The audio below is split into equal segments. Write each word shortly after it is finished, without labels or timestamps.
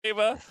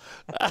Gamer.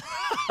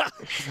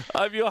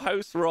 I'm your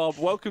host, Rob.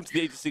 Welcome to the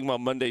Age of Sigmar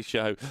Monday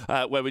show,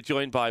 where we're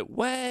joined by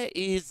Where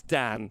is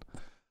Dan?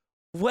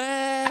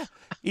 Where?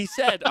 He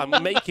said,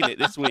 I'm making it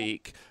this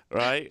week,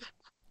 right?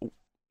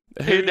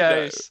 Who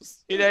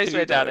knows? Who knows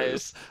where Dan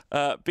is?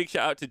 Big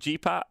shout out to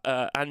GPAT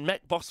and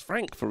Mech Boss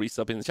Frank for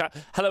resubbing in the chat.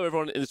 Hello,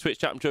 everyone in the Twitch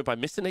chat. I'm joined by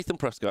Mr. Nathan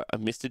Prescott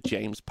and Mr.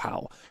 James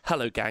Powell.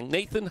 Hello, gang.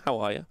 Nathan, how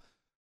are you?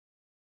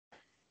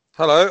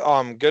 Hello,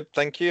 I'm good,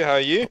 thank you. How are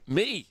you?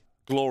 Me,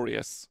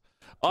 glorious.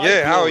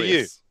 How are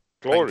you?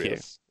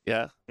 Glorious. You.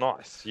 Yeah.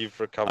 Nice. You've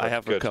recovered. I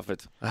have good.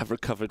 recovered. I have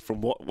recovered from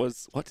what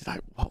was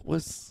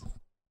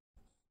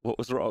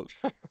wrong?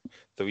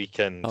 The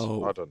weekend.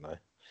 Oh. I don't know.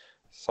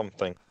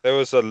 Something. There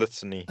was a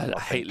litany. I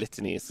hate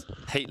litanies.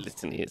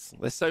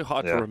 They're so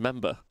hard to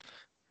remember.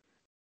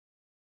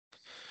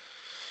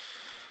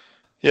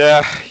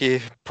 Yeah,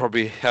 you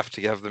probably have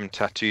to have them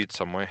tattooed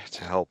somewhere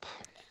to help.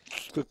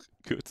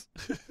 Good.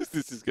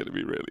 This is going to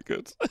be really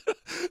good.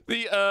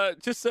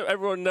 Just so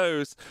everyone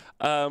knows,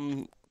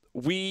 it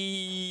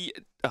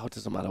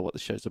doesn't matter what the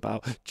show's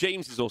about.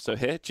 James is also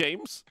here.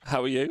 James,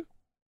 how are you?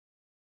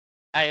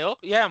 Hey up.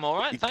 Yeah, I'm all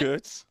right. Thanks.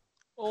 Good.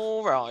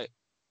 All right.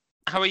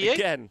 How are you?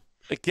 Again,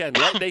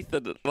 like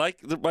Nathan,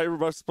 my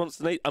response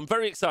to Nathan, I'm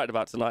very excited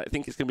about tonight. I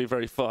think it's going to be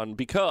very fun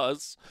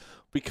because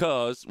we've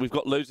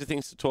got loads of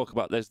things to talk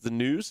about. There's the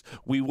news.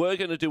 We were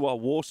going to do our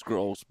war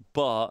scrolls,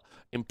 but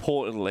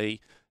importantly,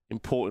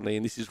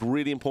 and this is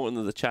really important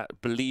in the chat,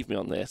 believe me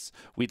on this,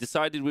 we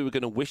decided we were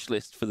going to wish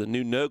list for the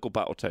new Nurgle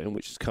battle tone,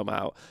 which has come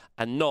out,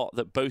 and not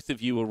that both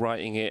of you were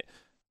writing it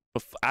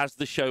as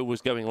the show was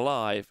going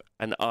live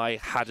and I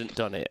hadn't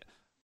done it.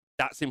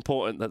 That's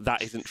important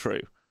that isn't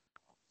true.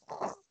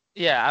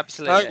 Yeah,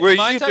 absolutely. Were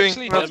you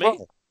doing one as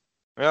well?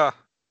 Yeah.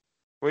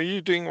 Were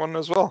you doing one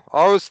as well?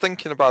 I was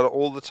thinking about it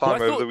all the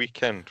time over the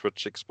weekend,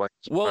 which explains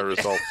my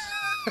results.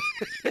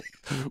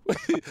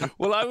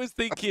 Well, I was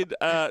thinking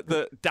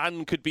that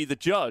Dan could be the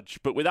judge,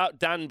 but without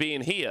Dan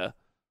being here,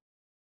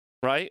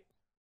 right?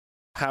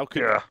 How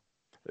could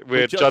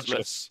we're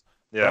judgeless?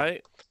 Yeah.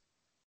 Right?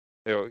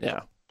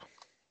 Yeah.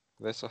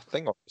 There's a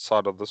thing on the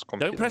side of this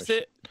computer. Don't press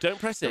it. Don't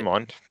press it. Never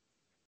mind.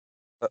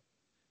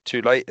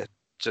 Too late.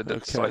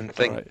 Okay,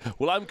 thing. Right.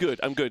 Well, I'm good.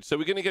 So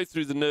we're going to go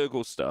through the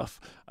Nurgle stuff.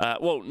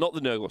 Well, not the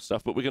Nurgle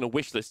stuff, but we're going to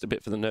wish list a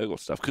bit for the Nurgle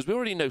stuff because we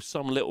already know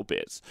some little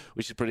bits,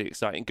 which is pretty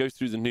exciting. Go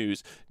through the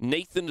news.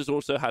 Nathan has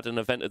also had an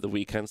event at the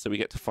weekend, so we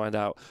get to find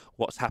out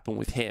what's happened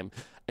with him.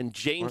 And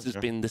James has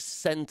been the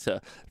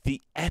center,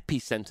 the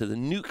epicenter, the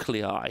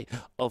nuclei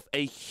of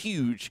a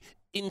huge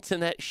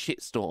internet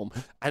shitstorm,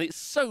 and it's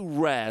so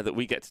rare that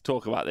we get to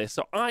talk about this.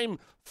 So I'm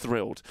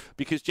thrilled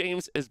because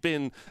James has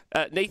been.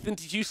 Nathan,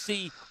 did you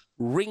see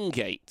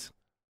Ringgate?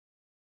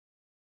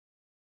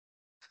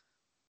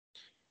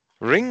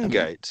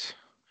 Ringgate?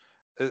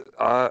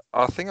 I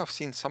think I've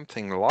seen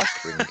something like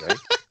Ringgate.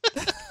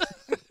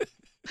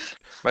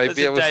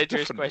 Maybe That's a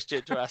dangerous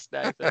question to ask,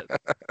 Nathan.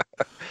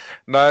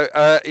 No,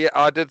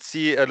 I did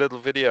see a little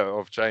video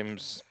of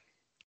James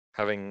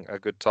having a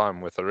good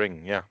time with a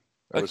ring. Yeah.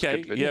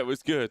 Okay, yeah, it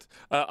was good.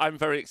 I'm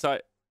very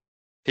excited.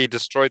 He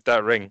destroyed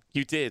that ring.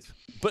 You did.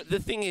 But the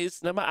thing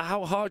is, no matter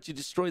how hard you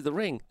destroy the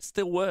ring, it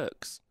still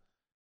works.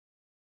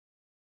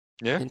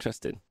 Yeah.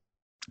 Interesting.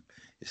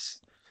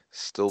 It's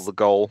still the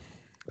goal.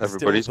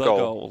 Everybody's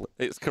goal.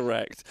 It's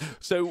correct.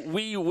 So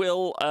we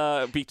will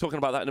be talking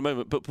about that in a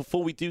moment. But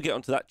before we do get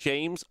onto that,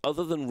 James,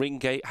 other than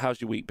Ringgate,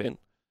 how's your week been?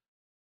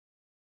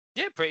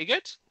 Yeah, pretty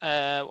good.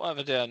 What have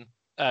I done?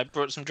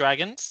 Brought some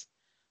dragons.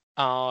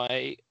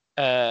 I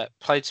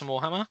played some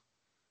Warhammer.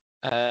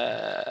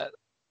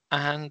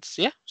 And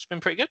yeah, it's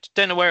been pretty good.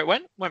 Don't know where it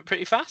went. Went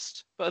pretty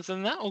fast. But other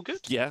than that, all good.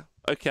 Yeah.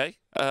 Okay.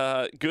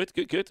 Good.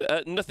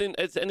 Nothing.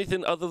 Is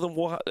anything other than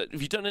Warhammer?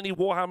 Have you done any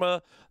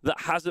Warhammer that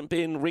hasn't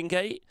been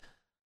Ringgate?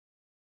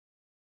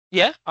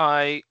 Yeah,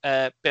 I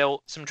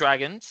built some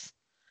dragons,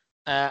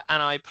 and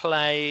I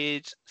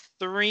played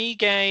 3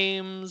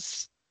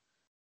 games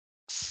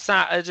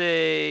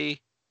Saturday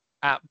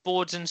at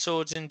Boards and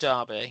Swords in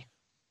Derby.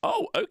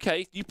 Oh,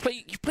 okay. You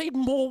played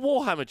more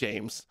Warhammer,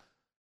 James.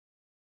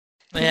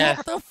 Yeah.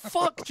 What the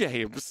fuck,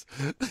 James?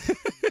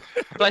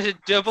 Played a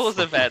doubles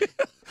event.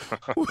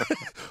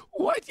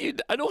 Why do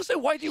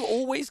you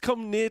always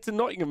come near to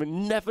Nottingham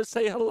and never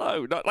say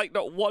hello? Not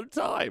one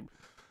time.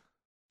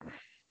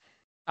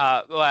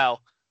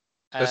 Well,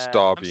 it's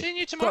Derby. I'm seeing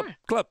you tomorrow.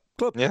 Club.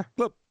 Yeah.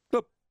 Club.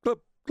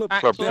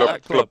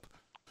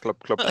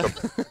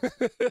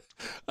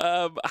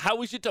 How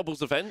was your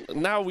doubles event?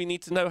 Now we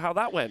need to know how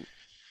that went.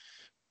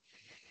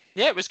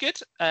 Yeah, it was good.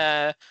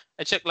 I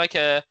took like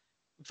a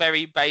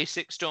very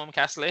basic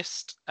Stormcast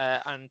list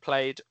and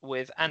played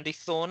with Andy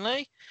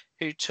Thornley,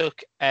 who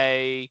took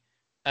he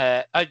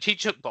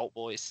took Bolt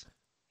Boys.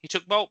 He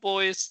took Bolt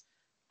Boys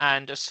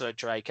and a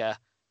Sludge Raker,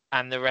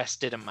 and the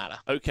rest didn't matter.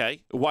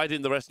 Okay, why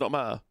didn't the rest not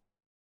matter?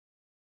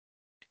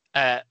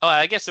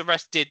 I guess the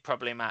rest did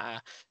probably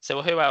matter.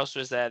 So who else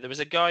was there? There was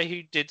a guy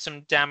who did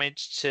some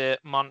damage to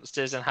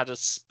monsters and had a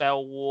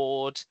spell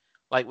ward,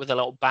 like with a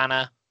little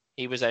banner.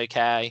 He was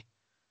okay.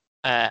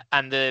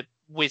 And the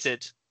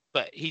wizard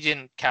but he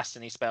didn't cast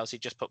any spells. He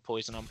just put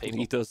poison on people.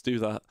 He does do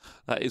that.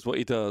 That is what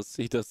he does.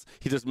 He does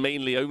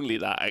mainly only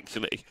that,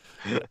 actually.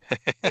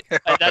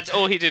 That's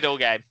all he did all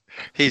game.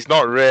 He's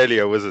not really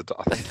a wizard.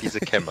 I think he's a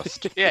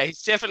chemist. Yeah,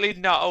 he's definitely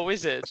not a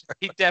wizard.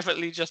 He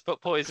definitely just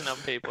put poison on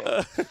people.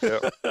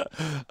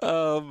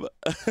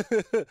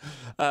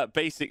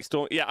 Basic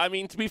storm. Yeah, I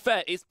mean, to be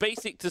fair, it's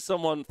basic to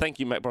someone. Thank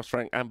you, Mac Boss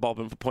Frank and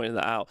Bobbin, for pointing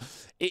that out.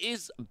 It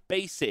is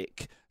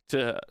basic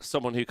to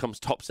someone who comes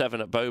top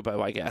 7 at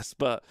Bobo, I guess,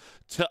 but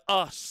to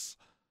us,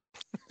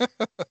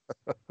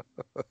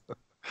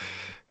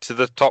 to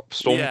the top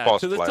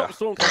Stormcast to the player. top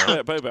Stormcast player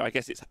at Bobo, I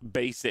guess it's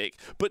basic.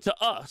 But to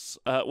us,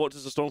 what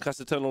does the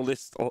Stormcast Eternal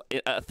list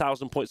at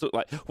 1,000 points look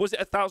like? Was it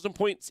 1,000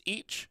 points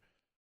each?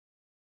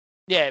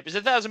 Yeah, it was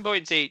 1,000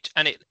 points each,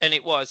 and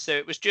it was. So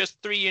it was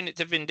just 3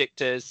 units of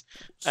Vindictors,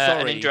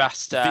 Sorry, an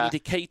Indrasta.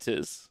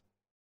 Vindicators.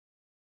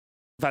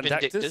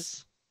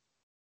 Vandactors?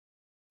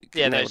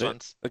 Yeah, Nailed those it.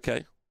 ones.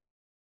 Okay.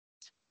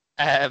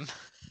 An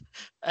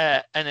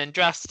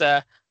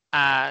Indrasta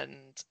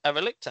and a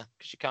Relictor,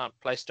 because you can't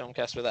play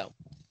Stormcast without.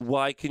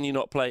 Why can you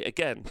not play,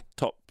 again,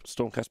 top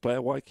Stormcast player,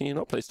 why can you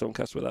not play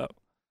Stormcast without?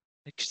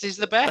 Because he's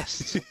the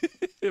best.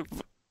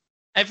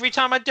 Every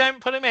time I don't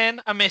put him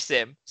in, I miss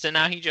him. So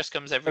now he just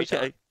comes every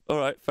time. All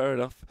right, fair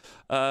enough.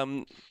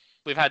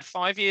 We've had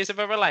 5 years of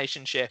a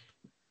relationship,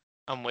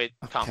 and we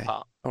can't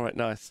part. All right,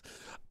 nice.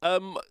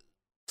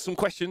 Some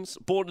questions.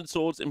 Board and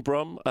Swords in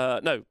Brum.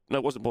 No,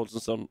 it wasn't Boards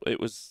and Swords. It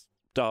was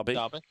Derby.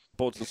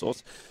 Boards and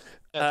Swords.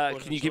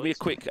 Can you give me a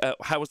quick,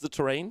 how was the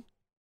terrain?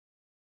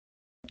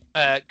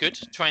 Good.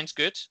 Terrain's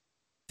good.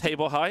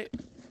 Table height?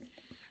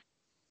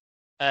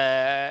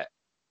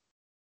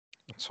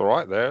 It's all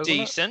right there, isn't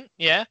Decent,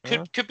 yeah.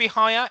 Could be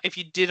higher if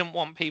you didn't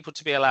want people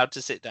to be allowed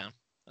to sit down.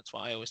 That's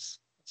what that's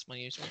my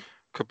usual.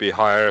 Could be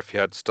higher if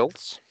you had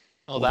stilts.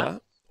 Or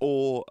that.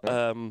 Or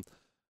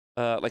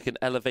like an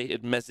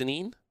elevated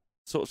mezzanine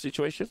sort of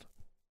situation?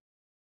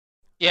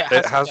 Yeah,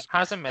 it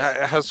has a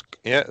mezzanine.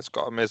 It's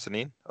got a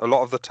mezzanine. A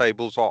lot of the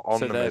tables are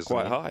on the mezzanine. So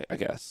they're quite high, I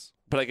guess.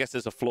 But I guess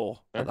there's a floor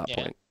at that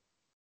point.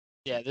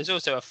 Yeah, there's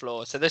also a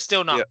floor, so they're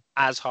still not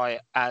as high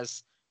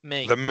as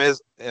me.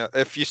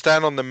 If you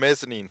stand on the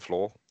mezzanine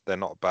floor, they're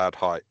not bad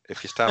height.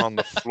 If you stand on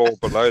the floor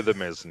below the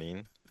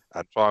mezzanine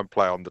and try and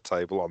play on the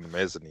table on the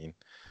mezzanine,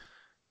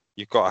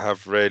 you've got to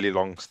have really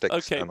long sticks.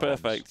 Okay,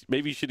 perfect. Arms.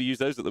 Maybe you should have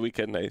used those at the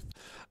weekend, Nath.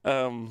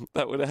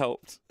 That would have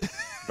helped.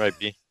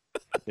 Maybe.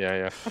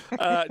 Yeah.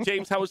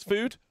 James, how was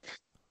food?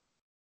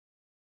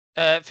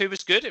 Food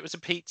was good. It was a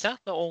pizza,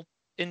 little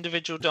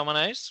individual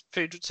Dominoes.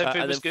 Food was and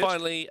good. then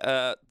finally,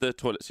 the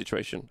toilet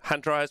situation.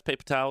 Hand dryers,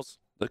 paper towels,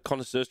 the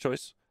connoisseur's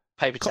choice.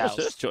 Paper towels.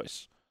 Connoisseur's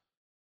choice.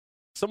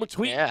 Someone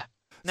tweet. Yeah.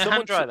 No,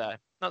 hand dry though.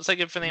 Not so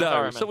good for the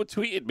environment. Someone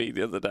tweeted me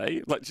the other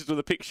day, like just with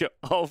a picture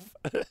of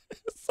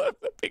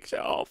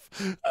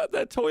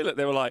their toilet.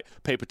 They were like,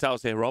 "Paper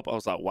towels here, Rob." I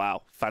was like,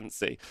 "Wow,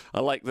 fancy." I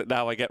like that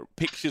now. I get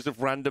pictures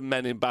of random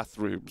men in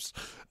bathrooms.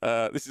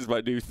 This is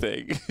my new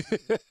thing.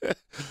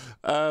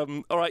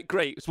 All right,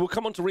 great. So we'll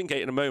come on to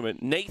Ringgate in a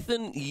moment.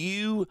 Nathan,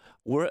 you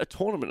were at a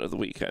tournament of the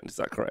weekend. Is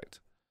that correct?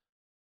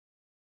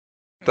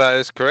 That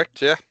is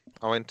correct. Yeah,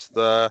 I went to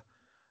the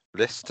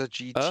Leicester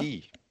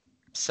GT.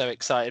 So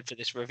excited for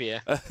this review.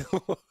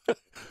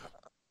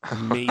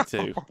 Me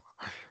too.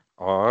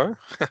 Oh,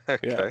 okay.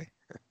 Yeah.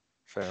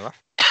 Fair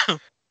enough.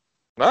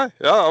 No,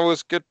 yeah, it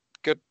was good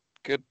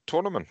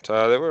tournament.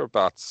 There were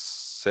about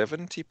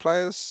 70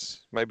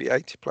 players, maybe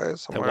 80 players,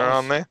 somewhere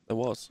around there. There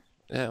was.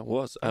 Yeah, it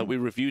was. We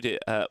reviewed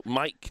it.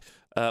 Mike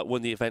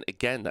won the event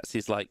again. That's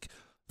his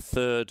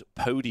third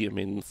podium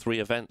in 3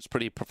 events.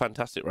 Pretty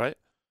fantastic, right?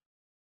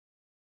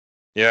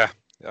 Yeah.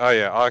 Oh,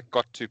 yeah. I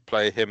got to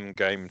play him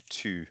game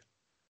 2.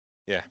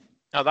 Yeah.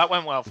 Oh, that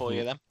went well for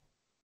you then.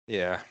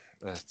 Yeah.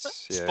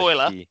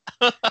 Spoiler.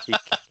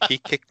 He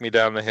kicked me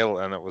down the hill,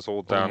 and it was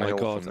all downhill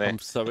from there. I'm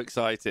so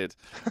excited.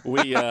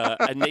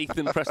 A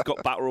Nathan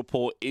Prescott battle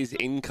report is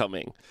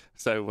incoming,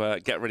 so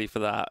get ready for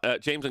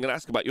that. James, I'm going to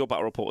ask about your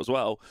battle report as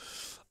well.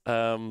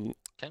 Okay.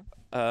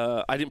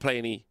 I didn't play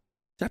any.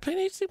 Did I play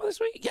any Age of Sigmar this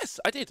week? Yes,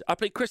 I did. I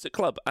played Chris at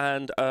club,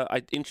 and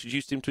I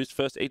introduced him to his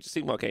first Age of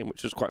Sigmar game,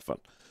 which was quite fun.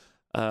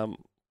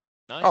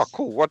 Nice. Oh,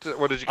 cool. What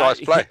did you guys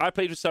play? I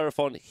played with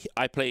Seraphon.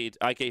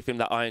 I gave him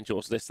that Iron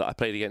Jaws list that I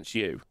played against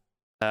you.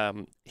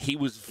 He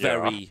was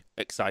very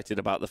excited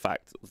about the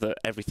fact that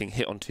everything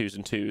hit on 2s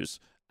and 2s,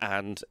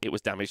 and it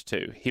was damage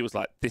 2. He was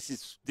like,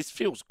 "This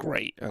feels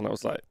great," and I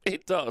was like,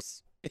 "It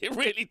does. It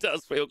really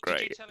does feel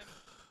great."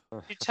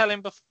 Did you tell him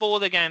before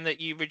the game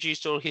that you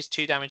reduced all his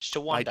 2 damage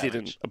to 1 damage? I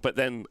didn't, but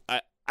then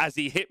as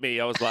he hit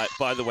me, I was like,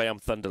 "By the way, I'm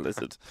Thunder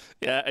Lizard."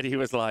 Yeah, and he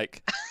was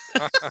like.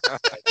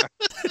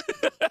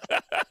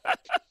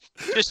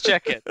 Just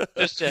check it.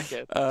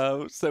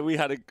 So we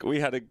had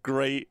a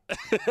great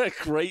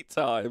great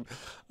time.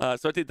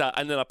 So I did that,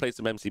 and then I played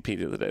some MCP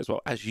the other day as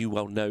well, as you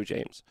well know,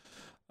 James.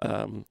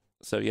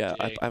 So yeah,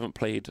 I haven't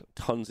played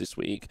tons this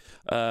week.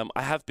 I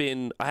have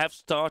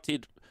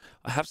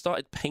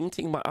started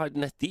painting my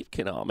Idoneth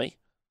Deepkin army.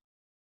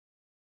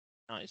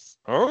 Nice.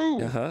 Oh.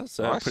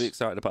 So nice. I'm pretty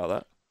excited about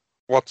that.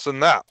 What's in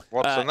that?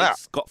 What's in that?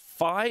 It's got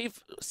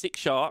 6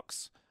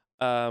 sharks.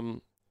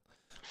 I've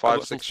 5,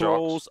 got some 6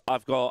 thralls.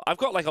 sharks. I've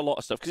got like a lot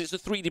of stuff because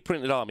it's a 3D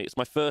printed army. It's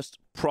my first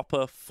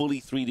proper,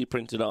 fully 3D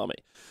printed army.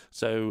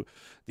 So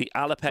the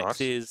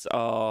Alapexes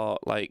are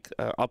like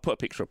I'll put a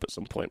picture up at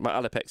some point. My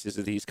Alapexes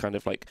are these kind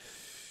of like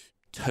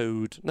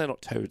toad. No,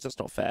 not toads. That's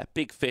not fair.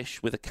 Big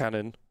fish with a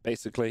cannon,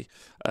 basically.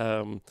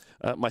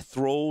 My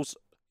thralls.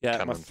 Yeah,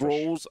 Cannon my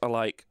thralls are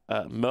like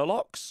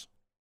Murlocs.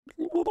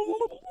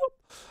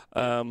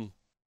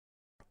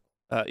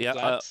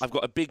 I've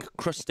got a big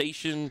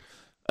crustacean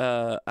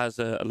as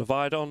a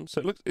Leviathan,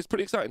 so it's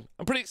pretty exciting.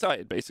 I'm pretty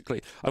excited,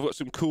 basically. I've got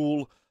some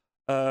cool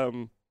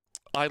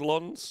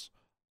Eidolons,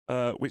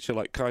 which are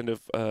like kind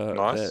of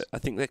Nice. I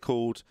think they're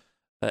called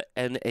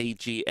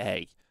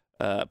NAGA,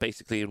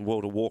 basically in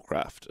World of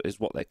Warcraft is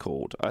what they're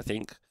called. I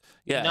think,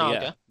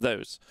 yeah,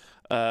 those.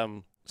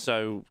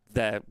 So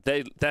they're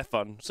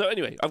fun. So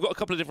anyway, I've got a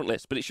couple of different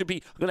lists, but it should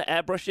be. I'm going to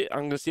airbrush it. I'm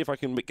going to see if I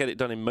can get it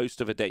done in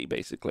most of a day,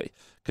 basically,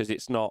 because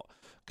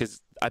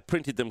I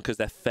printed them because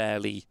they're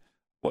fairly.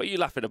 What are you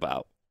laughing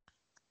about?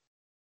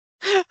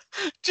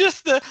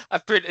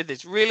 I've printed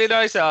this really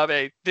nice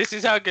army. This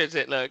is how good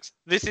it looks.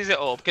 This is it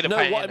all.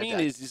 No, what I mean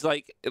is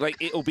like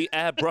it'll be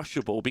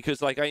airbrushable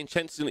because like I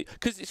intentionally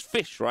because it's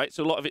fish, right?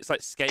 So a lot of it's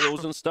like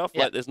scales and stuff.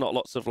 Yeah. Like there's not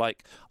lots of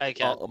like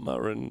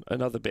armor and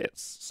other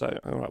bits. So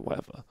all right,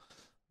 whatever.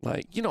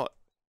 Like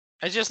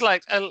It's just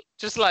like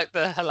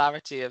the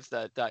hilarity of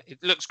it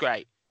looks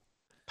great.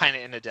 Paint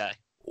it in a day.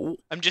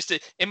 I'm just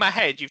in my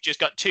head. You've just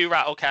got 2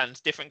 rattle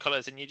cans, different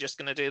colours, and you're just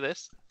gonna do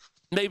this.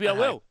 Maybe I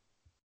will.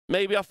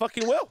 Maybe I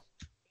fucking will.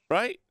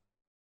 Right?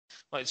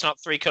 Well, it's not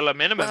 3 colour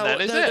minimum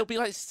then, is it? There'll be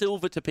like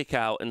silver to pick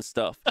out and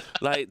stuff.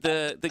 Like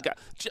the guy.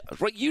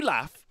 Right? You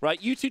laugh.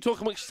 Right? You two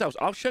talk amongst yourselves.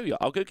 I'll show you.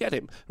 I'll go get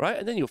him. Right?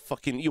 And then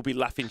you'll be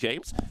laughing,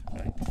 James.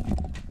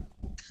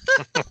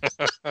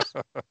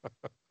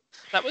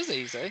 That was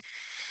easy.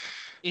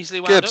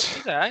 Easily wound up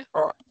today.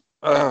 All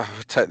right.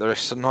 Take the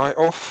rest of the night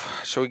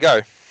off. Shall we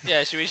go?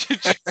 Yeah, should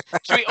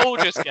we all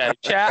just go?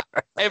 Chat,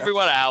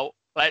 everyone out.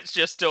 Let's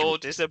just all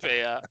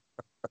disappear.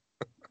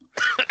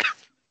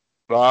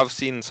 Well, I've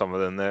seen some of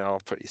them. They are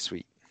pretty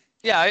sweet.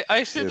 Yeah,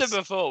 I've seen them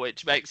before,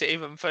 which makes it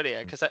even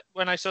funnier because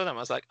when I saw them, I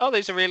was like, "Oh,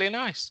 these are really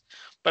nice,"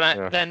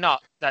 but they're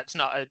not. That's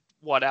not a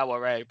 1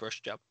 hour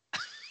airbrush job.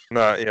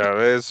 No, yeah,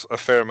 there's a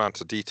fair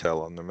amount of detail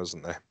on them,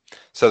 isn't there?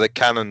 So the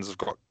cannons have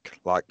got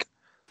like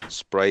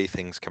spray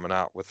things coming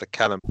out with the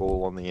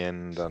cannonball on the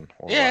end and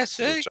all Yeah, that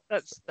see,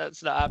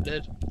 that's not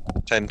happening.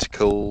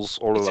 tentacles,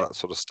 all of that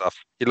sort of stuff.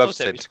 He loves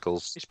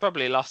tentacles. He's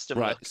probably lost them.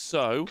 Right,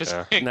 so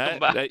Yeah.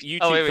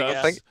 YouTube folks,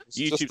 I think it's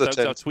just YouTube the folks,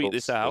 I'll tweet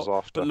this out.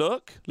 tentacles after. But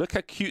look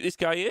how cute this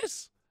guy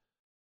is.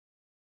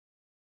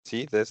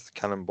 See, there's the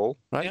cannonball.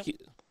 Right, Yeah.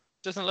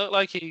 Doesn't look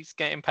like he's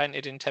getting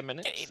painted in 10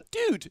 minutes.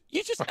 dude,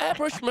 you just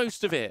airbrush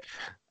most of it,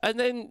 and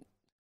then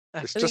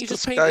It's and then just you a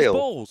just paint his scale.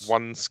 balls.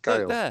 One scale.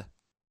 Look there.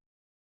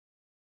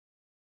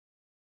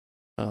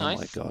 Oh Nice.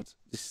 my god,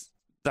 this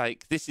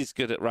is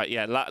good at right.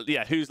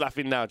 Yeah, who's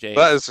laughing now, James?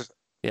 That is.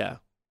 Yeah,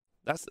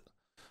 that's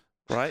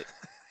right.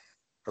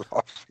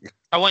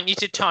 I want you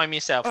to time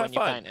yourself All when right, you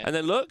fine. paint it. And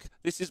then look,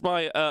 this is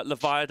my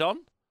Leviathan.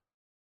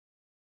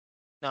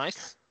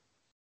 Nice.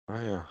 Oh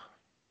yeah.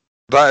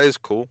 That is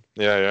cool.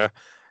 Yeah.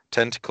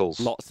 Tentacles.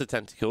 Lots of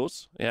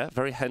tentacles. Yeah,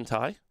 very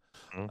hentai.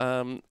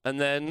 Mm. And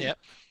then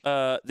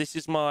this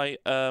is my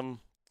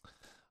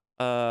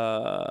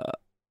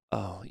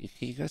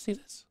you guys see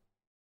this?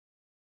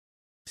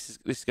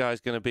 This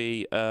guy's going to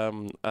be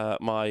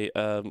my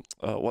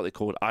what they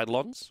called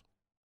Eidolons.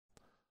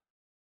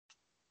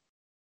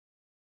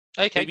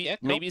 Okay. Maybe, yeah,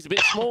 cool. maybe he's a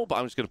bit small, but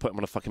I'm just going to put him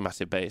on a fucking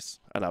massive base,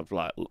 and I'm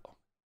like,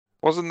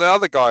 Wasn't the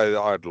other guy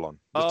the Eidolon?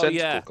 The tentacle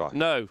yeah, guy.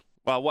 no,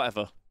 well,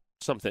 whatever,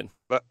 something.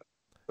 Was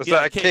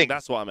Yeah, that a king?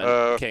 That's what I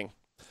meant, king.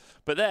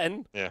 But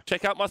then,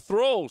 check out my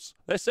thralls.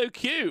 They're so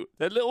cute.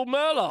 They're little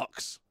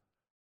murlocs.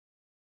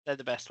 They're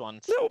the best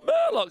ones. Little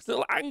murlocs,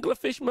 little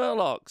anglerfish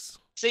murlocs.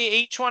 See,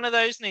 each one of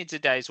those needs a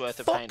day's worth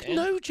of painting.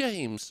 No,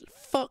 James.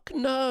 Fuck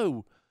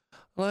no.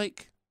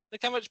 Like,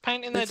 look how much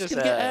painting they they're just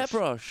deserve. gonna get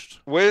airbrushed.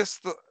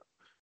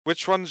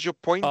 Which one's your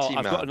pointy man?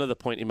 I've got another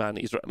pointy man.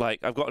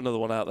 I've got another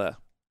one out there.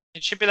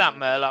 It should be that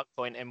Murloc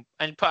pointing,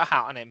 and put a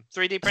hat on him.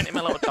 3D print him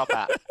a little top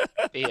hat.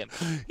 Be him.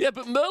 Yeah,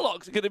 but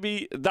Murlocs are going to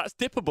be... That's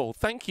dippable.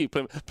 Thank you.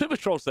 Plymouth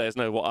Troll Slayers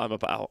know what I'm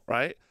about,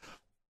 right?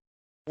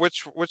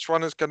 Which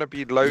one is going to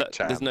be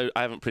Lotan?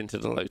 I haven't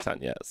printed a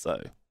Lotan yet,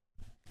 so...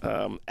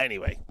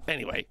 Anyway.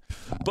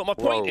 But my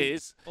point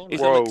is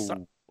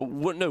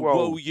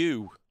Whoa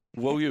you.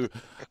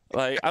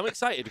 Like, I'm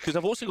excited because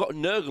I've also got a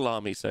Nurgle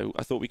army, so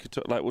I thought we could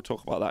we'll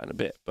talk about that in a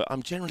bit. But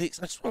I'm generally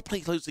excited. I just want to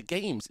play loads of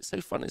games. It's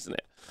so fun, isn't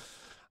it?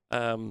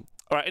 All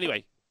right.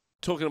 Anyway,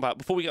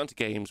 before we get onto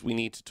games, we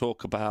need to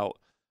talk about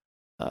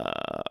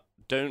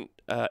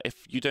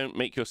if you don't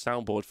make your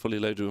soundboard fully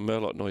loaded with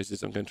Murloc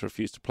noises, I'm going to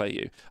refuse to play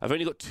you. I've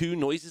only got 2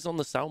 noises on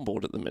the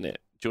soundboard at the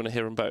minute. Do you want to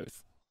hear them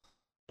both?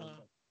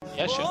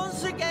 Yeah, sure.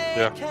 Once again,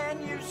 Yeah.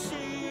 can you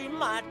see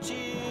my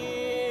tears?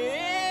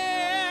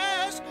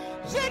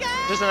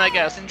 Doesn't that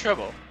get us in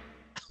trouble?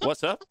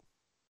 What's up?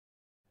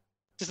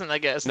 Doesn't that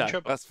get us in No,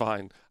 trouble? that's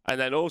fine. And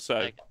then also,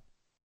 Okay.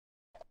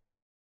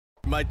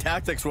 My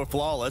tactics were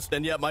flawless,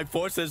 and yet my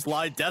forces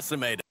lie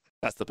decimated.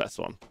 that's the best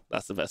one.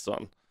 That's the best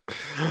one.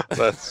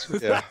 That's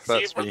yeah, you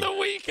that's from me. the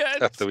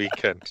weekend. At the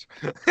weekend.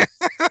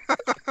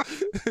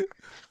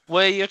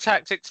 Were your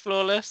tactics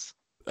flawless?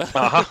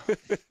 Uh-huh.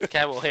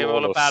 Okay, we'll hear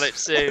all about it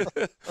soon.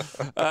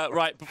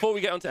 Right, before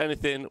we get onto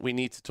anything, we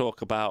need to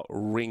talk about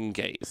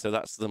Ringgate. So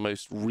that's the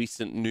most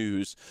recent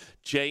news.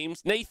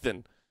 James,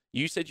 Nathan,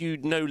 you said you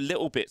know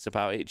little bits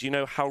about it. Do you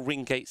know how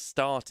Ringgate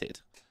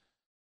started?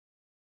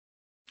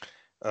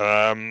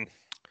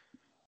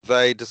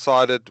 They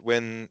decided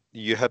when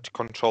you had to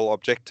control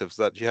objectives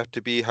that you have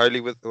to be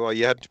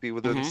you had to be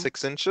within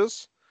 6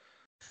 inches.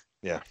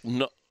 Yeah,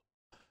 No,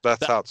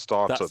 that's how it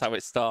started. that's how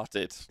it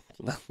started.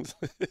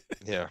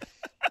 Yeah.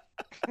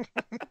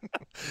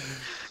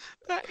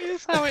 That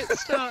is how it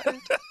started.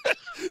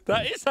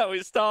 That is how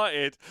it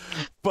started.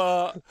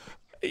 But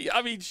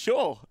I mean,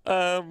 sure.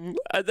 And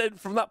then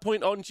from that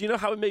point on, do you know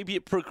how maybe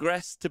it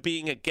progressed to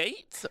being a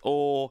gate,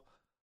 or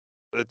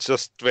It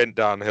just went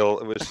downhill.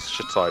 It was a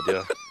shit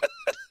idea.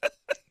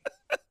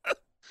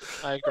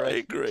 I I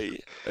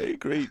agree.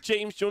 agree.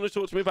 James, do you want to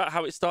talk to me about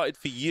how it started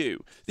for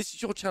you? This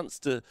is your chance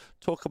to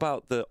talk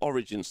about the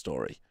origin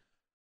story.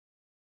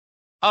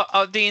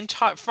 The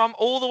entire from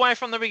all the way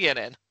from the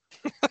beginning.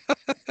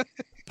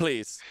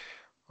 Please.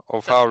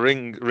 Of how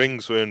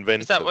rings were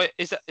invented. Is that what?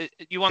 Is that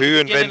you want Who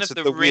the beginning of invented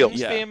the the wheel?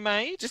 rings Yeah. being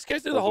made? Just go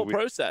through Or the the whole we-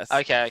 process.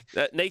 Okay.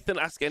 Nathan,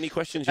 ask any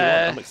questions you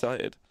want. I'm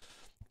excited.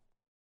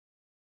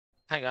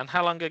 Hang on.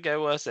 How long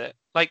ago was it?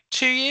 Like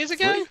 2 years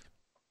ago, 3?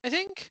 I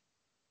think.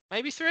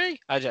 Maybe 3.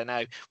 I don't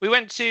know. We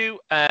went to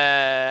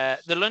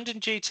the London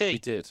GT We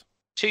did.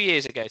 2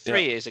 years ago,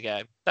 3 years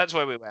ago. That's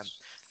where we went.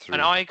 Three.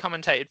 And I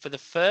commentated for the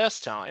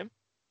first time.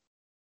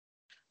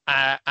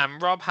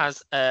 And Rob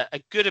has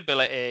a good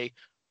ability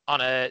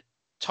on a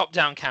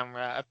top-down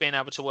camera of being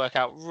able to work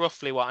out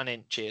roughly what an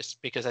inch is,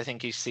 because I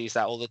think he sees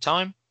that all the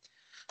time.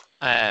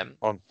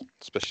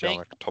 Especially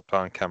on a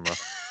top-down camera.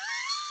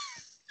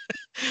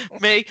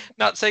 Me,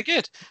 not so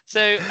good.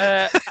 So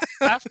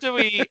after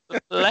we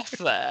left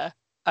there,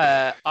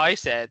 I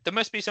said there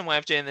must be some way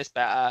of doing this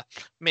better.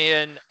 Me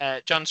and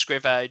John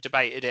Scrivo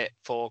debated it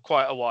for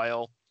quite a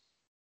while.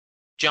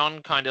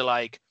 John kind of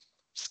like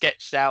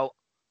sketched out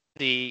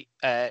the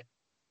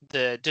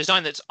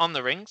design that's on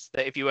the rings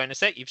that if you own a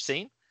set you've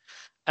seen,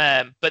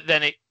 but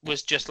then it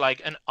was just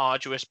like an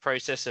arduous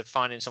process of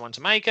finding someone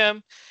to make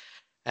them.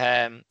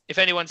 If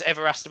anyone's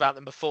ever asked about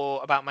them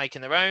before about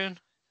making their own,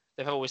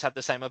 they've always had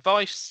the same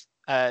advice.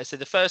 So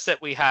the first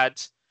set we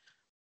had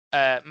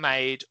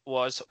made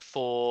was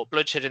for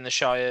Bloodshed in the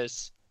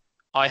Shires.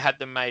 I had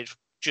them made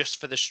just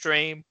for the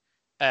stream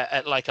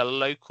at like a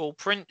local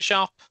print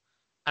shop,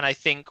 and I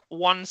think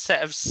one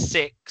set of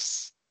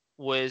 6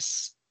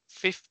 was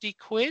 50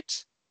 quid.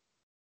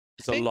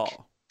 It's a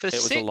lot. For It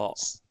was 6. a lot.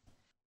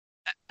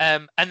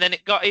 And then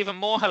it got even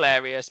more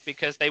hilarious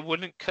because they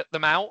wouldn't cut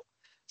them out.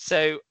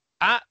 So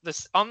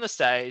on the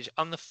stage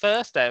on the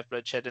first day of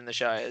Bloodshed in the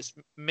Shires,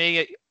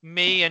 me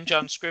and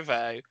John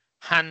Scrivo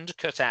hand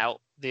cut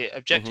out the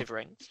objective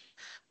rings,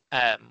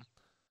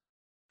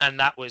 and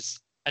that was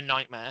a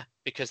nightmare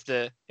because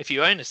if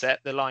you own a set,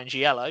 the line's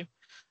yellow,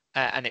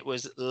 and it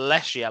was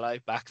less yellow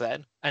back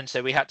then, and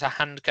so we had to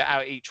hand cut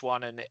out each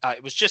one, and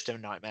it was just a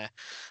nightmare.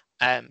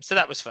 So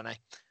that was funny.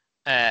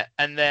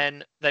 And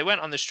then they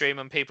went on the stream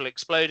and people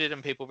exploded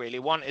and people really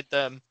wanted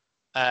them.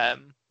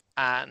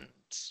 And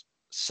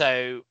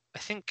so I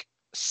think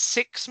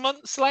 6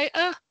 months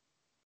later,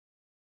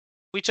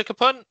 we took a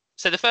punt.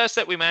 So the first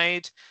set we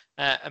made,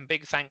 and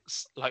big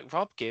thanks, like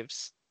Rob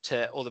gives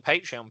to all the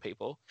Patreon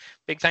people,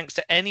 big thanks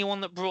to anyone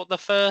that brought the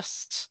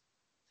first,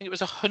 I think it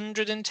was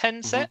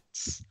 110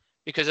 sets,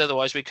 because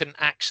otherwise we couldn't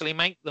actually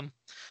make them.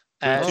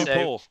 Too So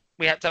poor.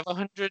 we had to have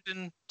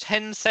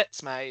 110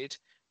 sets made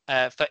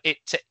for it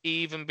to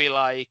even be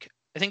like,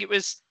 I think it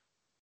was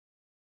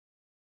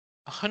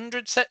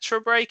 100 sets for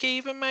a break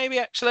even, maybe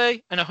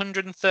actually, and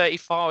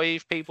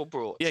 135 people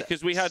brought. Yeah,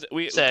 because we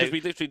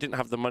literally didn't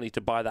have the money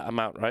to buy that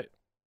amount, right?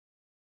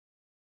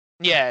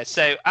 Yeah,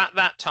 so at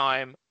that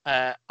time,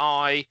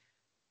 I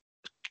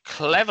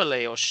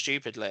cleverly or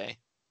stupidly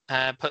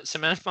put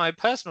some of my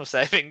personal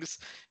savings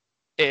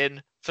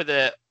in for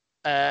the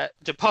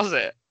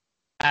deposit.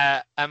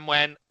 And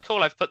when,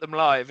 cool, I've put them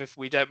live. If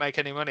we don't make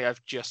any money,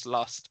 I've just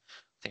lost.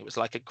 I think it was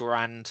like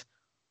 $1,000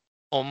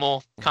 or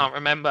more. Can't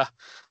remember.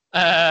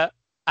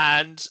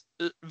 And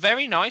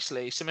very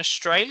nicely, some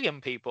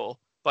Australian people,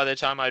 by the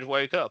time I'd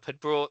woke up, had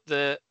brought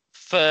the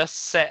first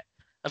set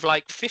of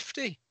like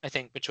 50, I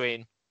think,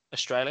 between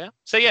Australia.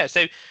 So yeah,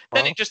 so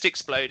then it just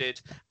exploded,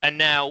 and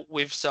now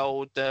we've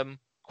sold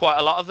quite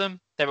a lot of them.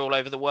 They're all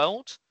over the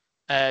world.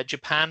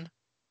 Japan,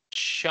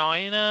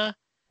 China.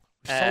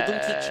 We sold them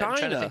to China. I'm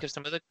trying to think of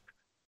some other.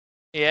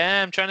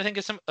 Yeah, I'm trying to think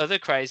of some other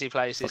crazy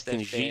places. Fucking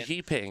they've been.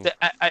 Xi Jinping.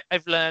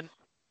 I've learned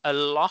a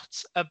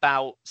lot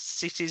about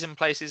cities and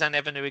places I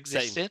never knew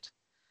existed.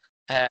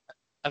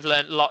 I've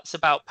learned lots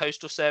about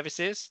postal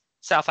services.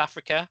 South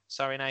Africa.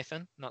 Sorry,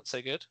 Nathan, not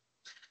so good.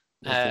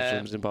 Nathan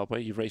from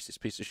Zimbabwe, you racist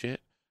piece of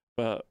shit.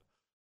 But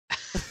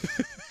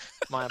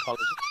my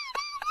apologies.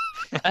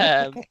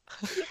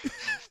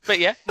 But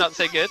yeah, not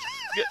so good.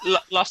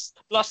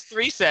 Lost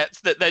 3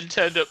 sets that then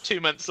turned up 2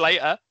 months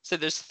later. So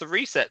there's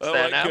 3 sets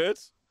there now. Good.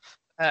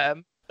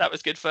 That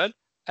was good fun.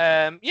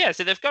 Yeah,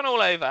 so they've gone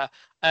all over.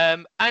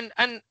 And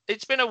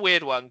it's been a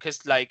weird one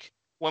because like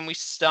when we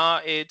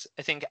started,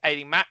 I think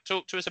AD Mac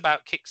talked to us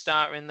about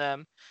Kickstartering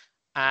them,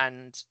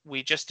 and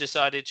we just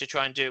decided to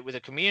try and do it with a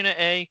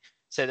community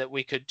so that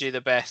we could do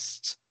the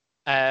best.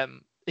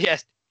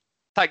 Yes,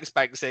 thanks,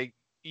 Banksy.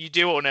 You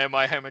do all know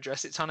my home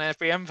address. It's on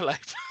every envelope.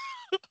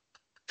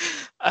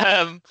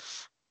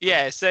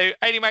 Yeah, so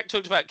AD Mac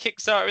talked about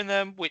Kickstartering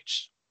them,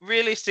 which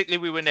realistically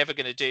we were never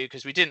going to do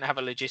because we didn't have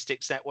a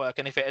logistics network,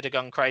 and if it had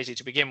gone crazy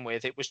to begin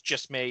with, it was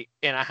just me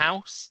in a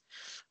house.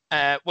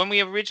 When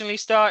we originally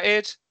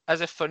started,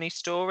 as a funny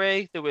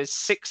story, there was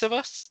 6 of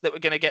us that were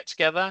going to get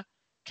together,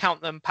 count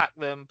them, pack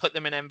them, put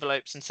them in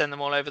envelopes and send them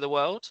all over the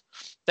world.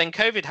 Then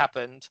COVID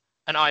happened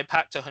and I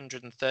packed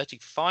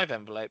 135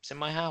 envelopes in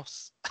my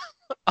house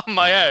on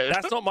my own.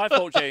 That's not my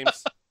fault,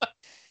 James.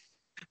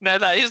 No,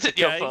 that isn't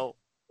your fault.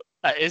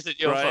 That isn't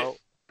your fault.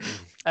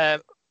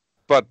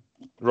 But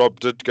Rob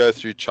did go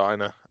through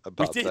China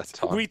about that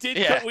time. We did.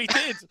 Yeah. We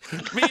did.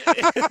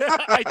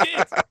 I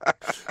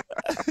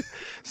did.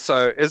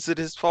 So is it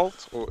his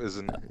fault or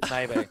isn't it?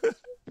 Maybe.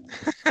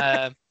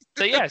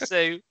 So yeah.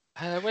 So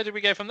where did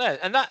we go from there?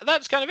 And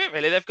that's kind of it,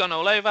 really. They've gone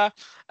all over.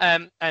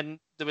 And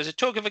there was a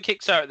talk of a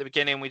Kickstarter at the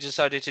beginning. We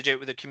decided to do it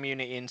with a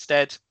community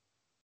instead.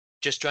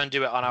 Just try and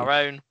do it on our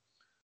own.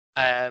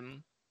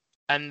 And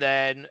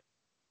then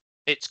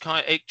it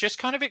just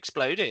kind of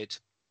exploded.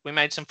 We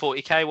made some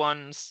 40k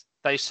ones.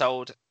 They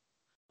sold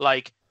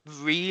like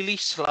really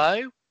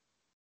slow,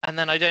 and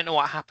then I don't know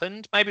what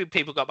happened. Maybe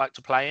people got back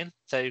to playing,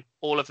 so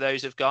all of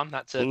those have gone.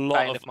 That's a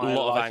lot of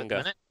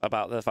anger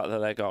about the fact that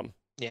they're gone.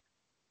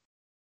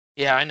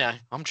 Yeah, I know.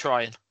 I'm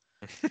trying.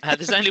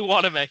 There's only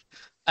one of me.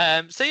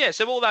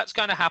 So all that's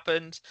kind of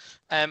happened,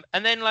 and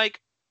then like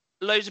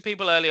loads of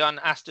people early on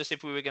asked us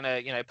if we were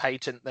gonna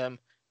patent them,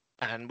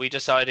 and we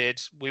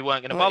decided we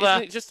weren't gonna bother.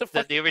 Isn't it just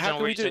the original how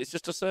can we do it? It's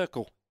just a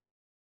circle.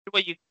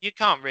 Well, you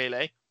can't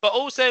really. But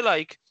also,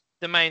 like,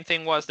 the main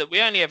thing was that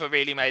we only ever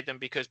really made them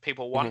because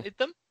people wanted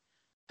them.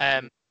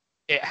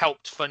 It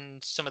helped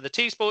fund some of the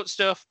T-Sport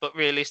stuff, but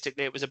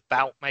realistically, it was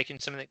about making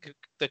something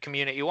the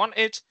community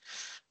wanted.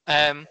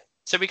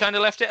 So we kind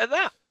of left it at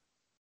that.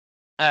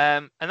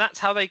 And that's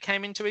how they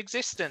came into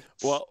existence.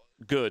 Well,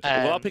 good.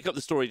 Well, I'll pick up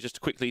the story just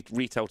to quickly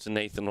retell to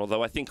Nathan,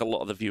 although I think a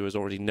lot of the viewers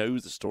already know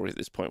the story at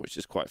this point, which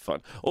is quite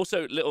fun.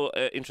 Also, little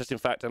interesting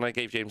fact, and I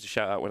gave James a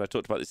shout out when I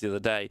talked about this the other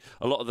day,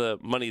 a lot of the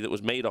money that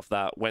was made off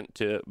that went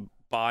to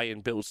buy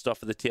and build stuff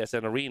for the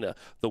TSN arena.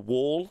 The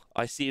wall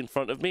I see in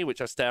front of me,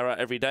 which I stare at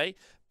every day,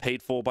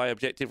 paid for by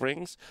Objective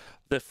Rings.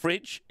 The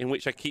fridge in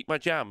which I keep my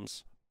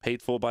jams,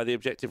 paid for by the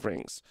Objective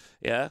Rings.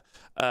 Yeah,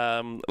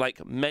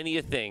 like many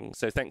a thing.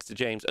 So thanks to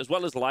James, as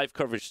well as live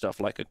coverage stuff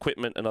like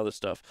equipment and other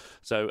stuff.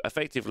 So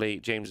effectively,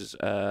 James's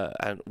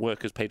and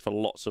workers paid for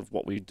lots of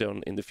what we've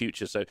done in the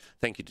future. So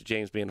thank you to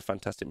James being a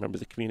fantastic member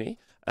of the community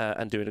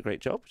and doing a great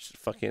job, which is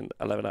fucking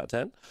 11 out of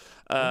 10.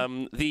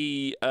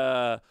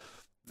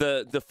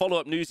 The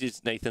follow-up news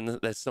is, Nathan,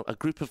 that there's a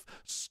group of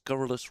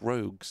scurrilous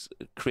rogues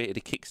created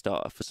a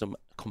Kickstarter for some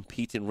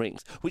competing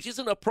rings, which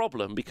isn't a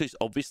problem because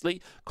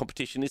obviously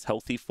competition is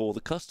healthy for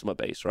the customer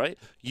base, right?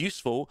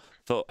 Useful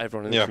for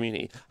everyone in the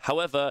community.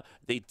 However,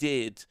 they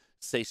did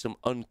say some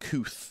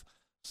uncouth,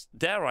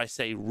 dare I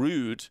say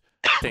rude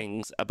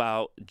things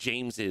about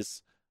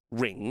James's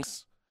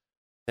rings.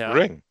 Yeah.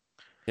 Ring?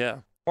 Yeah.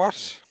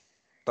 What?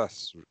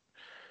 That's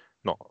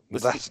not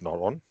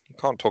on. You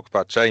can't talk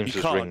about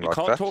James's ring like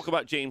that. You can't talk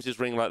about James's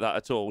ring like that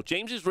at all.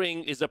 James's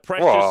ring is a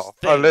precious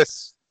thing.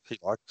 Unless he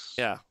likes.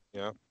 Yeah.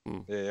 Yeah.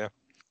 Yeah.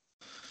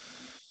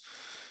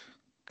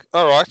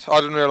 All right. I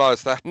didn't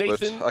realise that.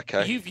 Nathan, but,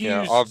 okay. You've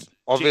used I've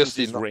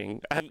obviously James's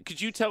ring. Could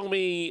you tell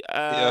me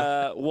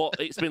what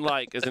it's been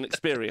like as an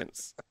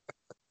experience?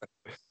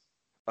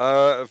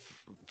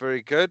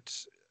 Very good.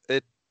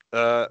 It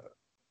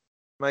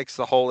makes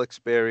the whole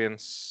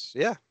experience,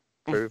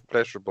 very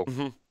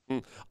pleasurable.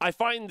 I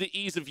find the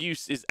ease of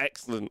use is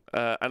excellent,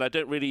 and I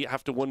don't really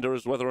have to wonder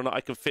as whether or not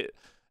I can fit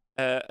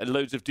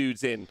loads of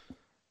dudes in.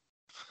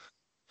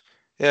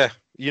 Yeah,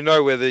 you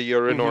know whether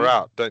you're in or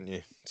out, don't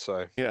you?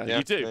 So yeah,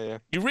 you do. Yeah.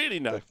 You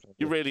really know. Definitely.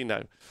 You really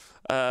know.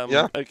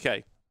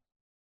 Okay.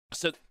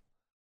 So.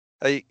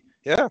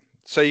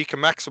 So you can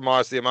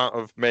maximise the amount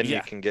of men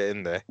you can get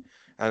in there,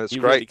 and it's you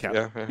great.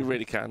 Really can. You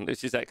really can.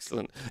 This is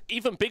excellent.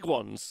 Even big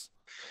ones.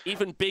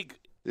 Even big.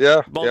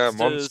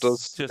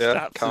 Monsters. Just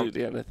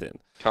absolutely anything.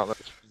 Can't let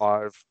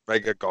 5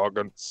 mega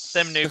gargants.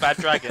 Them new bad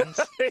dragons.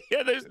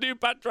 Yeah, those new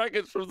bad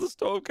dragons from the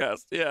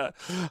Stormcast. Yeah.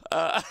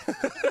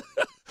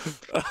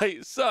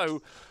 Right,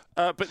 so,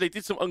 but they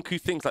did some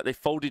uncouth things, like they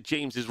folded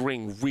James's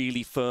ring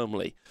really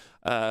firmly,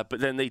 but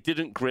then they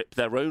didn't grip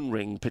their own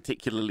ring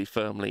particularly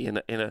firmly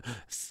in a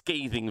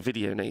scathing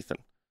video, Nathan.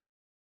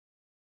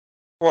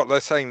 What,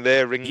 they're saying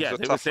their rings are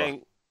they tougher? Were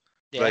saying,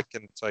 they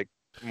can take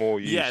more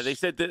use. Yeah, they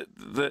said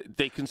that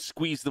they can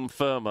squeeze them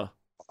firmer.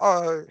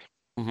 Oh,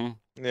 hmm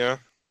yeah.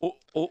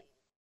 Or,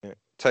 It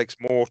takes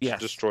more to yes.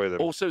 destroy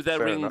them. Also, their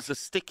Fair rings enough. are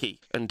sticky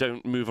and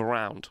don't move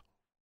around.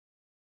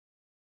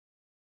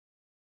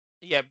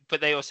 Yeah, but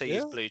they also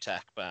use Yeah. blue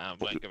tack, but I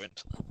won't go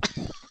into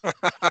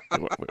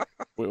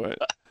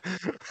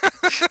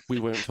We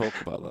won't talk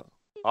about that.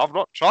 I've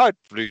not tried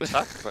blue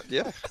tack, but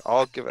yeah,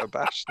 I'll give it a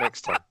bash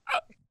next time.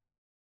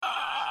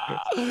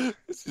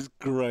 This is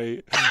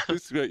great.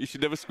 This is great. You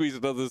should never squeeze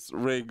another's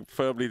ring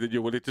firmly than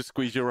you're willing to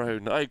squeeze your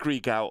own. I agree,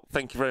 Gout.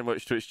 Thank you very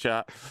much, Twitch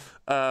chat.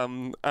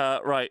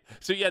 Right.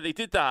 So yeah, they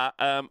did that,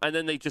 and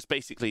then they just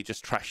basically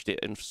just trashed it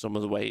in some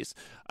of the ways,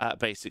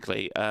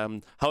 basically.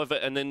 However,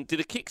 and then did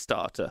a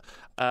Kickstarter,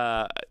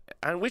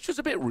 and which was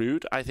a bit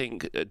rude, I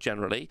think,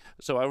 generally.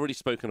 So I already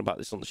spoken about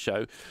this on the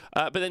show.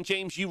 But then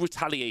James, you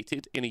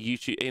retaliated in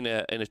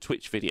a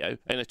Twitter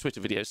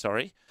video,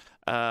 sorry.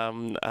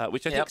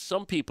 Which I think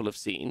some people have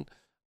seen,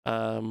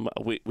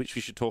 which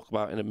we should talk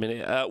about in a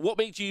minute.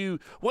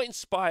 What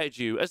inspired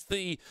you as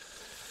the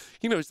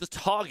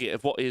target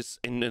of what is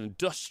an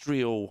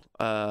industrial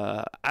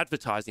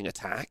advertising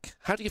attack?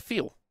 How do you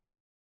feel?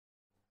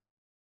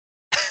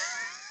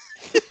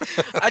 Do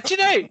you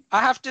know,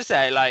 I have to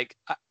say, like,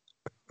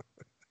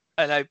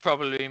 and I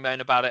probably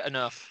moan about it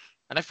enough,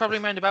 and I've probably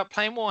moaned about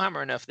playing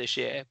Warhammer enough this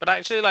year, but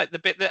actually, like, the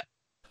bit that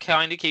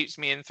kind of keeps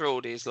me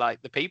enthralled is,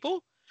 like, the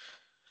people.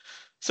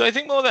 So I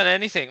think more than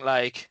anything,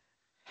 like,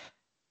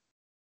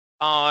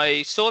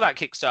 I saw that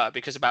Kickstarter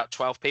because about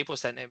 12 people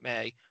sent it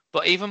me.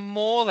 But even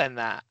more than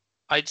that,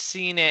 I'd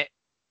seen it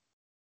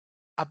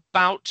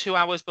about 2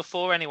 hours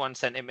before anyone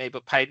sent it me,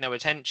 but paid no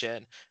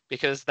attention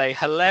because they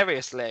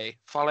hilariously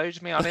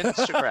followed me on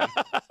Instagram.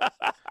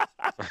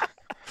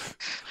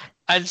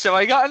 And so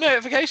I got a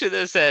notification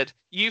that said,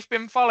 "You've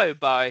been followed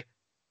by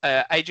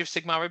Age of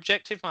Sigmar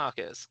objective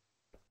markers."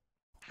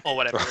 Or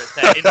whatever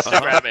their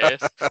Instagram is.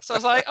 So I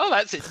was like, oh,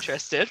 that's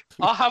interesting.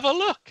 I'll have a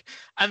look.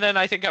 And then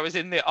I think I was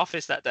in the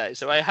office that day.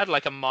 So I had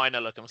like a minor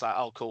look and was like,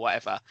 oh, cool,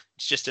 whatever.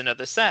 It's just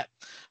another set.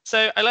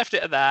 So I left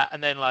it at that.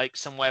 And then like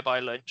somewhere by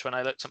lunch when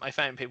I looked at my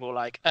phone, people were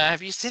like,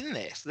 have you seen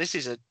this? This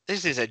is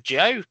a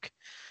joke.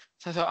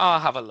 So I thought, oh, I'll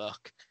have a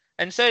look.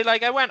 And so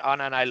like I went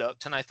on and I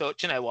looked and I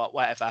thought, you know what,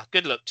 whatever.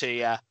 Good luck to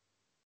you. I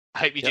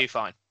hope you do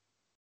fine.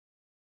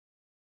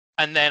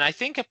 And then I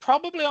think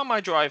probably on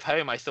my drive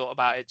home, I thought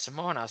about it some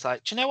more, and I was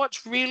like, "Do you know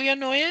what's really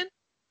annoying?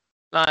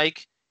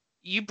 Like,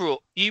 you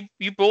brought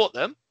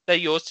them; they're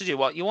yours to do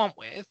what you want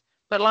with.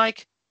 But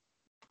like,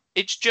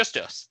 it's just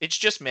us. It's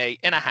just me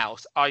in a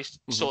house. I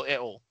sort it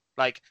all.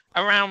 Like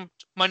around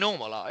my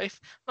normal life,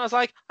 and I was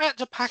like, I had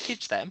to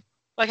package them.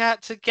 Like I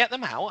had to get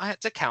them out. I had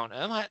to count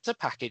them. I had to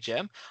package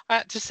them. I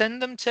had to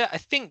send them to, I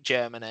think,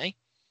 Germany,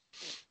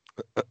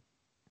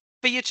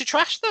 for you to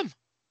trash them."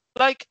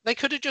 Like, they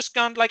could have just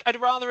gone, like,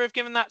 I'd rather have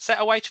given that set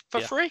away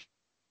for free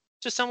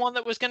to someone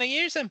that was going to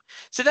use them.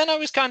 So then I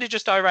was kind of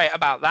just irate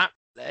about that,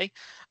 really.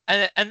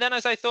 And then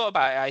as I thought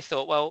about it, I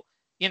thought, well,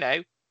 you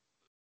know,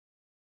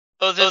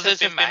 others have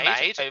been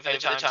made over the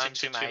time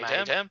since we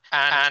made them,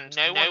 and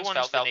no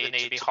one's felt the need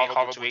to be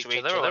horrible to each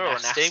other or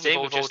nasty.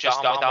 We've all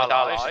just got on with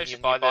our lives, and you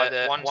buy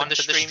the ones in the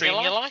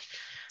stream you like.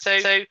 So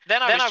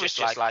then I was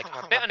just like,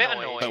 I'm a bit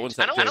annoyed.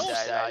 And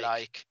also,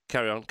 like...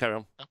 Carry on. Oh, carry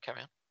on.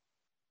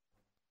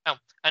 Oh,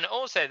 and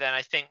also then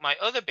I think my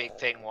other big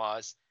thing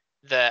was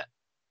that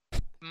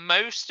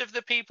most of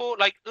the people,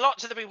 like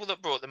lots of the people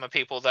that brought them are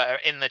people that are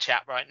in the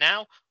chat right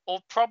now, or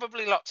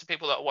probably lots of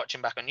people that are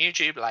watching back on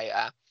YouTube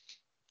later.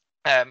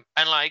 And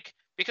like,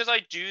 because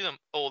I do them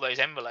all those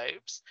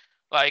envelopes,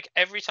 like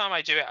every time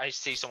I do it, I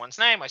see someone's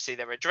name, I see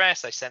their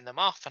address, I send them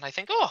off, and I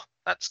think, oh,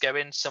 that's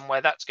going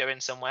somewhere,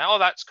 oh,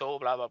 that's cool,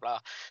 blah, blah, blah.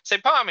 So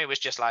part of me was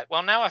just like,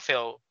 well, now I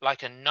feel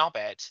like a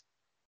knobhead.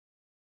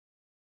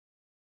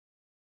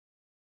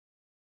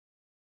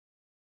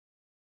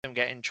 I'm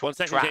getting 1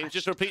 second, trashed. James.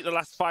 Just repeat the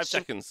last 5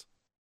 seconds.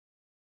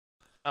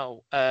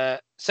 So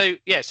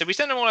we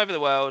send them all over the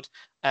world,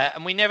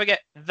 and we never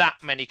get that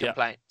many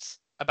complaints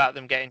about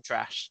them getting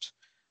trashed.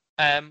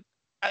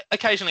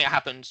 Occasionally it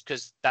happens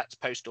because that's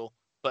postal,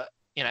 but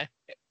you know,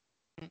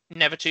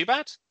 never too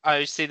bad.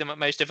 I see them at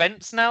most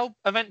events now.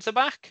 Events are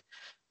back.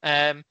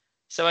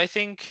 So I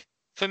think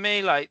for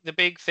me, like the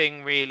big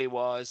thing really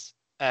was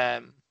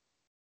that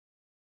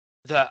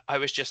I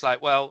was just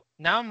like, well,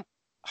 now I'm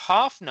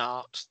half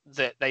narked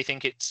that they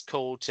think it's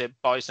cool to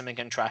buy something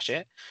and trash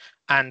it,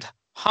 and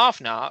half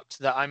narked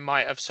that I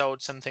might have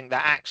sold something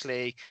that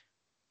actually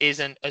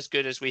isn't as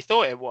good as we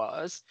thought it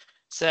was.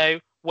 So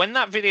when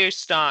that video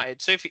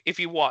started, so if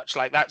you watch,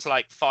 like that's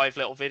like 5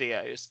 little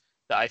videos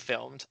that I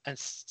filmed and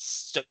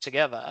stuck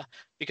together,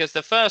 because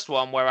the first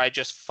one where I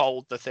just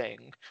fold the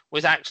thing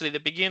was actually the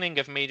beginning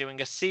of me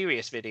doing a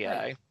serious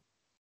video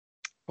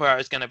where I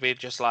was going to be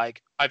just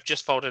like, I've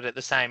just folded it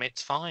the same,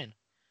 it's fine.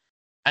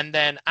 And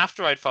then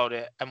after I'd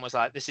folded it and was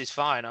like, this is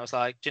fine, I was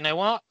like, do you know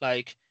what?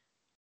 Like,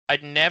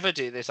 I'd never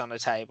do this on a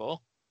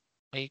table.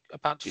 Are you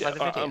about to play the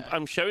video?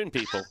 I'm showing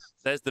people.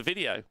 There's the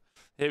video.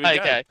 Here we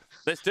go.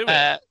 Let's do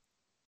it.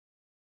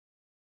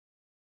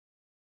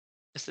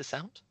 Is the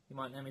sound? You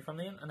might know me from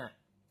the internet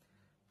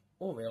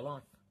or real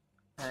life.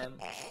 Can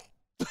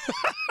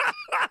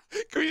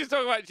we just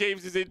talk about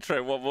James's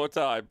intro one more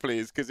time,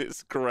 please? Because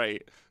it's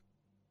great.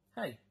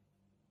 Hey,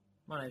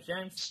 my name's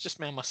James. It's just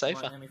me on my You might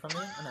sofa. know me from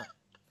the internet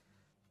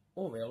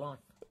or real life.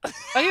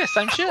 Oh yeah,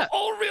 same shit.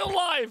 All real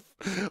life.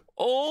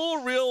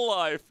 All real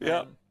life.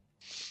 Yeah.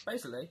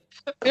 Basically,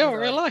 Yeah,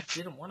 because real I life.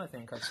 didn't want to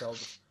think I'd sold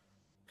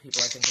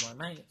people I think are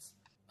my mates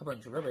a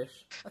bunch of rubbish.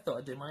 I thought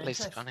I'd do my At own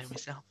least I tests. can't hear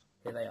myself.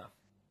 Here they are.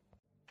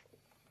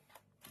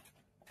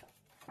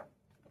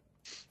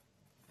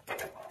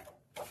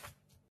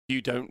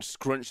 You don't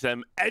scrunch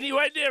them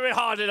anywhere near it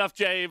hard enough,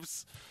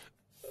 James.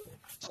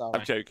 Sorry.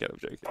 I'm joking. I'm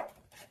joking.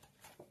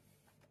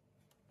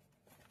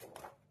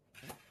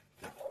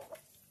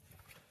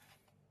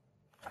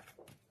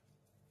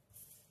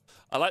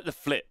 I like the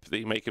flip that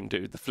you make him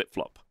do. The flip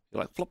flop.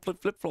 You're like flop,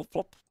 flip, flip, flop,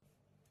 flop.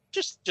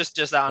 Just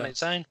that on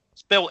its own.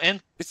 It's built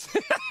in. Is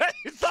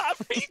that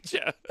a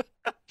feature?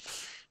 Is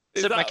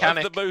It's a that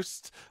mechanic. of the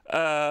most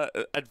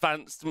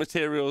advanced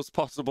materials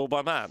possible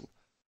by man?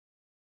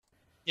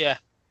 Yeah,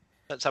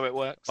 that's how it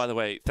works. By the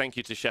way, thank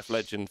you to Chef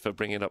Legend for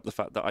bringing up the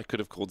fact that I could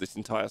have called this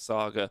entire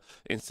saga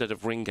instead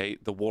of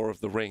Ringate, the War of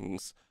the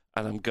Rings,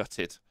 and I'm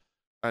gutted.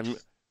 I'm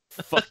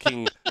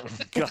fucking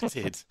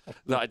gutted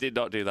that I did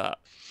not do that.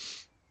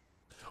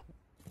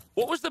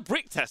 What was the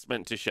brick test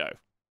meant to show?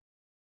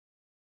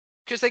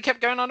 Because they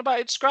kept going on about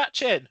it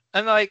scratching,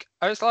 and like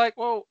I was like,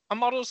 well, a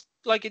model's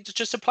like it's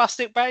just a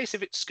plastic base.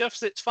 If it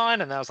scuffs, it's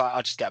fine. And I was like,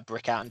 I'll just get a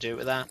brick out and do it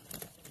with that.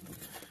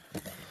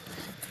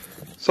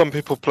 Some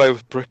people play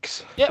with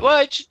bricks. Yeah, well,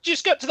 it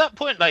just got to that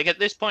point. Like at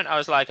this point, I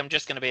was like, I'm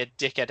just going to be a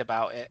dickhead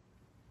about it.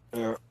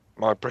 Yeah,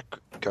 my brick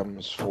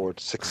comes forward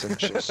 6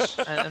 inches.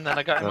 And then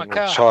I got in my and will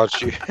car.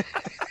 charge you.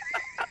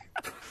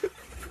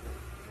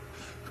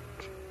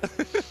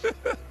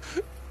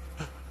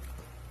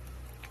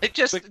 It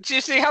just. Do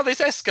you see how this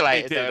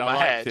escalated though in I my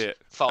liked head? it.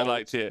 I Fold.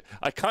 liked it.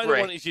 I kind of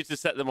Brick. wanted you to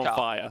set them on Car.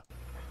 fire.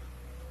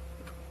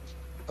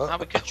 Oh,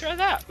 we could try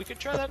that. We could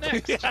try that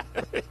next. Yeah.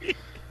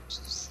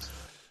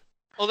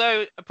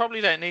 Although I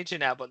probably don't need to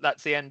now, but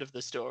that's the end of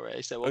the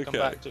story, so we'll come Okay.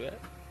 back to it.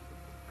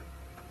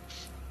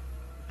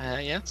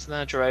 Yeah, so then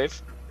I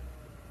drove.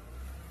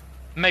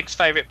 Meg's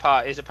favourite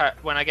part is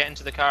when I get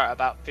into the car at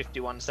about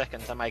 51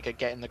 seconds, I make a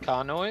get in the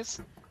car noise,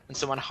 and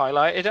someone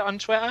highlighted it on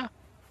Twitter.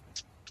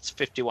 It's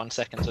 51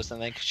 seconds or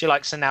something. She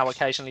likes to now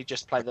occasionally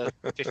just play the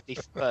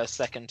 51st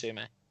second to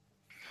me.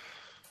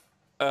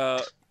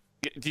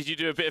 Did you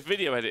do a bit of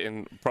video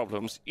editing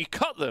problems? You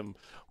cut them.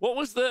 What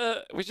was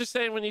the... We're just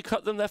saying when you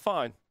cut them, they're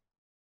fine.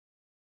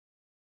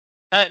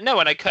 No,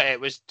 when I cut it,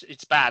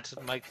 it's bad.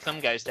 My thumb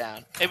goes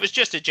down. It was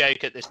just a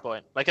joke at this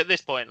point. Like at this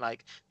point,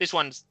 like this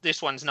one's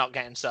not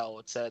getting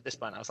sold. So at this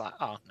point, I was like,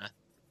 oh no,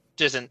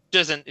 doesn't.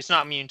 It's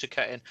not immune to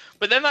cutting.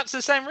 But then that's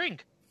the same ring.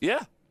 Yeah.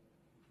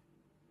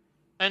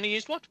 Only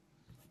used one.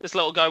 This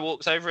little guy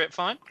walks over it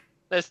fine.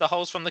 There's the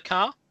holes from the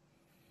car.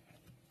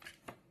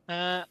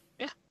 Yeah.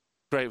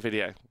 Great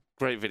video.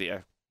 Great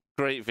video.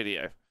 Great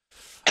video.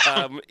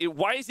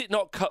 Why is it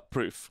not cut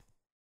proof?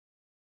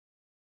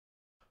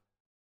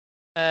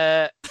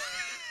 That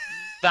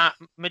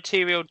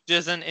material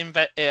doesn't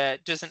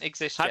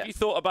exist Have yet. you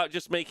thought about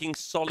just making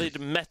solid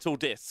metal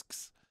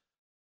discs?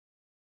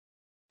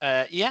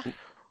 Yeah.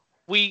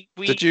 We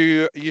Did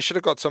you? You should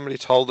have got somebody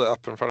to hold it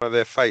up in front of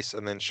their face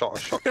and then shot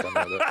a shotgun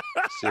at it.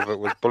 See if it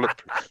was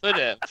bulletproof. could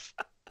have.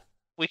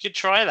 We could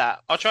try that.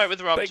 I'll try it with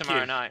Rob Thank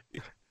tomorrow you. night.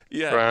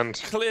 Yeah. Grand.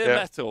 Clear Yeah.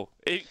 metal.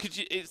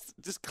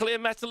 Does clear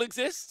metal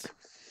exist?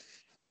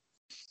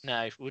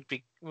 No, it would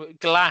be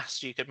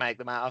glass you could make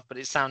them out of, but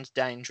it sounds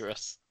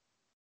dangerous.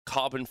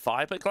 Carbon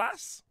fiber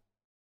glass?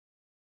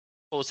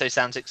 Also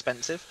sounds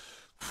expensive.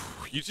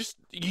 You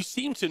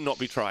seem to not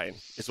be trying,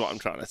 is what I'm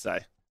trying to say.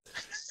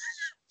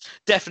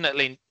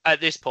 Definitely at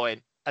this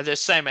point. There's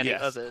so many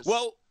Yes. others.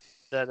 Well,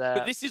 that,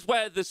 but this is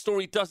where the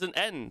story doesn't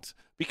end,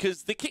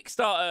 because the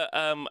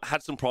Kickstarter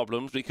had some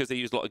problems because they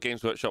used a lot of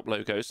Games Workshop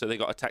logos, so they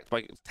got attacked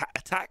by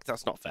attacked.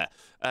 That's not fair.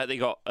 They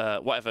got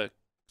whatever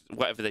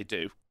they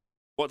do.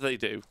 What do they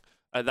do?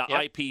 That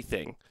Yep. IP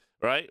thing,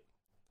 right?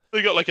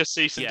 they got like a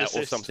cease and Yeah,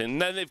 desist. or something.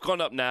 And then they've gone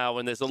up now,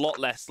 and there's a lot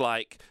less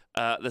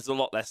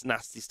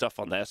nasty stuff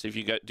on there. So if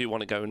you do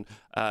want to go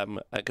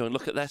and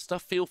look at their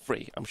stuff, feel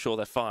free. I'm sure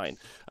they're fine.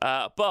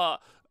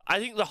 But I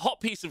think the hot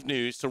piece of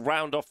news to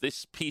round off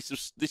this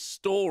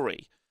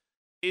story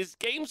is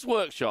Games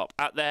Workshop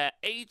at their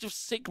Age of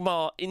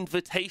Sigmar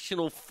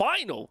Invitational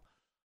Final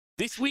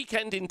this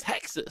weekend in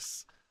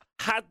Texas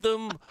had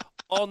them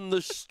on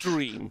the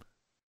stream.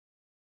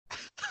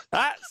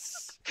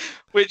 That's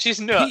Which is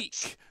nuts.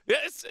 peak.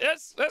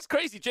 Yes, that's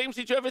crazy. James,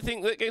 did you ever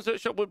think that Games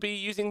Workshop would be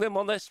using them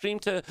on their stream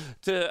to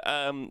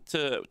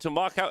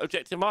mark out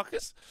objective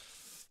markers?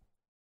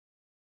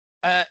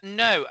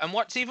 No, and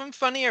what's even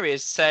funnier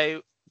is,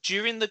 so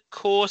during the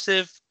course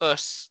of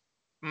us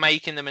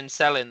making them and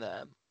selling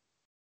them,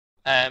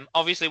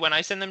 obviously when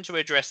I send them to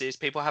addresses,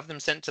 people have them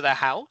sent to their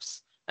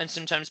house, and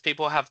sometimes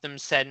people have them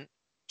sent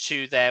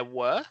to their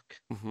work.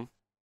 Mm-hmm.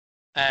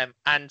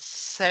 And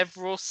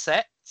several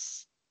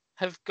sets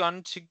have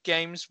gone to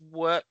Games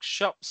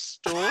Workshop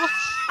stores,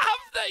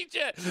 Have they,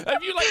 Jet?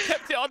 Have you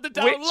kept it on the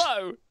down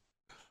low?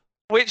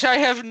 which I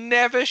have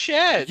never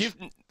shared.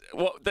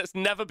 That's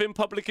never been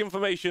public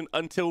information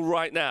until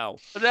right now.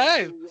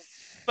 No.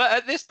 But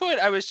at this point,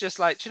 I was just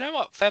like, do you know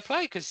what? Fair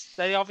play, because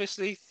they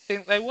obviously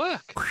think they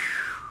work.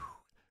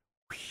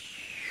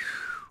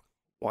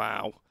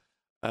 Wow.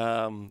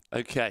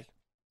 Okay.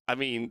 I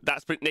mean,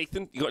 that's pretty.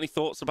 Nathan, you got any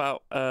thoughts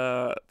about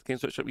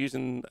Games Workshop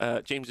using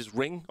James's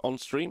ring on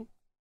stream?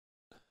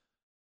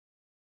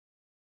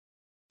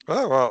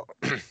 Oh, well,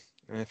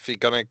 if you're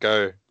going to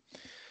go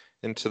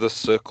into the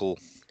circle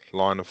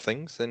line of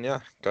things, then yeah,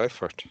 go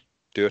for it.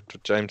 Do it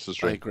with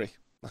James's ring.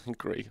 I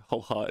agree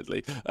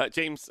wholeheartedly.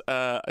 James,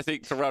 I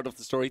think to round off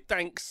the story,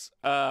 thanks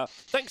to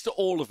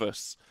all of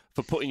us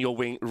for putting your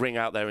ring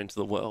out there into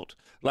the world.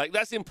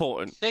 That's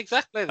important.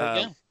 Exactly.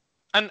 Yeah.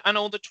 And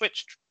all the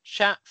Twitch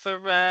chat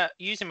for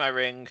using my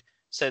ring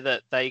so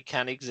that they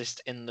can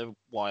exist in the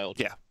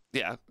wild.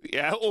 Yeah.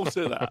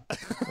 Also that.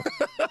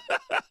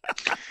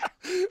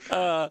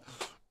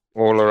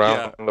 All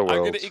around the world. I'm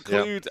going to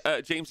include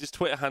James's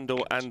Twitter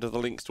handle and the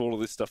links to all of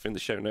this stuff in the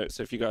show notes.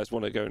 So if you guys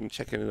want to go and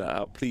check any of that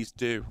out, please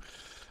do.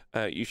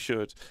 You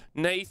should.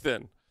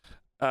 Nathan,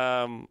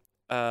 you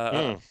were at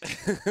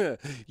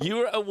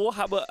a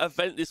Warhammer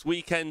event this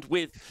weekend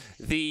with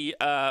the,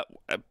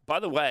 by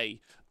the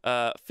way,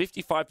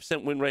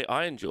 55% win rate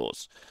Iron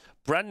Jaws.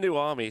 Brand new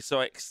army,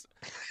 so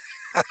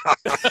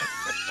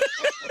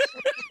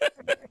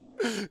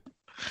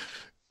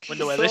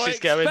Wonder where this is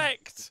going. I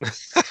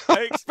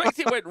expect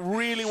it went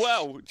really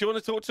well. Do you want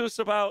to talk to us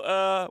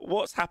about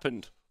what's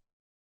happened?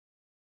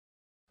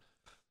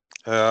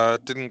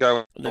 Didn't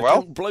go No,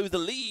 well. don't blow the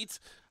lead.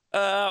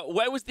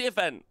 Where was the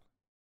event?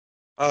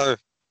 Oh,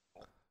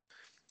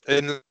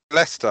 in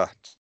Leicester,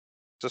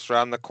 just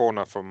round the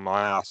corner from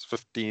my house.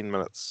 15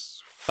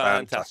 minutes.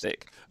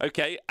 Fantastic.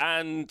 Okay,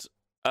 and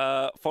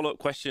follow-up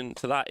question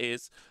to that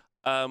is,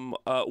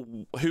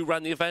 who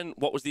ran the event?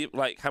 What was the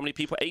how many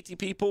people? 80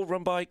 people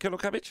run by Colonel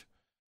Cabbage?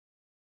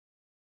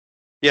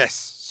 Yes,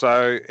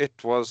 so it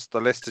was the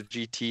Leicester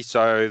GT.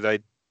 So they,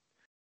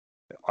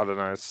 I don't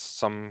know,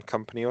 some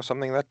company or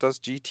something that does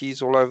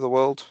GTs all over the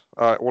world,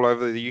 all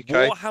over the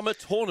UK.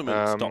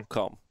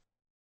 WarhammerTournaments.com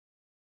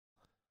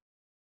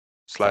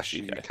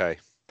 /UK.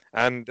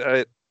 And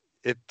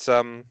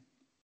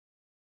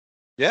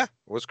yeah, it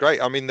was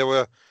great. I mean, there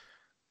were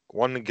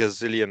 1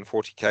 gazillion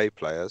 40k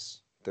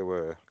players. There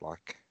were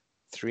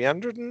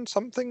 300 and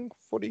something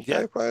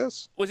 40k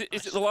players. Is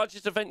it the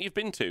largest event you've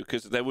been to?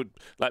 Because there would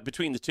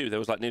between the two, there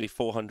was nearly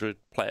 400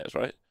 players,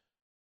 right?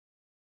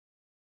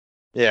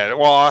 Yeah,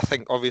 well, I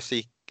think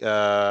obviously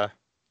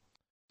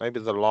maybe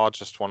the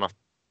largest one I've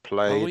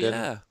played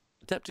in.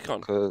 Adepticon.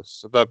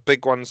 Because the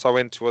big ones I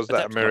went to was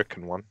that Adepticon.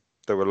 American one.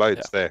 There were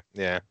loads there.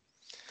 Yeah.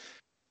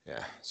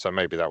 So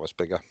maybe that was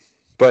bigger.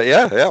 But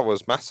yeah, it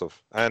was massive,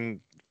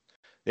 and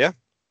yeah,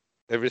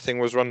 everything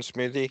was run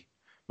smoothly.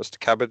 Mr.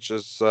 Cabbage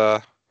is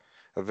a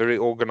very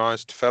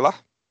organised fella,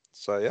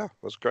 so yeah, it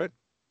was great.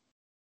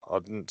 I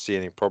didn't see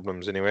any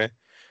problems anywhere.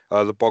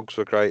 The bogs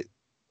were great,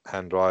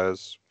 hand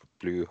dryers,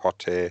 blue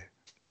hot air,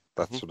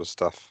 that sort of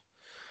stuff.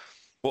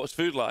 What was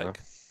food like?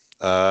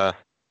 So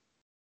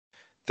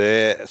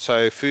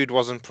food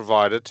wasn't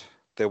provided.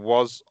 There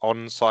was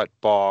on-site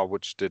bar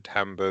which did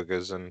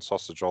hamburgers and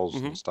sausage rolls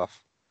and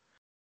stuff.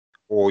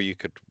 Or you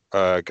could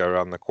go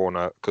around the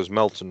corner because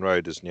Melton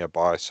Road is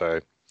nearby, so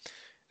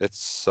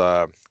it's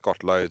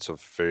got loads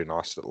of very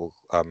nice little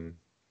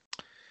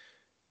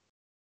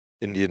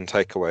Indian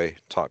takeaway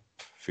type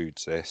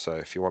foods there. So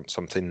if you want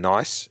something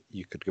nice,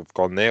 you could have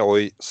gone there, or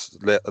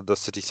the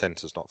city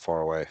centre's not far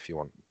away if you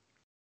want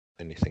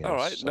anything else. All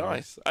right,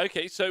 nice.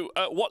 Okay, so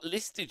what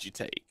list did you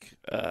take?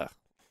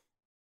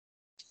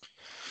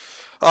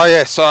 Oh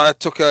yeah, so I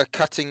took a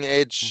cutting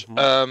edge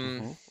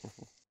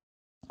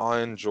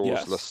Iron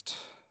Jaws list.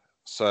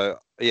 So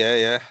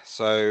yeah.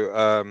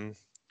 So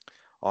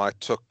I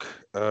took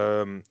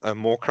a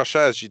Maw Crusher,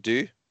 as you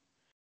do,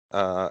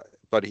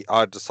 but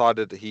I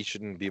decided that he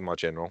shouldn't be my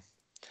general.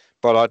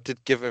 But I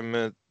did give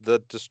him the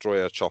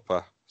Destroyer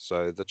Chopper,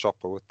 so the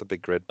chopper with the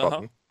big red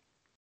button,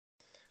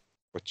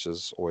 which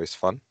is always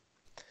fun.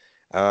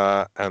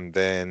 And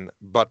then,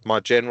 but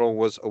my general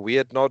was a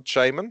Weird Nod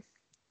Shaman,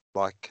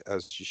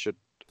 as you should,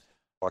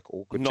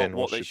 all good generals should be.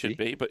 Not what they should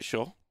be, but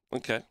sure.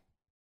 Okay.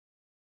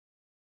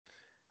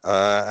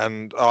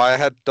 And I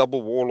had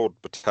double Warlord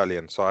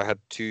Battalion, so I had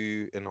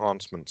 2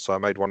 enhancements. So I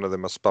made one of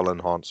them a spell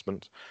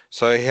enhancement.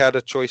 So he had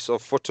a choice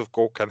of Foot of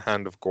Gork and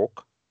Hand of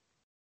Gork.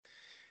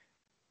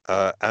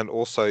 And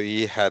also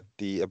he had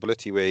the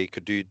ability where he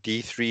could do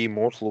D3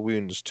 mortal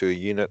wounds to a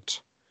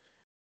unit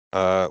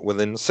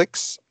within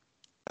 6.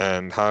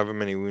 And however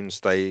many wounds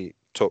they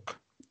took,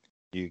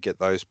 you get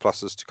those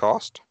pluses to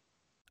cast.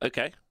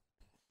 Okay.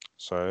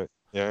 So,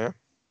 yeah,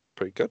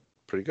 pretty good.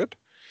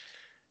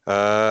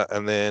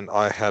 And then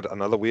I had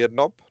another Weird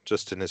Knob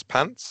just in his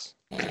pants.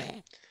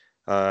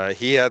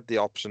 He had the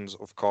options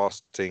of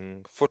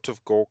casting Foot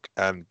of Gork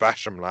and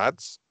Basham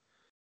Lads.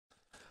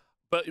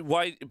 But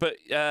why? But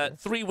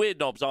three weird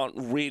knobs aren't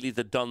really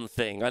the done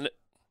thing. And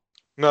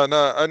No,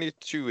 only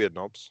 2 weird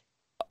knobs.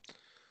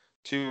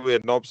 2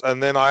 weird knobs,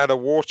 and then I had a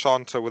war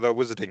chanter with a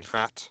wizarding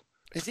hat.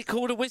 is it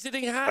called a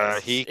wizarding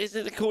hat?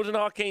 Isn't it called an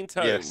arcane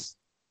tome? Yes.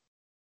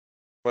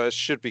 Well, it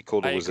should be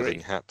called a I wizarding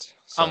agree. hat.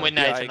 I'm with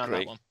Yeah, I Nathan on that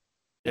agree. one.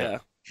 Yeah.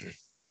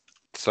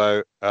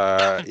 So,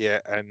 yeah,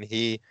 and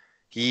he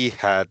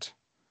had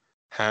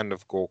Hand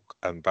of Gork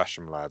and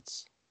Basham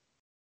Lads.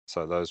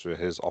 So those were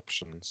his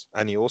options,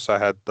 and he also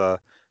had the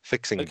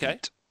fixing Okay.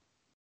 beat.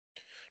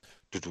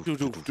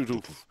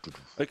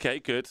 Okay,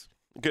 good.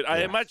 Good. I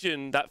Yeah.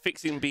 imagine that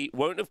fixing beat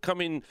won't have come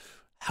in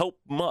help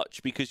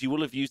much because you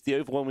will have used the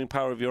overwhelming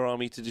power of your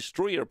army to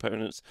destroy your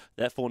opponents,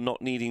 therefore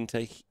not needing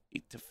to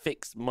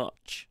fix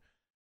much.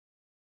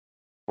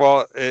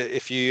 Well,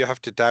 if you have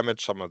to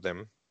damage some of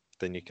them,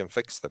 then you can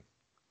fix them.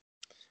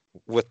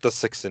 With the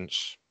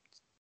 6-inch,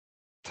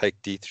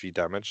 take D3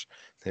 damage,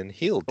 then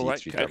heal All right.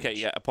 D3 damage. Okay.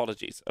 Yeah.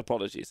 Apologies.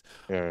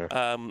 Yeah.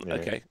 Yeah.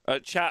 Okay.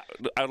 Chat.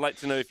 I'd like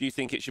to know if you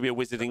think it should be a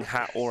wizarding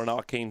hat or an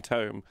arcane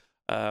tome.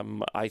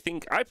 I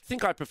think I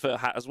prefer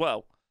hat as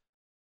well.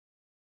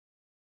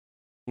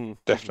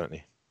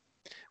 Definitely.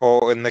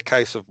 Or in the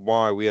case of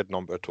my weird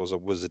number, it was a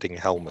wizarding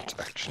helmet,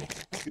 actually.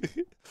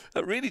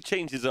 That really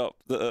changes up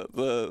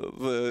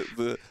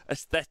the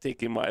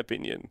aesthetic, in my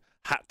opinion.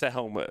 Hat to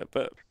helmet,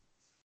 but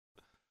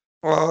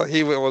Well,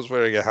 he was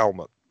wearing a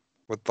helmet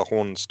with the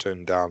horns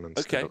turned down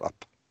instead Okay. of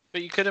up.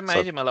 But you could have So-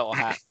 made him a little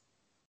hat.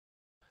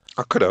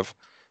 I could have,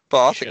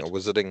 but I You think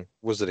a should.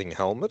 wizarding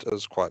helmet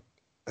is quite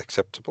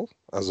acceptable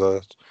as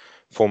a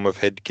form of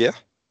headgear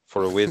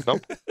for a weird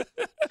knob.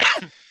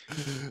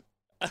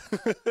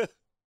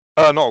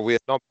 Not a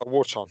weird knob, a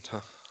war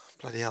chanter.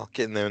 Bloody hell,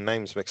 getting their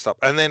names mixed up.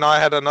 And then I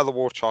had another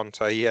war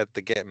chanter. He had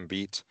the getting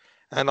beat,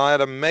 and I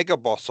had a mega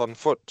boss on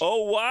foot.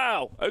 Oh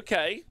wow!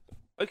 Okay,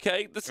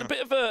 that's a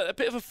bit of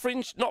a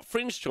fringe, not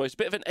fringe choice, a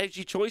bit of an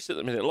edgy choice at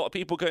the minute. A lot of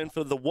people going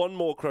for the one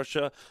more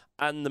crusher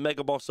and the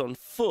mega boss on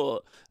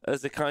foot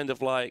as a kind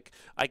of like,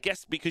 I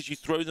guess because you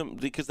throw them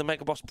because the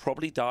mega boss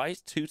probably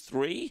dies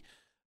 2-3,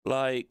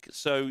 like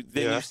so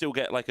then Yeah. you still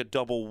get like a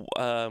double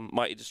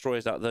mighty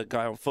destroyers out of the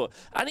guy on foot,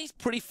 and he's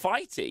pretty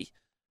fighty.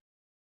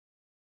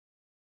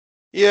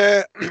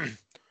 Yeah,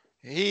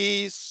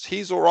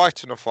 he's all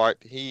right in a fight.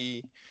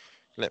 He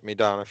let me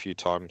down a few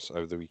times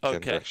over the weekend,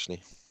 Okay.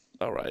 actually,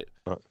 All right.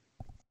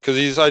 because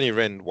he's only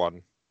rend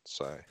 1.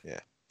 So yeah,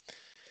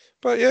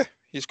 but yeah,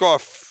 he's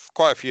got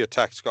quite a few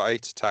attacks. He's got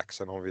 8 attacks,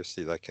 and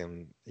obviously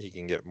he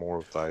can get more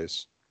of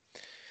those.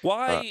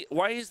 Why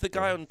is the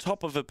guy on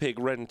top of a pig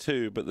rend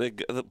 2, but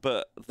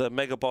the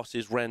mega boss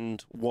is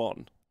rend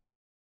 1?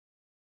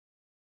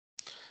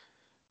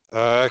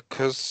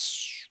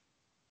 Because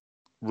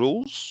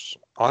rules?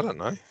 I don't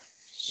know.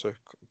 So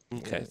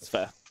Okay, it's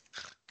fair.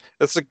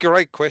 it's a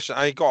great question.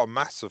 And he got a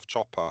massive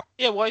chopper.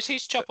 Yeah, why is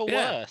his chopper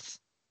Yeah. worth?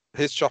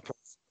 His chopper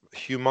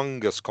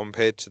humongous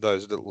compared to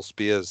those little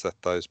spears that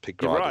those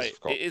pig You're riders right. have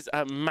got. It is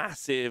a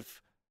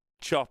massive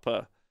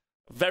chopper.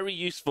 Very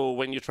useful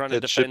when you're trying to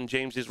It should- defend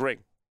James's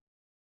ring.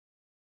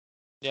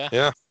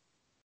 Yeah,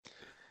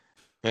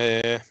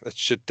 it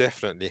should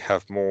definitely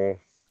have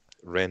more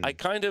rend. I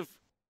kind of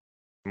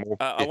More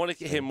I want to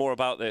bits hear and- more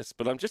about this,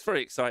 but I'm just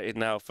very excited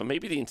now for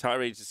maybe the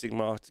entire Age of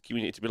Sigmar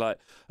community to be like,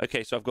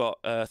 okay, so I've got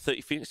 30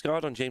 Phoenix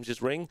Guard on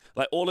James's ring.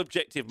 Like all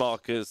objective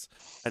markers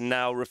are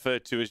now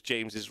referred to as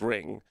James's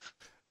ring.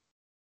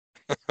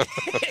 I'll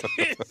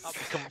be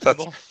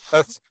comfortable.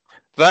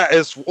 That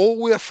is all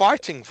we're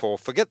fighting for.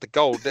 Forget the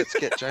gold. Let's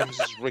get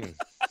James's ring.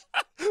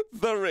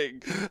 The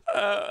ring.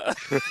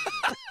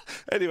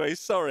 Anyway,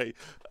 sorry.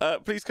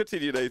 Please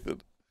continue,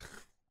 Nathan.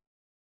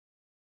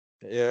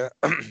 Yeah.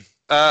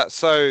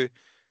 So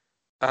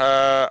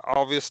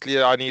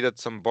obviously I needed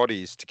some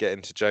bodies to get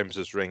into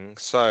James's ring,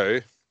 so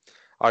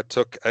I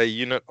took a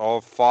unit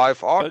of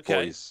 5 Art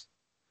Okay. Boys.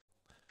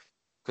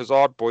 Because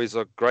Art Boys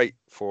are great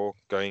for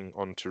going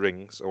onto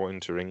rings or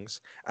into rings,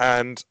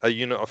 and a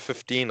unit of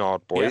 15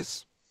 Art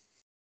Boys.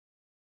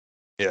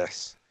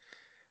 Yes.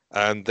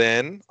 And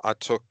then I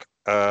took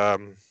a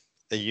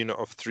unit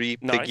of 3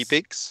 Piggy Nice.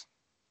 Pigs.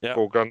 Yep.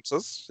 Or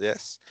Grunters,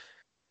 yes.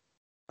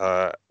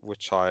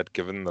 Which I had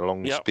given the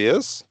long Yep.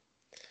 spears.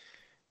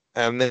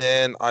 And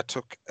then I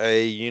took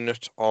a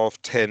unit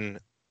of 10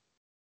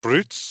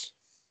 Brutes.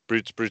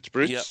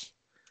 Brutes.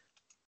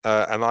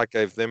 And I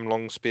gave them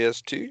long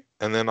spears too.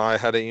 And then I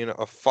had a unit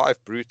of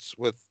 5 Brutes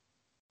with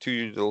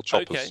 2 little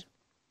choppers. Okay.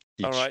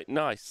 Each. All right,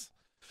 nice.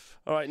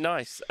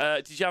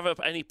 Did you have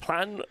any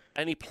plan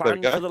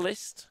go. for the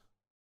list?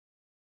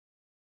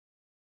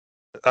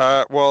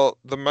 Well,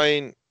 the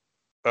main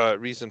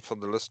reason for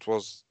the list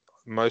was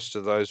most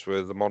of those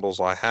were the models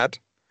I had,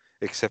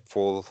 except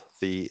for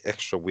the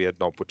extra weird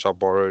knob which I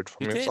borrowed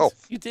from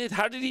himself. You did.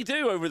 How did he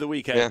do over the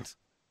weekend?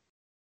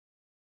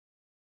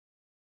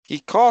 He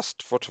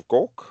cast Foot of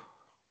Gork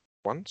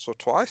once or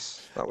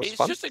twice. That was It's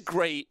fun. just a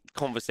great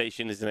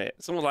conversation, isn't it?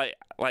 Someone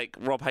like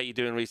Rob, how you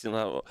doing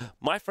recently?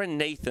 My friend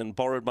Nathan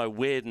borrowed my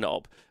weird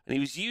knob, and he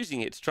was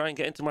using it to try and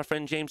get into my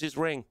friend James's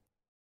ring.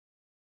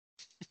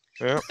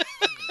 Yeah.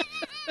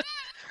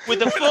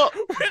 With a foot.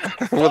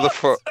 with a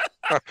foot.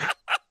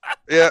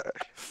 Yeah,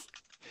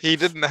 he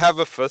didn't have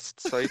a fist,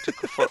 so he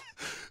took a foot.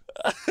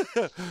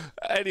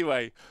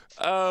 Anyway,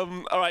 all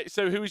right.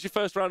 So, who was your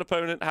first round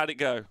opponent? How'd it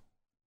go?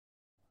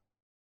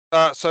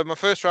 So my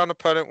first round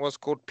opponent was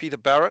called Peter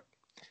Barrett.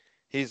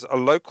 He's a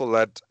local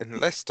lad in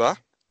Leicester.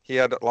 He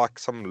had like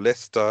some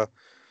Leicester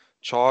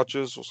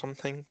Chargers or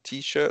something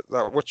T-shirt,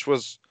 which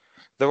was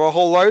there were a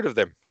whole load of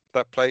them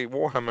that play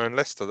Warhammer in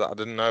Leicester that I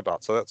didn't know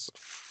about. So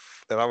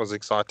that was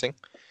exciting.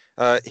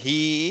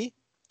 He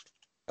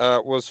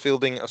was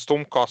fielding a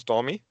Stormcast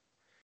army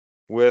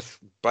with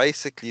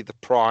basically the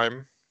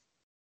Prime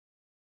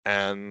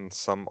and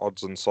some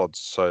odds and sods.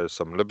 So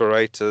some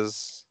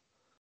Liberators,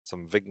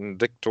 some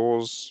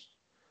Vindictors,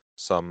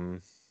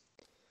 some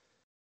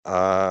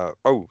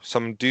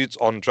some dudes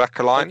on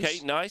Dracolines.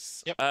 Okay,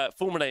 nice. Yep.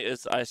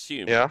 Fulminators, I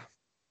assume. Yeah.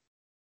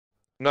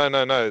 No.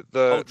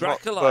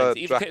 Dracolines.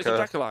 Even kits of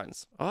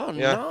Dracolines. Oh,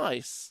 Yeah.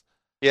 nice.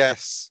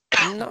 Yes.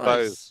 Nice.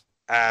 Those.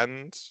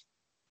 And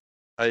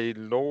a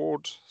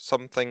Lord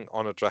something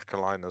on a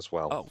Dracoline as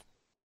well. Oh.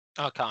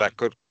 Okay. That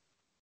could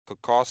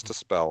cast a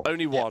spell.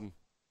 Only one.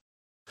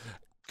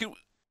 Can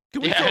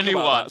we Yeah, talk only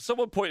about one. that?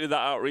 Someone pointed that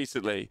out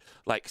recently.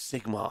 Like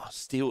Sigmar,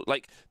 Steel,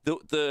 like the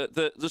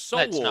Soul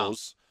Let's not.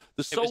 Wars.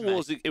 The Soul me.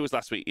 Wars. It was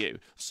last week. You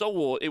Soul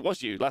War. It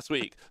was you last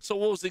week. Soul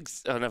Wars.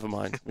 Oh, never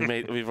mind.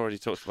 We've already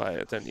talked about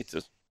it. I don't need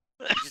to.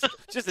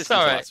 Just listen to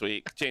Sorry. last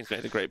week. James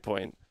made a great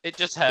point. It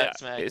just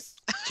hurts Yeah, me. it's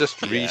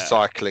Just Yeah.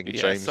 recycling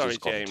Yeah, James's sorry,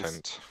 James.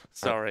 content.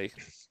 sorry.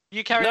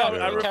 You carry No,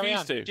 on. I you carry refuse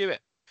on. to. Do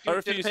it. I Do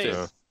refuse the to.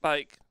 piece.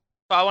 Like.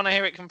 But I want to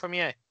hear it come from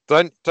you.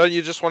 Don't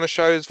you just want to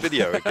show his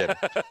video again?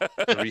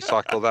 To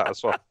recycle that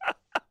as well.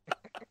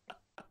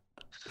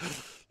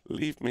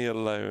 Leave me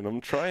alone.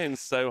 I'm trying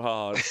so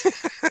hard.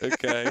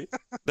 Okay.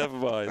 Never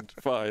mind.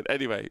 Fine.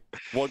 Anyway,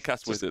 one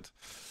cast wizard.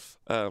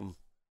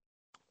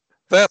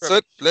 That's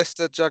it.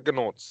 Leicester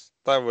Juggernauts.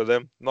 They were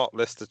them, not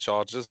Leicester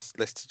Chargers.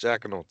 Leicester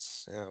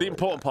Juggernauts. Yeah, The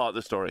important part of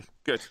the story.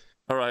 Good.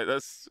 All right.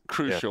 That's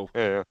crucial.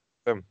 Yeah.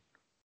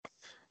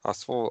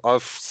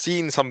 I've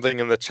seen something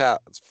in the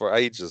chat for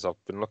ages.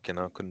 I've been looking.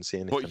 I couldn't see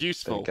anything. What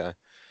useful? There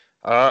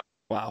you go.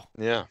 Wow.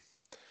 Yeah.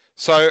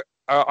 So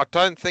I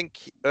don't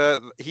think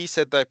he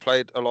said they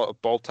played a lot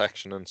of bolt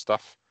action and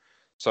stuff.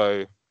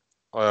 So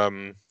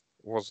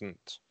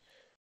wasn't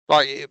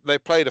like they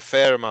played a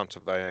fair amount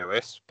of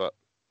AoS, but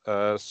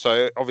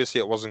so obviously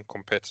it wasn't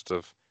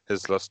competitive.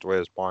 His list,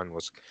 whereas mine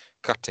was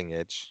cutting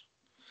edge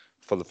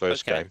for the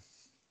first Okay. game.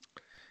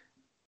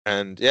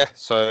 And yeah,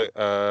 so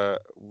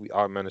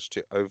I managed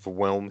to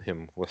overwhelm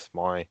him with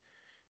my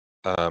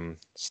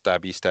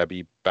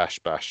stabby bash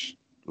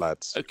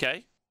lads.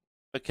 Okay.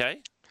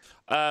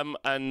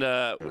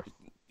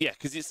 Yeah,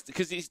 because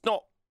it's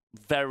not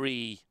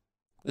very.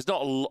 It's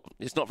not a lot.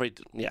 It's not very.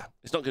 Yeah,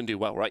 it's not going to do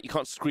well, right? You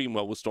can't scream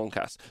well with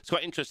Stormcast. It's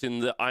quite interesting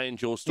the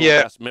Ironjaw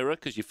Stormcast mirror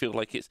because you feel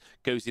like it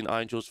goes in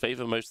Ironjaw's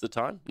favor most of the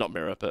time. Not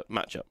mirror, but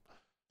matchup.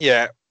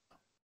 Yeah.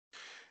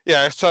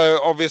 So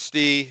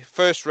obviously,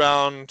 first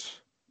round,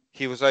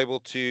 he was able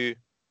to.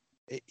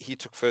 He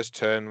took first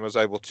turn, was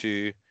able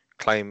to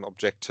claim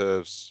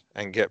objectives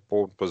and get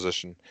board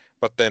position.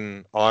 But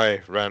then I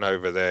ran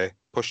over there,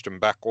 pushed him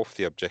back off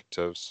the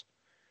objectives,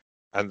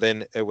 and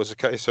then it was a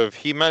case of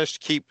he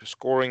managed to keep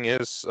scoring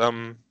his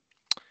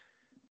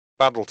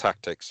battle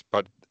tactics,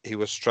 but he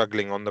was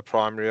struggling on the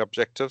primary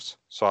objectives.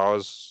 So I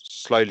was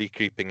slowly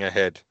creeping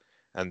ahead,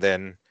 and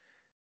then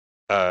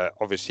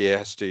obviously he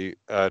has to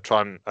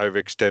try and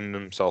overextend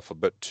himself a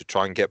bit to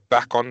try and get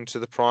back onto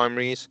the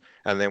primaries.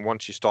 And then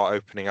once you start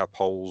opening up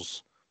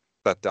holes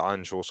that the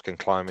Ironjaws can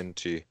climb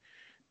into,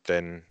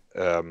 then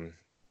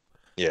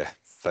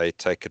they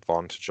take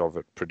advantage of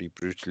it pretty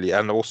brutally.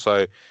 And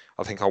also,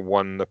 I think I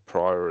won the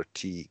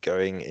priority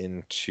going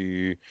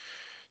into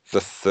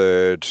the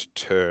third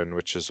turn,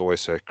 which is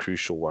always a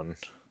crucial one.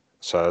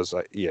 So I was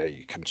like, yeah,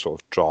 you can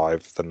sort of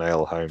drive the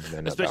nail home.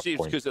 Then Especially at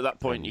that point, because at that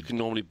point you can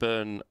normally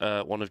burn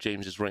one of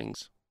James's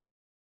rings.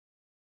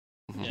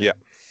 Yeah.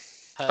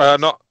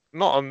 Not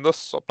on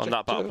this objective. On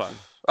that battle plan.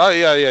 Oh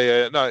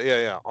yeah. No,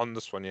 yeah. On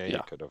this one, you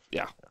could have.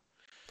 Yeah.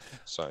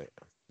 So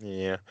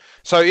yeah.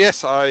 So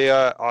yes,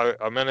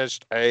 I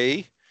managed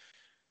a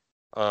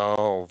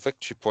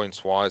victory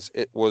points wise,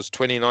 it was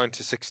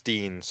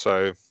 29-16.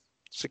 So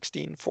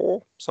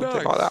 16-4,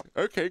 something like that.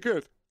 Okay,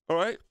 good. All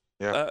right.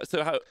 Yeah.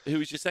 So who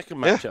was your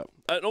second Yeah. matchup?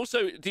 And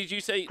also, did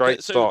you say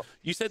Great so start.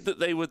 you said that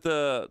they were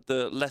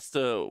the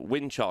Leicester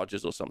Wind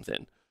Chargers or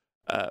something?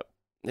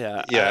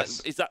 Yeah.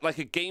 Yes. Is that like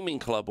a gaming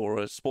club or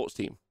a sports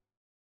team?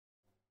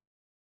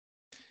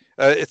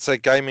 It's a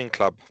gaming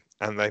club,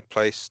 and they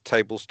place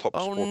tabletop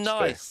Oh, sports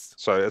nice. there.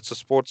 So it's a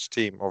sports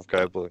team of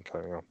Gable and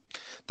Co.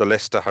 The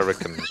Leicester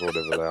Hurricanes, or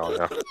whatever they are.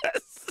 Yeah.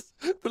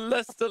 The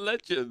Leicester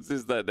Legends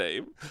is their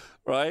name,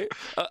 right?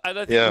 And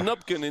I think Yeah.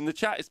 Nubgun in the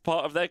chat is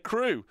part of their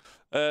crew.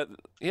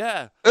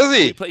 Yeah. Is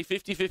We he? play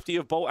 50-50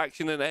 of bolt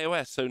action and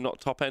AoS, so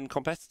not top-end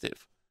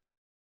competitive.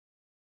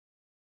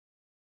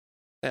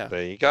 Yeah.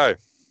 There you go.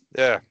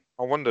 Yeah.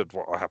 I wondered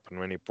what happened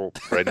when he brought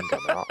Brendan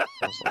out. I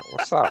was like,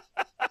 what's that?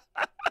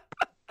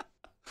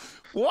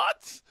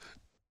 What?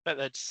 But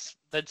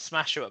they'd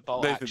smash you at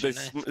bolt They'd, action.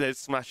 they'd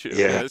smash it.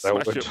 Yeah, they'd they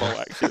smash would. it ball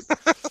action.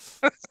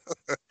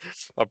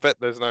 I bet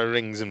there's no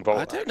rings in bolt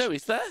I don't know. action.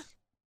 Is there?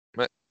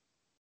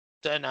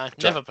 Don't know.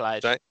 Never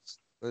played. James,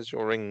 is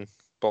your ring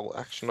bolt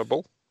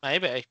actionable?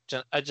 Maybe.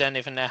 I don't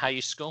even know how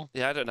you score.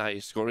 Yeah, I don't know how you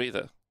score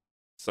either.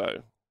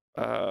 So,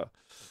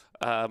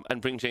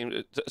 and bring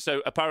James.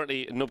 So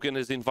apparently, Nubgun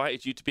has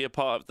invited you to be a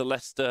part of the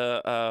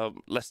Leicester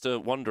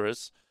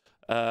Wanderers.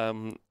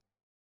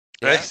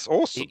 Yes,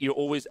 awesome. You're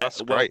always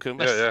That's welcome.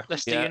 great. Yeah,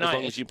 Leicester Yeah, United. as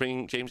long as you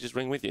bring James's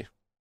ring with you.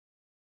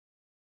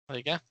 There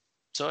you go.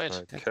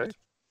 Sorted. Okay.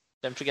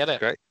 Don't forget it.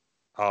 Great.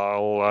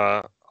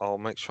 I'll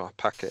make sure I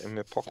pack it in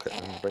my pocket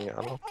and bring it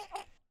along.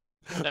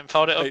 Don't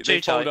fold it up They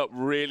too fold tight. up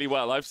really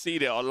well. I've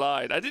seen it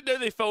online. I didn't know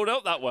they fold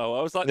up that well.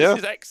 I was like, Yeah. this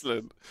is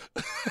excellent.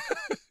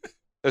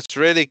 It's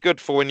really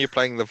good for when you're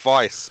playing the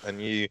vice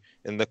and you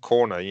in the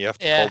corner. You have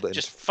to Yeah, fold it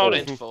just into fold four. it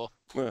into four.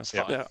 Yeah, It's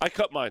fine. yeah. I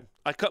cut mine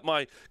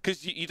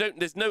because you don't.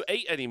 There's no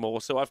 8 anymore,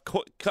 so I've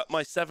cut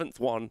my 7th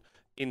one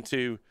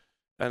into,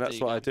 and that's There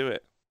you why I go. do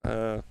it.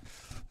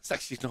 It's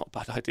actually not a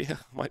bad idea.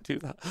 I might do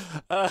that.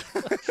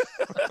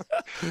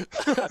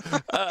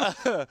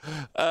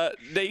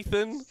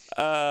 Nathan,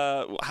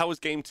 how was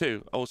game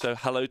 2? Also,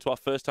 hello to our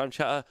first-time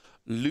chatter,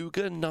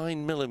 Luger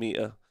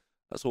 9mm.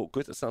 That's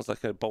awkward. That sounds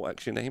like a bolt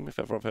action name if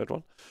ever I've heard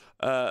one.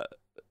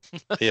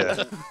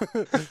 Yeah.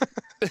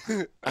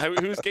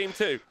 Who's game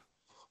 2?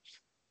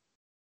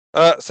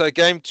 So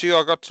game 2,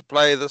 I got to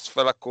play this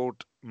fella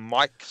called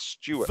Mike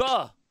Stewart,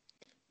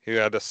 who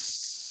had a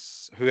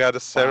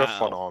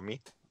Seraphon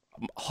army.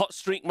 Hot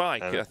Streak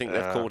Mike, And, I think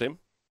they've called him.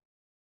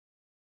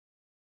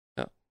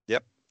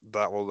 Yep,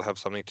 that will have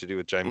something to do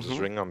with James's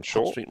ring, I'm Hot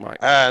sure. Streak Mike.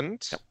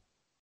 And Yep.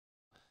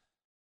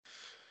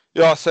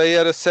 yeah, so he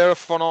had a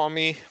Seraphon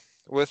army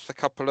with a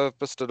couple of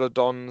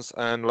Bastillodons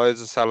and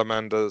loads of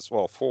salamanders.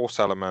 Well, 4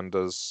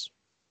 salamanders,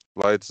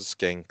 loads of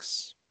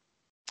skinks,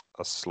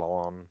 a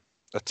slan,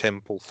 a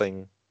temple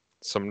thing,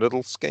 some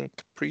little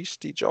skink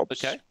priesty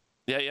jobs. Okay.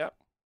 Yeah.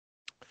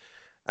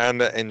 And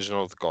the engine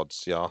of the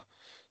gods, yeah.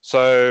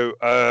 So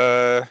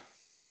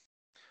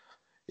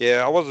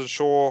yeah, I wasn't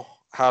sure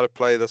how to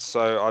play this,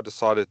 so I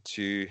decided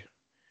to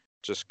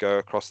just go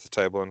across the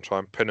table and try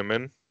and pin him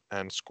in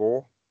and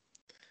score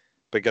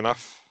big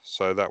enough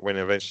so that when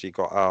eventually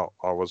got out,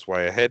 I was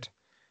way ahead.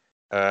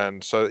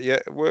 And so yeah,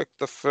 it worked.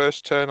 The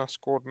first turn I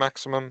scored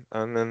maximum,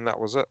 and then that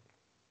was it.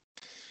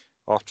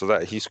 After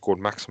that, he scored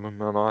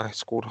maximum, and I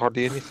scored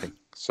hardly anything.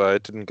 So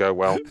it didn't go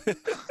well.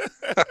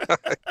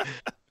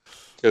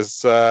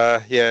 Because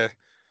yeah,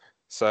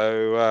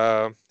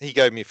 so he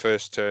gave me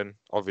first turn,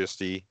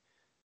 obviously,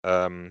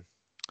 and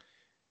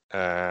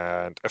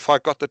if I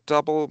got the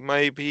double,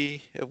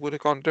 maybe it would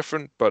have gone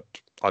different, but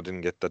I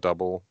didn't get the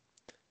double,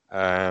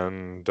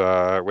 and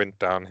went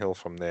downhill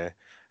from there.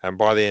 And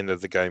by the end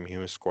of the game, he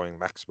was scoring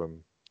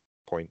maximum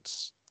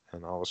points,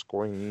 and I was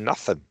scoring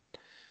nothing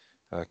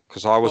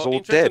because I was all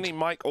interestingly, dead.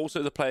 Mike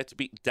also the player to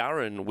beat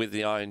Darren with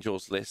the Iron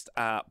Jaws list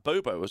at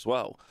Bobo as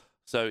well.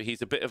 So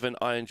he's a bit of an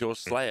Iron Jaws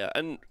slayer,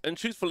 and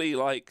truthfully,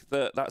 like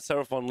that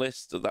Seraphon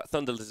list, that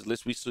Thunder Lizard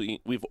list,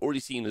 we've already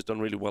seen has done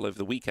really well over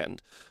the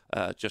weekend,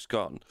 just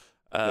gone.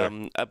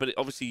 But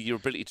obviously, your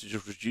ability to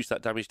just reduce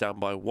that damage down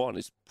by 1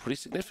 is pretty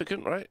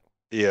significant, right?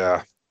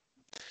 Yeah.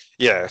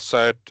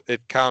 So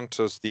it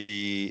counters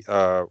the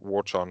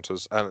war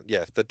chanters, and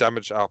yeah, the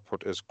damage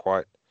output is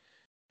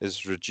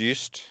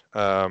reduced.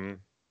 And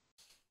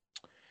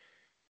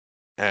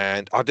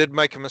I did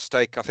make a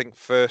mistake. I think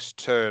first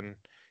turn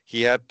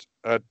he had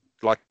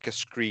like a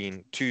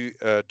screen, two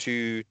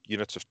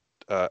units of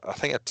I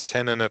think a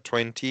 10 and a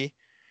 20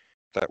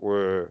 that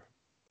were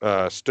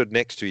stood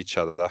next to each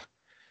other,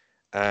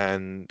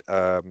 and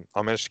I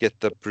managed to get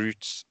the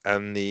brutes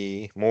and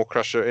the Maw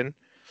Crusher in,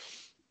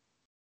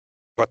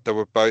 but they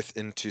were both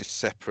into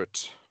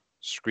separate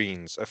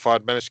screens. If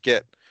I'd managed to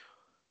get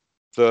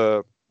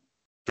the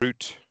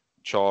brute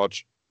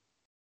charge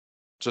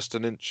just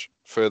an inch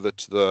further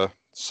to the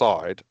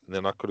side,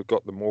 then I could have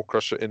got the Maw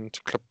Crusher in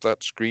to clip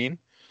that screen.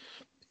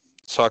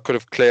 So I could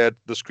have cleared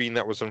the screen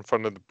that was in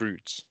front of the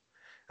brutes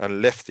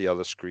and left the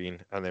other screen,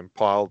 and then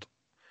piled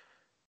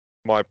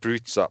my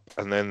brutes up,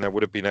 and then they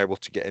would have been able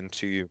to get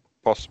into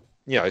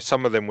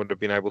some of them would have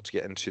been able to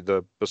get into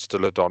the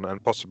Bastillodon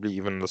and possibly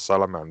even the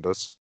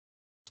salamanders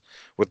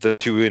with the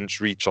 2-inch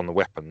reach on the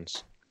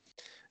weapons.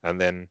 And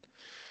then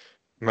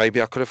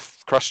maybe I could have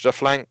crushed a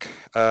flank,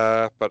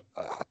 but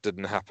it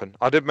didn't happen.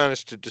 I did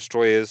manage to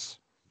destroy his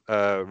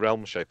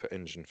Realm Shaper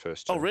engine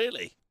first turn, Oh,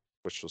 really?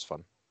 which was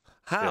fun.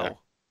 How? Yeah.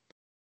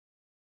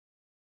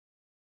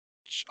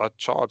 I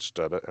charged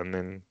at it and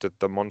then did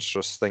the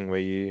monstrous thing where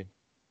you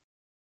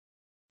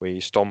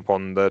stomp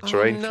on the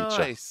terrain feature.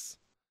 Nice.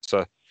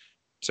 So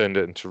turned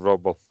it into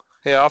rubble.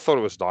 Yeah, I thought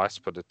it was nice,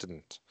 but it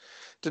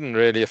didn't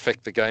really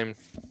affect the game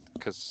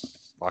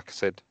because, like I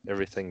said,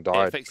 everything It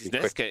died. affects his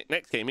pretty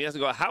next game. He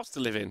hasn't got a house to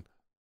live in.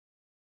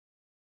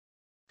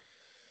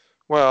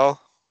 Well,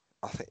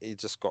 I think he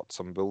just got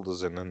some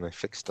builders in and they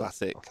fixed it.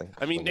 Classic. I think.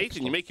 I mean, for next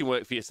Nathan, you're one. making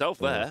work for yourself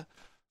Yeah. there.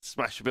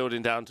 Smash a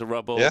building down to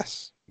rubble.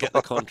 Yes. Get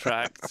the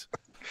contract.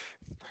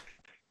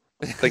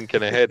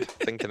 Thinking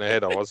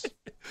ahead, I was.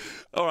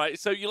 All right,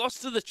 so you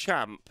lost to the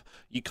champ.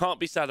 You can't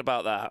be sad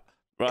about that,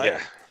 right?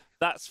 Yeah.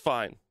 That's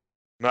fine.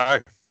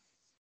 No.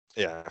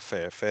 Yeah,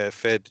 fair.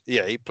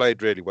 Yeah, he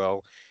played really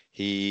well.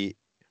 Okay.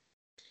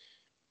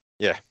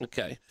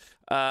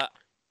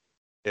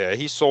 Yeah,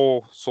 he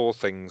saw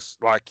things.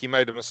 Like, he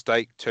made a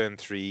mistake turn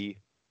 3,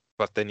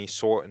 but then he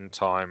saw it in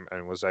time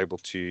and was able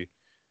to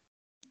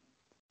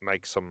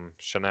make some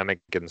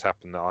shenanigans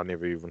happen that I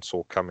never even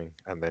saw coming.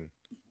 And then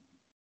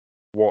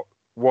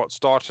what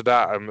started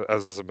out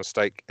as a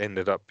mistake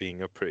ended up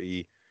being a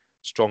pretty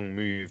strong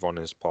move on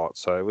his part.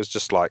 So it was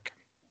just like,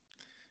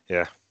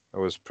 yeah, it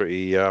was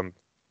pretty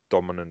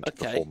dominant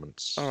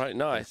performance. All right,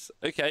 nice.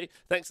 Okay,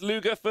 thanks,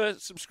 Luger, for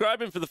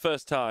subscribing for the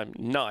first time.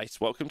 Nice.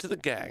 Welcome to the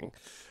gang.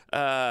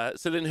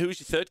 So then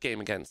who's your third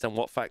game against and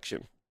what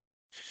faction?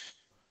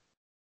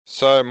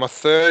 So my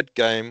third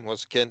game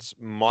was against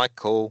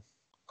Mikhail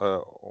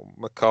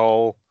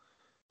Gorbachev?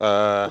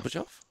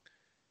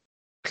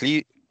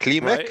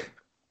 Klimek. Right.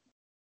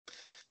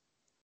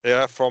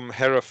 Yeah, from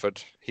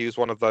Hereford. He was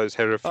one of those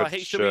Hereford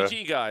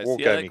HWG guys.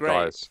 wargaming Great.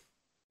 guys.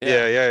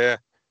 Yeah.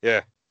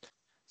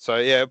 So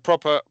yeah,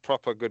 proper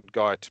good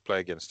guy to play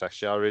against.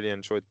 Actually, I really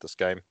enjoyed this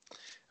game.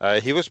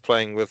 He was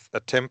playing with a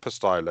Temper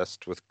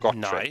stylist with Gotrek.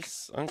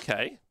 Nice.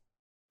 Okay.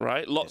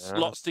 Right. Lots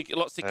to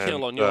kill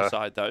And, on your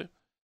side though.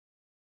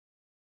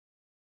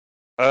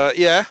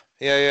 Yeah.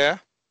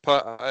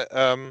 But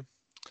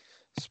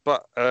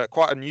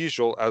quite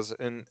unusual, as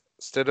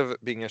instead of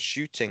it being a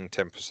shooting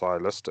Temper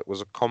stylist, it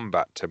was a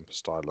combat Temper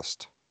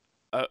stylist.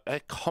 A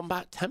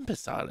combat Temper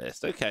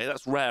stylist. Okay,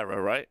 that's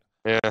rarer, right?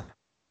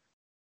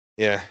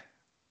 Yeah.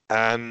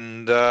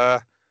 And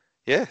so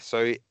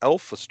he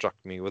alpha struck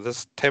me with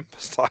his Temper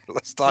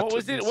stylist. What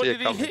was it? What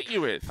did he hit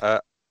you with?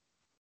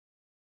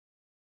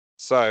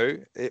 So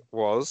it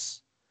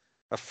was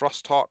a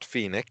Frostheart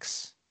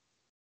Phoenix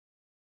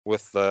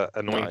with the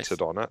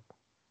anointed on it,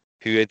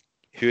 who had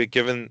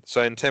given.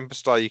 So in Temper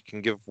style, you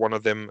can give one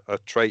of them a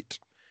trait,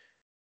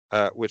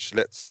 which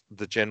lets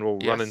the general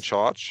run in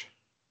charge,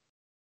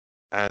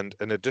 and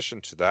in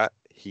addition to that,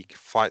 he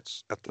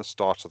fights at the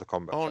start of the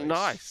combat phase.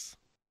 Nice.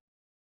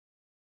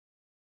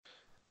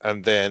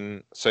 And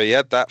then, so he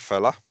had that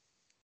fella,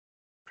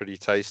 pretty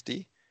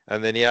tasty.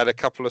 And then he had a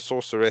couple of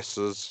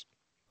sorceresses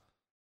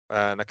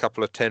and a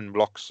couple of 10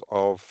 blocks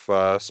of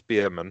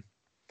spearmen.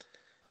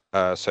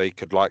 So he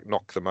could like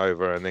knock them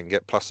over and then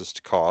get pluses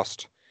to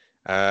cast.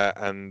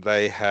 And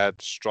they had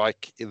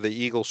the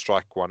Eagle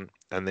Strike one,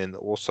 and then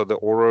also the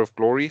Aura of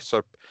Glory.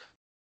 So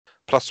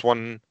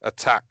 +1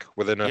 attack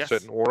within a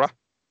certain aura.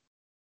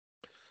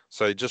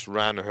 So he just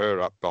ran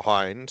her up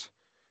behind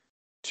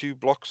 2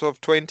 blocks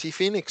of 20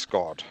 Phoenix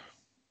Guard.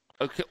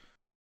 Okay.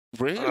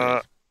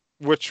 Really?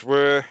 Which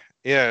were,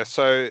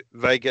 so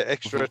they get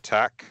extra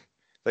attack.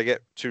 They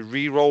get to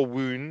re-roll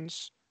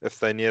wounds if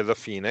they're near the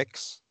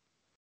Phoenix.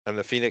 And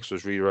the Phoenix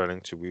was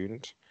re-rolling to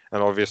wound.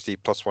 And obviously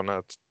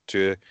 +1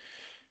 to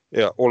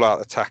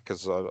all-out attack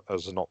as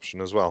an option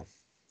as well.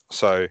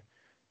 So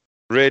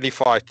really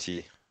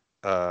fighty.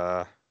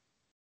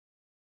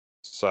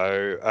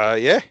 So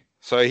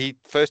he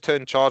first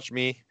turn charged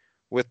me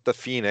with the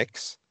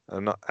Phoenix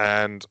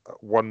and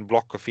 1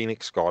 block of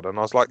Phoenix Guard, and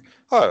I was like,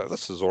 oh,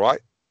 this is all right.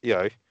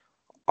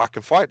 I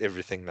can fight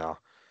everything now.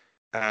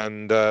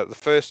 And the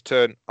first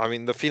turn, I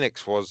mean, the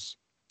Phoenix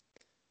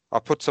I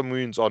put some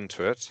wounds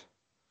onto it,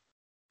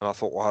 and I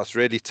thought, wow, it's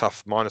really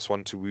tough.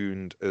 -1 to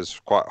wound is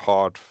quite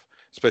hard,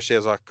 especially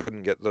as I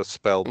couldn't get the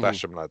spell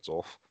Basham Lads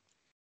off.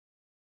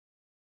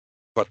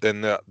 But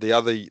then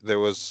there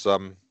was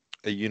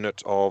a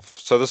unit of,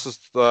 so this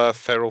is the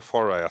Feral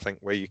Foray, I think,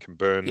 where you can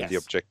burn the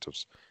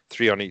objectives.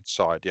 3 on each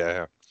side,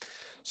 yeah.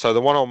 So the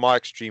one on my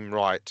extreme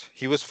right,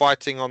 he was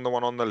fighting on the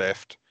one on the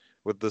left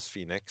with this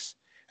Phoenix,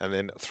 and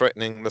then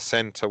threatening the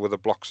center with the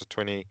blocks of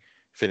 20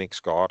 Phoenix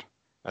Guard.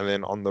 And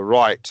then on the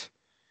right,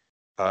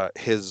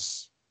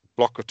 his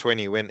block of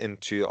 20 went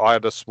into, I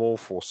had a small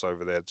force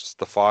over there, just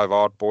the 5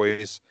 Ard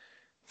Boys,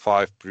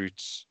 5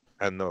 Brutes,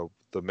 and the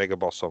Mega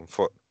Boss on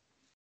foot.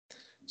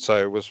 So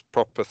it was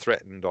proper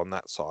threatened on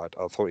that side.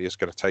 I thought he was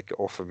going to take it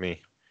off of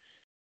me.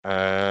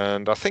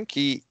 And I think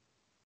I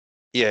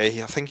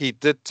think he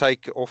did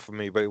take it off of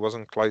me, but he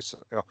wasn't close.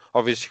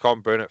 Obviously, you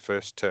can't burn it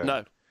first turn.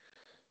 No.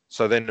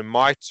 So then in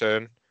my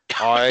turn,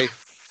 I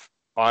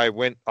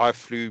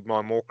flew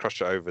my Maw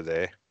Crusher over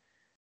there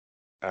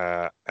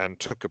and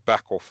took it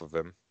back off of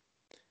him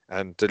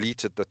and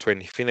deleted the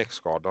 20 Phoenix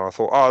Guard. And I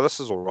thought, oh, this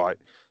is all right.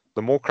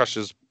 The Maw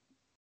Crusher's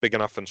big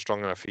enough and strong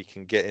enough. He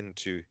can get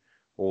into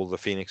all the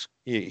Phoenix.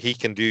 He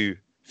can do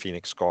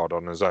Phoenix Guard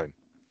on his own.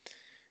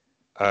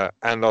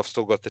 And I've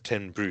still got the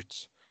 10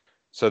 Brutes.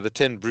 So the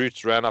 10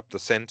 Brutes ran up the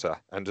center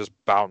and just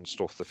bounced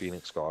off the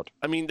Phoenix Guard.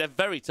 I mean, they're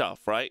very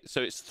tough, right?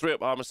 So it's 3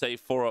 up armor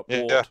save, 4 up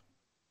ward.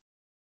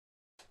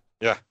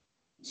 Yeah.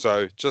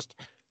 So just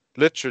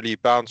literally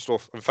bounced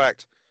off. In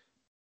fact,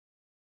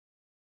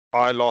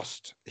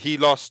 he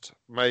lost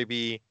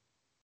maybe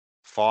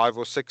 5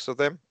 or 6 of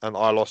them, and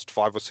I lost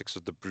 5 or 6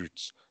 of the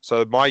Brutes.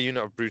 So my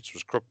unit of Brutes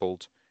was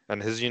crippled,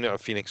 and his unit of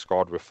Phoenix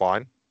Guard were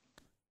fine.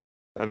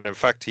 And in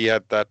fact, he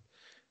had that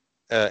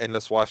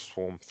Endless Wife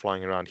Swarm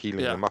flying around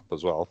healing them up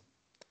as well.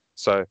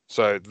 So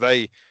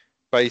they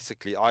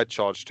basically, I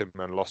charged him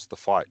and lost the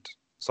fight.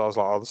 So I was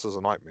like, oh, this is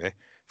a nightmare.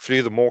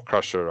 Flew the Maw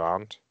Crusher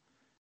around,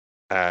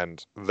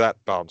 and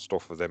that bounced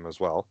off of them as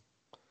well.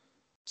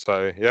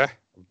 So yeah,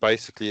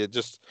 basically it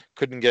just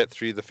couldn't get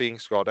through the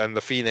Phoenix Guard, and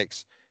the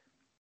Phoenix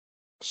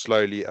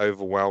slowly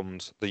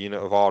overwhelmed the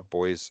unit of Ard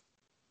Boys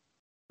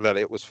that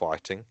it was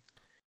fighting,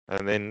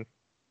 and then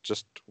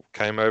just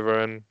came over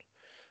and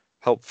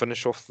helped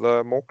finish off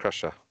the Maw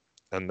Crusher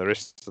and the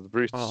rest of the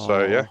brutes. Oh.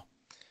 So yeah,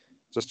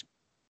 just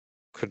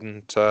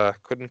couldn't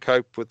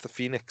cope with the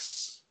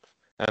Phoenix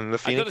and the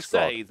I gotta Phoenix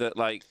Guard. say that,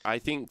 like, I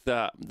think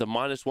that the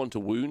 -1 to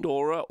wound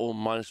aura, or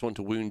 -1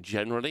 to wound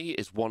generally,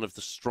 is one of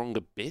the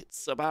stronger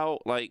bits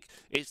about, like,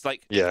 it's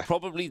like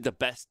probably the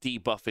best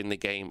debuff in the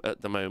game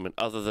at the moment,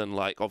 other than,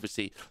 like,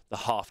 obviously the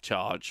half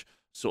charge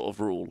sort of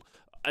rule.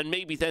 And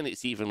maybe then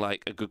it's even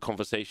like a good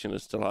conversation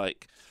as to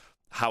like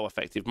how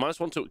effective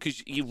 -1 to,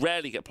 because you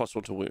rarely get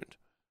 +1 to wound.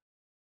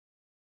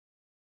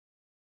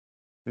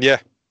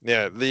 Yeah.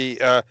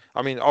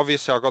 I mean,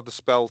 obviously I got the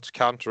spell to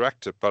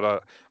counteract it, but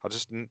I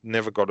just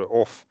never got it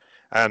off.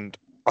 And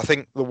I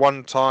think the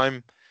one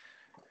time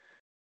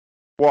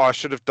what I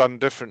should have done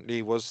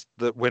differently was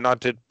that when I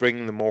did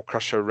bring the Maw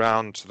Crusher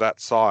around to that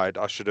side,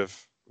 I should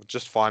have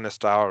just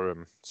finest hour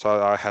him,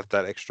 so I had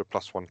that extra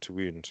 +1 to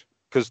wound.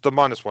 Because the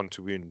 -1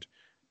 to wound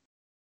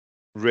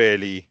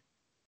really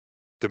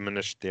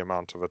diminished the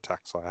amount of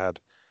attacks I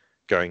had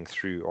going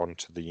through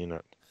onto the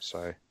unit.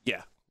 So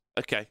yeah.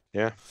 Okay.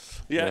 Yeah.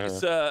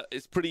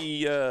 It's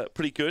pretty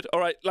good. All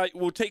right, like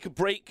we'll take a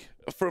break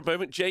for a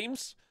moment.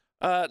 James,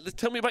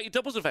 tell me about your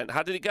doubles event.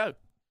 How did it go?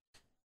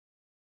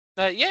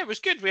 Yeah, it was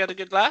good. We had a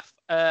good laugh.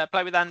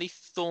 Played with Andy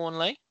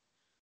Thornley,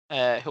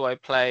 who I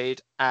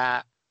played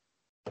at.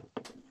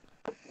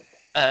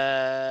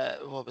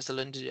 What was the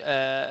London?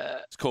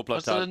 It's called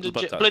Blood Tithe.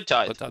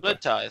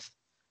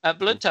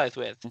 Blood Tithe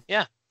with.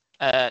 Yeah.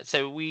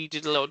 So we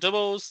did a little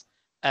doubles.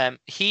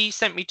 He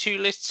sent me 2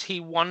 lists he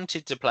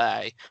wanted to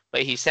play,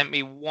 but he sent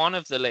me one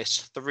of the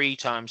lists 3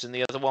 times and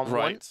the other one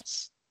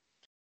once.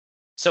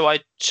 So I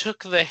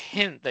took the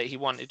hint that he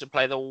wanted to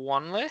play the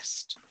one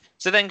list.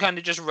 So then kind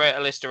of just wrote a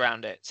list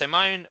around it. So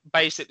mine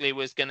basically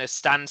was going to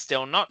stand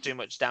still, not do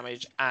much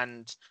damage,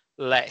 and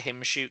let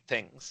him shoot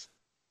things.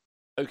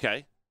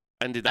 Okay.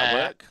 And did that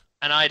work?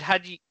 And I'd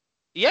had...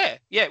 Yeah,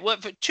 it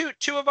worked for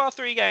two of our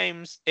 3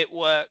 games. It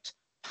worked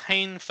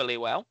painfully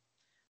well.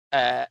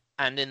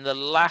 And in the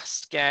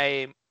last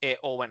game, it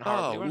all went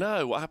horribly wrong.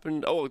 No, what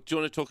happened? Oh, do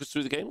you want to talk us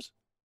through the games?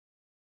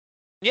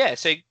 Yeah,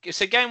 so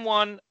game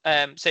 1,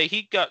 so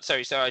he got...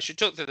 Sorry, I should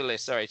talk through the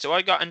list, sorry. So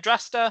I got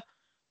Andrasta,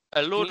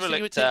 Lord Relictor...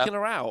 You were taking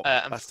her out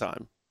last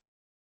time.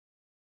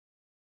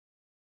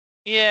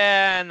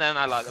 Yeah, and then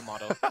I like the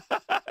model.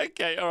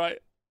 Okay, all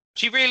right.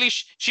 She really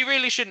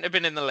shouldn't have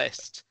been in the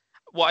list.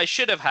 What I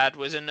should have had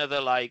was another,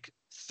 like,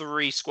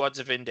 3 squads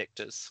of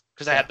Vindictors,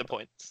 because I had the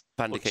points.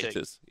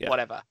 Vindicators,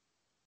 whatever.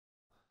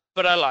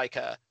 But I like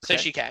her, so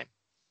she came.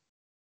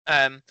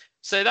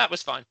 So that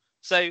was fine.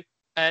 So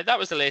that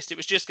was the list. It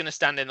was just going to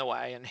stand in the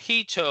way, and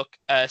he took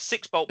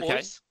 6 Bolt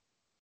Boys.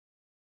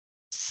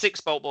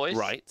 6 Bolt Boys.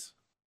 Right.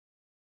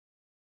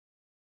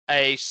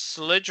 A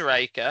Sludge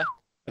Raker.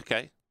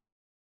 Okay.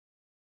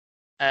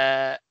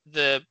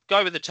 The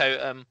guy with the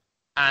totem,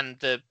 and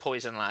the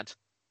Poison Lad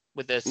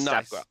with the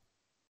stab grab.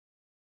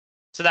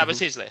 So that was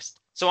his list.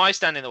 So I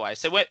stand in the way.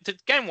 So to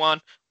game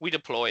 1, we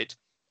deployed.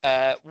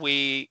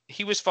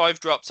 He was 5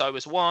 drops, I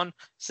was 1.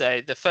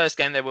 So the first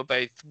game they were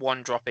both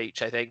 1 drop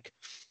each, I think.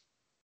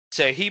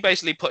 So he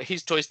basically put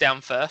his toys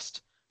down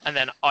first, and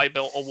then I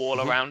built a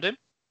wall around him.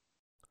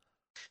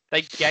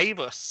 They gave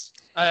us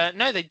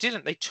no, they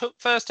didn't. They took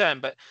first turn,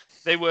 but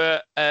they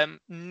were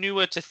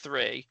newer to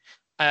 3.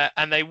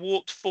 And they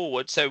walked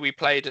forward, so we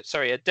played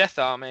a Death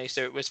Army.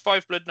 So it was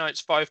 5 Blood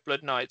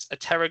Knights, a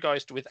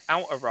Terrorgeist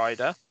without a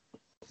rider,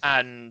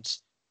 and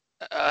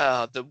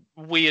the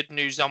weird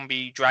new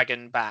zombie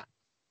dragon bat.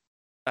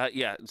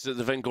 Yeah, so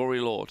the Vengori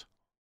Lord.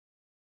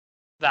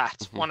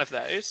 That, one of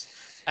those.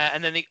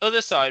 And then the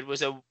other side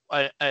was a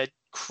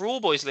Cruel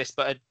Boys list,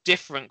 but a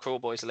different Cruel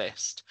Boys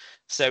list.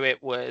 So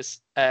it was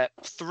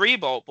 3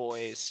 Bolt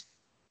Boys,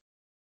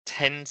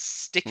 10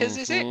 stickers,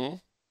 is it?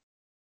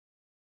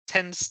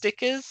 10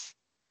 stickers.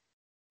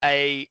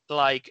 The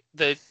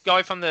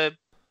guy from the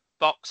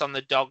box on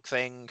the dog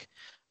thing.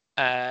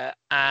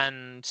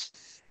 And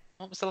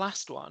what was the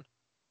last one?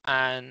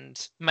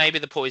 And maybe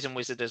the Poison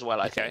Wizard as well,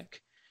 I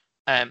think.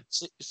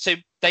 So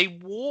they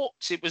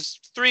walked. It was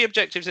 3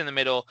 objectives in the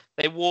middle.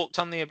 They walked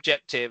on the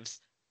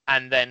objectives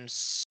and then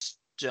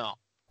stopped.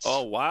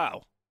 Oh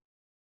wow!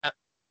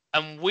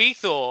 And we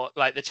thought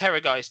like the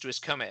Terrorgeist was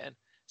coming.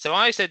 So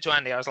I said to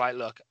Andy, I was like,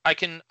 "Look, I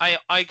can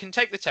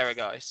take the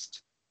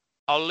Terrorgeist.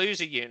 I'll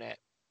lose a unit,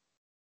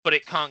 but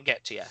it can't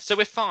get to you, so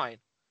we're fine."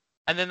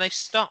 And then they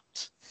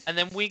stopped, and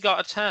then we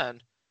got a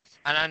turn,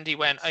 And Andy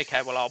went,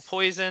 okay, well, I'll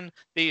poison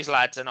these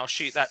lads and I'll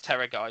shoot that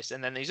Terrorgeist.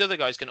 And then these other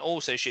guys can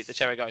also shoot the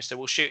Terrorgeist. So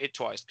we'll shoot it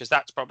twice because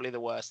that's probably the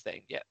worst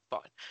thing. Yeah,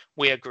 fine.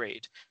 We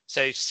agreed.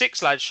 So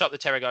 6 lads shot the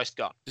Terrorgeist,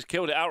 gone. Just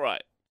killed it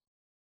outright.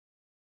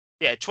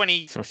 Yeah,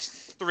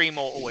 23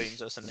 mortal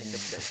wounds or something.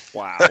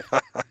 Wow.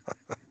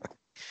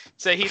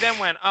 So he then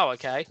went, oh,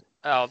 okay.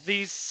 Oh,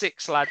 these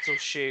 6 lads will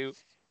shoot.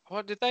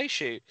 What did they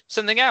shoot?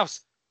 Something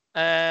else.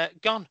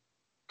 Gone.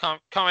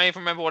 Can't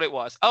even remember what it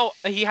was. Oh,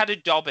 he had a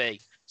Dobby.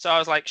 So I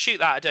was like, shoot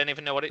that. I don't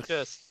even know what it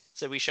does.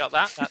 So we shot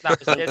that. That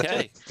was it.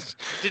 Okay.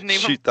 Didn't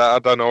even Shoot that. I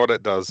don't know what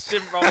it does.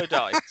 didn't roll a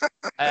dice.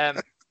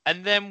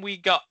 And then we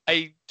got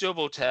a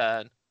double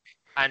turn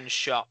and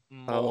shot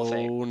more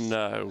things.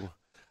 No.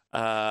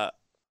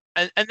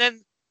 And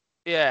then,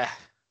 yeah.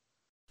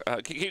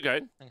 Keep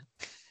going.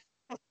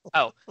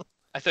 Oh,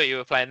 I thought you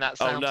were playing that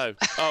Oh sound. no.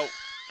 Oh.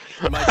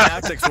 My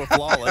tactics were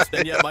flawless,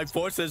 and yet my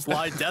forces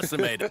lie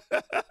decimated.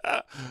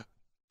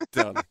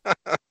 Done.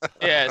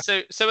 Yeah,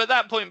 so at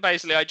that point,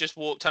 basically, I just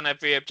walked on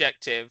every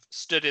objective,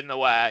 stood in the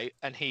way,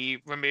 and he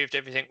removed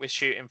everything with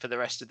shooting for the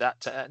rest of that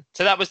turn.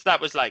 So that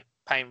was like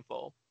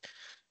painful.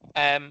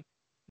 Then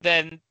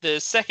the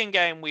second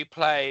game we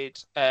played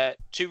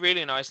 2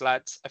 really nice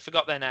lads. I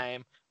forgot their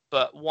name,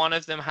 but one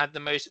of them had the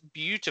most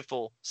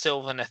beautiful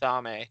Sylvaneth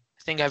army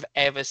I think I've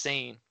ever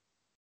seen.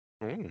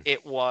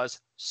 It was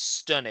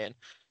stunning.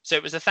 So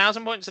it was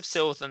 1,000 points of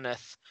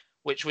Sylvaneth,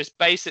 which was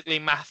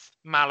basically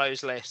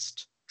Mallow's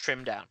list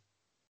trimmed down.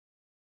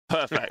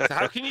 Perfect.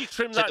 How can you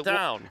trim that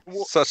down?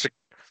 Such a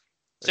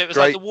So it was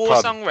great like the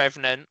Warsong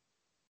Revenant,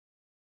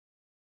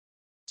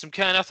 some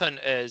Kernoth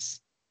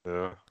Hunters,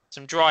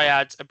 some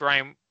Dryads, a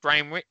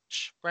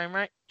Brainrich,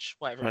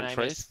 whatever her name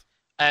is.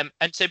 And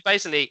so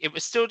basically it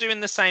was still doing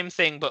the same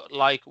thing, but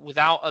like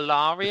without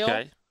Alariel.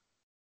 Okay.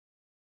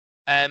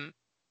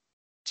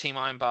 Team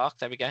Ironbark,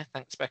 there we go.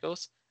 Thanks,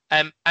 Speckles.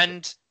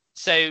 And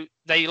so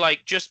they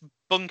like just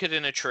bunkered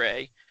in a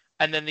tree,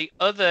 and then the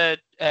other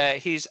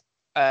his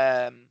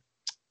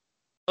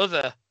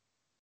other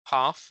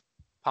half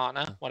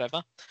partner,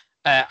 whatever,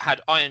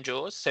 had Iron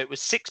Jaws. So it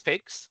was 6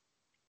 pigs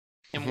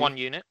in one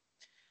unit,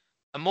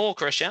 a Maw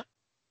Crusher,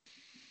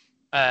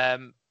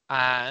 and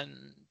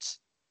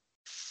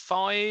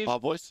 5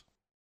 Hard boys.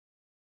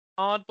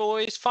 Hard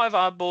Boys, 5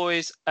 Hard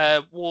Boys,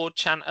 War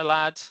Chanter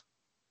lad,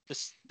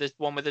 the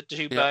one with the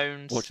 2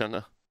 bones. War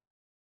Chanter.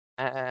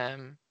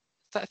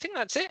 I think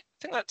that's it. I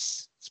think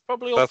that's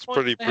probably all. That's the points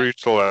pretty they had.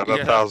 brutal at Yeah,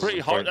 1,000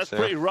 pretty hot. points. That's Yeah.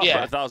 pretty rough Yeah,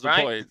 at 1,000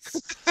 right?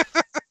 points.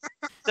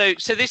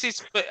 So this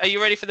is. Are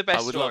you ready for the best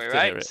I would love story? to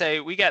hear Right. it.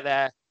 So we get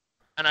there,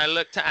 and I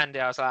looked at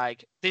Andy. I was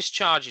like, "This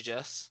charges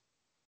us.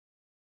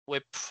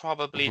 We're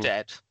probably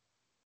dead.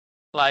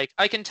 Like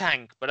I can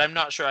tank, but I'm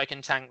not sure I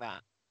can tank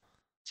that."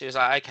 So he was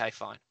like, "Okay,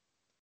 fine."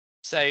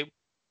 So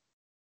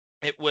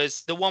it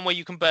was the one where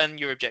you can burn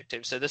your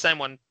objectives. So the same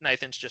one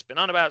Nathan's just been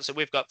on about. So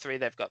we've got 3,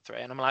 they've got 3.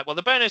 And I'm like, well,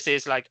 the bonus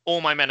is like all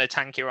my men are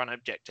tankier on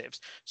objectives.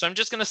 So I'm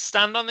just going to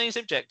stand on these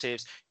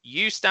objectives.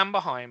 You stand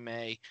behind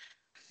me.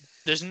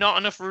 There's not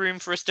enough room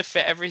for us to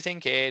fit everything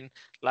in.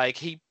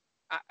 Like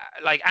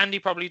Andy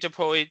probably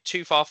deployed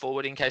too far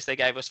forward in case they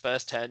gave us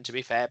first turn, to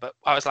be fair. But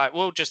I was like,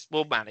 we'll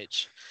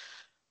manage.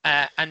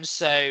 And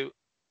so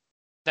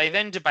they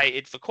then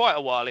debated for quite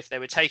a while if they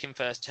were taking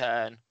first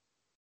turn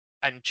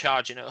and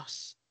charging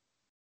us,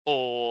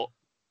 or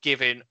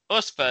giving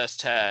us first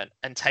turn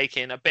and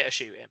taking a bit of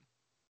shooting.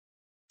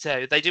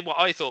 So they did what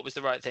I thought was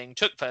the right thing,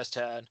 took first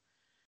turn,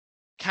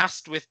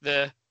 cast with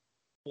the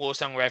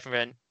Warsong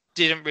Revenant,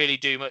 didn't really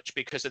do much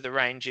because of the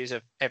ranges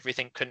of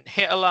everything, couldn't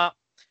hit a lot,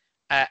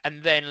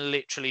 and then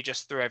literally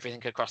just threw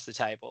everything across the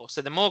table.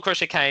 So the Maw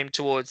Crusher came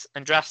towards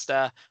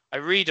Andrasta, I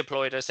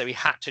redeployed her, so he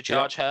had to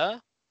charge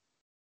her,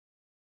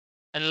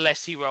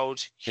 unless he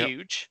rolled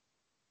huge,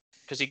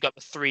 because he got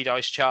the 3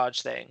 dice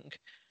charge thing.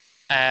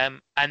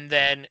 And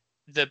then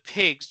the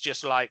pigs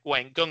just like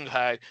went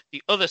gung-ho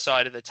the other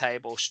side of the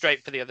table,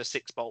 straight for the other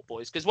 6 bolt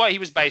boys. Because what he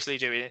was basically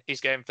doing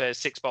is going for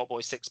 6 bolt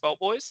boys, 6 bolt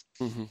boys.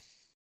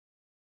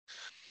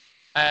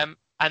 And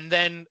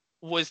then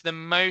was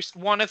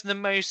one of the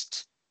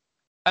most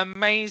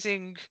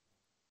amazing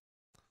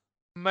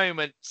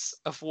moments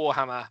of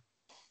Warhammer,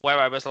 where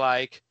I was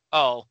like,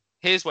 oh,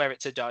 here's where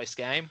it's a dice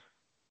game.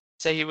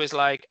 So he was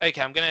like,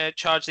 okay, I'm going to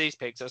charge these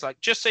pigs. I was like,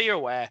 just so you're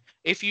aware,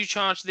 if you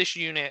charge this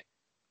unit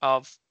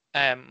of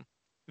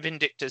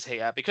Vindictors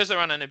here, because they're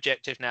on an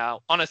objective now,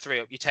 on a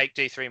 3-up, you take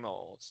D3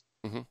 mortals.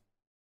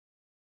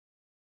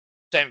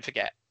 Don't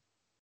forget.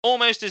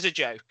 Almost as a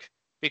joke,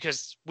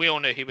 because we all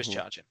knew he was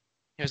charging.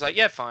 He was like,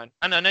 yeah, fine.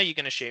 And I know you're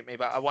going to shoot me,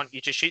 but I want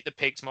you to shoot the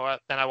pigs more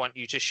than I want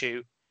you to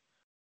shoot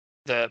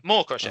the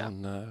Maw Crusher. Oh,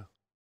 no.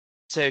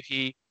 So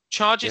he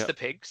charges the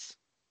pigs.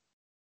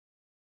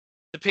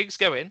 The pigs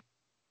go in.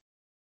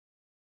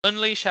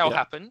 Unleash Hell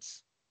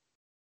happens.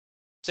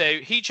 So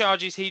he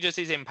charges, he does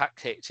his impact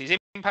hits. His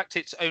impact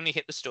hits only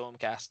hit the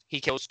Stormcast.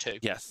 He kills 2.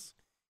 Yes.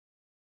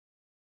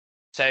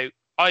 So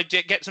I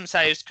get some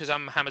saves because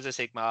I'm Hammers of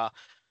Sigmar.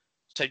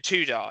 So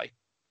 2 die.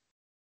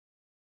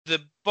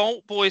 The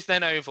Bolt Boys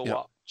then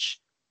Overwatch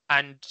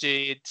and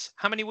did...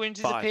 How many wounds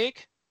is a 5.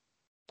 pig?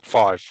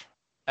 5.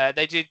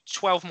 They did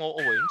 12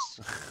 mortal wounds.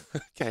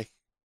 Okay.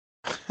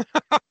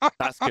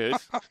 That's good.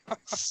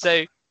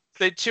 So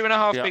the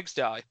 2.5 Yeah. pigs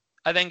die.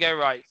 I then go,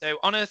 right, so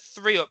on a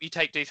 3-up, you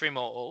take D3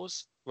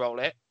 mortals, roll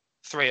it,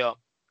 3-up,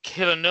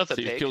 kill another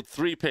So you pig. killed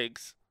 3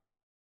 pigs.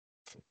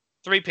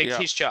 3 pigs, Yeah.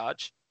 his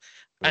charge.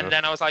 Yeah. And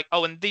then I was like,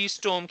 oh, and these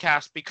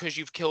Stormcast, because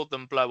you've killed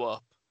them, blow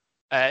up.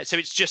 So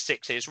it's just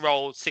 6s.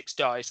 Roll 6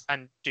 dice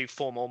and do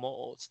 4 more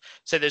mortals.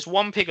 So there's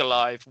 1 pig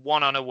alive,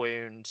 1 on a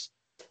wound,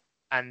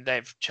 and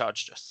they've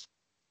charged us.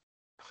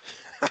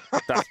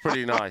 That's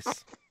pretty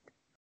nice.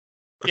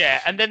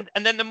 Yeah, and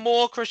then the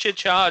Maw Crusher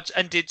charged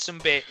and did some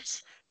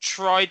bits.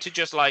 Tried to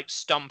just like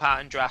stomp out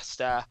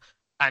Andrasta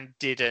and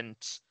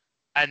didn't.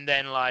 And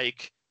then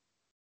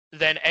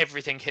then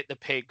everything hit the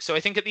pig. So I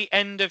think at the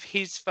end of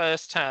his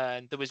first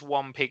turn, there was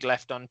 1 pig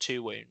left on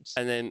 2 wounds.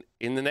 And then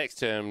in the next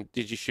turn,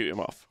 did you shoot him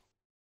off?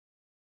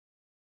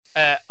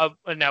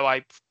 No,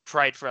 I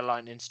prayed for a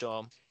lightning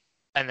storm,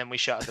 and then we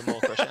shot at the Maw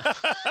Crusher.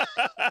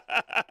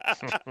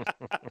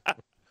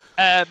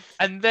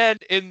 And then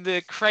in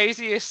the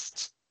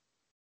craziest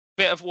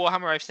bit of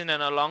Warhammer I've seen in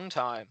a long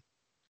time,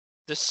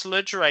 the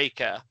Sludge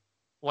Raker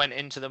went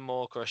into the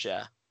Maw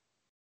Crusher,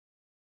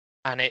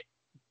 and it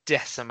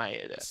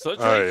decimated it. Sludge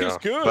Oh, Raker's yeah.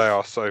 good. They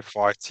are so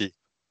fighty.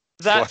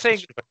 That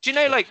Sludge thing, do you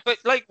know, but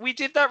we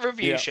did that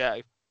review Yeah.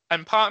 show,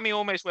 and part of me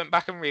almost went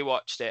back and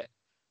rewatched it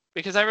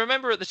because I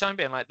remember at the time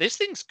being like, "This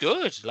thing's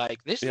good.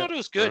 Like this Yeah.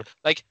 model's good.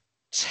 Like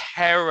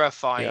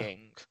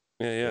terrifying."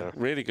 Yeah, Yeah.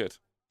 really good.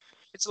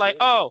 It's like,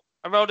 oh,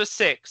 I rolled a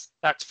 6.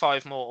 That's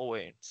 5 mortal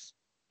wounds.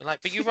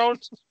 Like, but you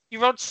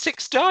rolled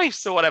 6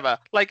 dice or whatever.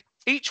 Like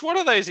each one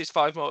of those is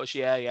 5 mortals.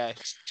 Yeah.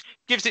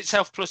 Gives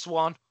itself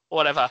 +1 or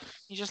whatever.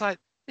 You're just like,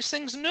 this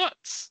thing's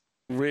nuts.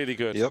 Really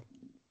good. Yep.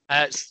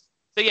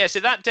 So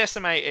that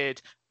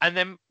decimated, and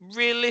then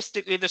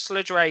realistically, the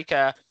Sludge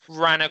Raker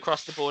ran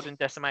across the board and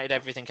decimated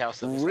everything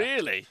else. That was left.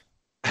 Really?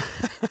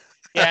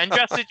 Yeah,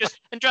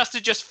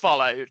 Andrasta just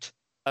followed.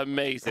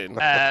 Amazing.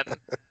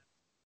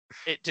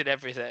 It did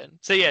everything.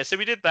 So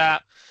we did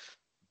that,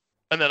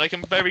 and then I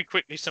can very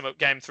quickly sum up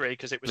Game 3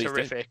 because it was Please do.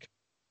 horrific.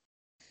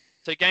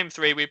 So Game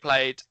 3, we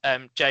played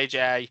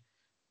JJ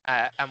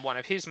and one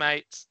of his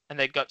mates, and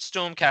they got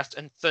Stormcast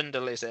and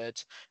Thunder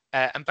Lizard.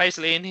 And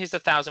basically, in his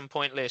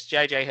 1,000-point list,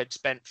 JJ had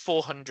spent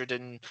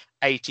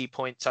 480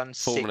 points on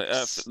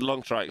 6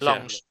 long strikes.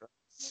 long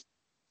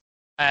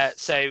Yeah.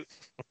 strikes.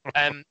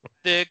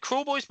 The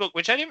Cruel Boys book,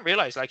 which I didn't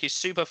realize, is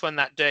super fun,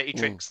 that dirty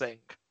tricks thing.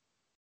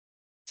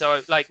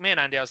 So, me and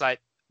Andy, I was like,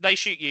 they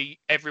shoot you,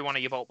 every one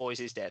of your Vault Boys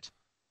is dead.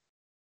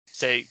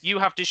 So you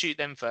have to shoot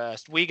them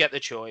first. We get the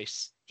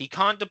choice. He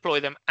can't deploy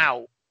them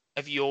out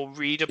of your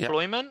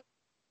redeployment. Yep.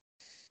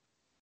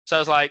 So I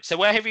was like, so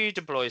wherever you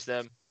deploys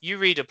them, you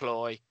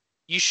redeploy,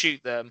 you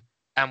shoot them,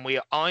 and we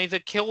either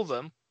kill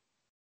them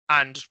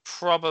and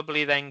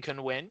probably then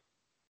can win,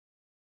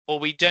 or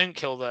we don't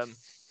kill them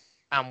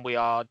and we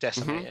are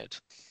decimated.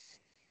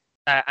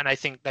 And I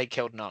think they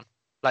killed none.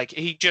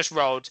 He just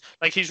rolled,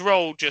 his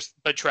roll just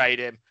betrayed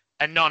him,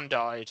 and none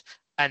died.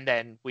 And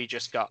then we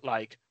just got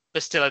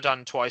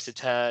Bastillodon twice a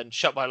turn,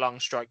 shot by long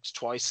strikes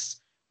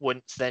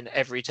once, then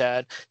every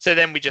turn. So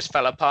then we just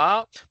fell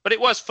apart. But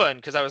it was fun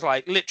because I was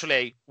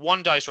literally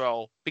 1 dice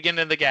roll,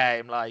 beginning of the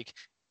game,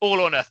 all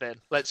or nothing.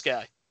 Let's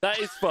go. That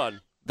is fun.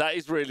 That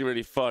is really,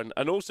 really fun.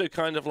 And also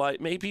kind of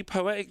maybe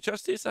poetic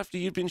justice after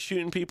you've been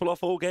shooting people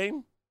off all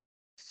game.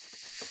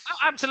 Oh,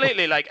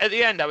 absolutely. At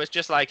the end, I was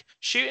just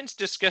shooting's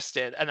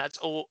disgusting, and that's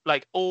all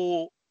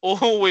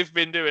we've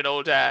been doing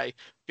all day.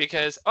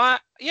 Because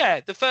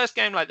the first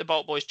game, the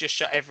Bolt Boys just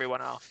shut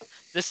everyone off.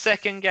 The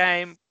second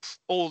game,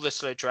 all the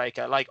Sludge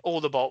Raker,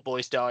 all the Bolt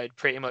Boys died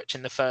pretty much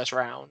in the first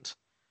round.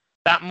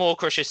 That Maw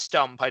Crusher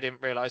stomp, I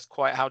didn't realize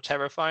quite how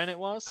terrifying it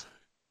was.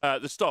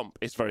 The stomp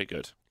is very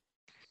good.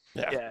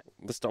 Yeah.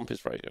 The stomp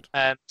is very good.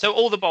 So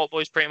all the Bolt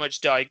Boys pretty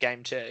much died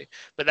game 2,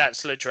 but that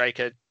Sludge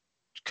Raker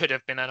could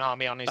have been an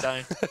army on his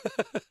own.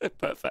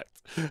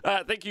 Perfect.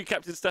 Thank you,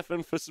 Captain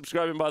Stefan, for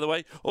subscribing, by the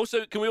way.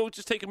 Also, can we all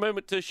just take a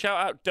moment to shout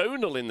out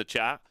Donal in the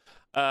chat,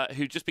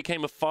 who just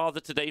became a father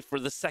today for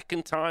the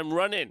 2nd time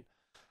running.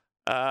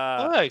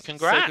 Congrats.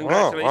 So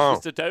congratulations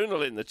to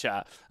Donal in the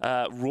chat.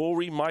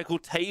 Rory Michael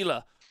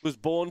Taylor was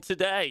born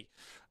today.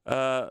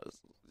 Perfect.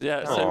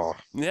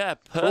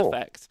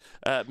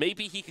 Cool.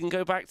 Maybe he can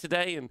go back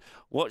today and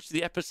watch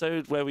the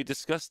episode where we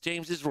discussed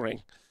James's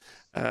ring.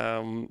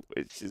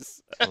 Which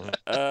is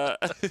a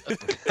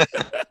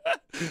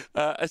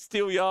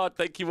Steel Yard.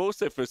 Thank you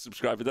also for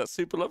subscribing. That's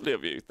super lovely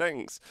of you.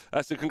 Thanks.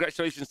 So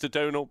congratulations to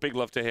Donal. Big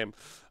love to him.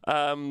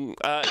 Did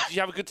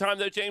you have a good time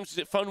though, James? Was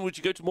it fun? Would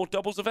you go to more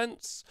doubles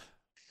events?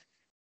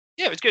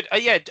 Yeah, it was good.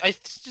 I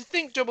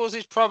think doubles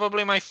is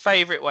probably my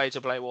favourite way to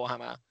play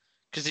Warhammer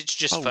because it's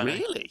just funny.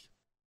 Really?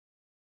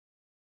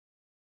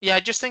 Yeah, I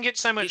just think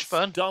it's so much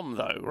fun. It's dumb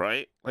though,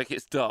 right?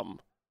 It's dumb.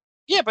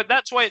 Yeah, but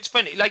that's why it's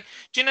funny. Do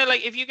you know,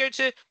 if you go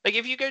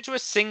to a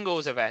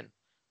singles event,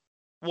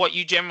 what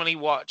you generally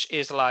watch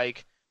is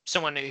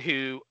someone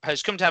who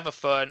has come to have a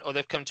fun, or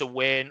they've come to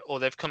win, or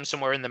they've come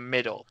somewhere in the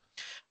middle.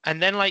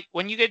 And then like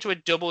when you go to a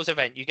doubles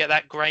event, you get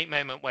that great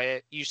moment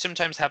where you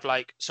sometimes have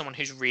like someone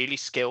who's really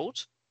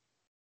skilled,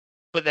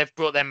 but they've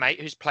brought their mate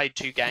who's played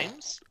 2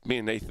 games. Me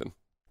and Nathan.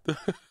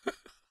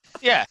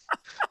 Yeah.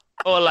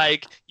 Or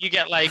like you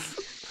get like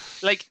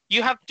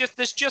you have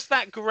there's just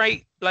that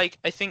great, like,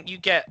 I think you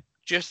get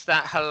just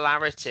that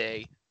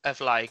hilarity of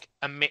like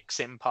a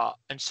mixing pot,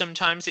 and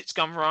sometimes it's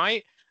gone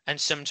right and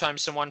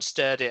sometimes someone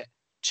stirred it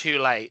too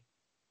late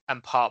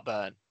and part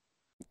burnt.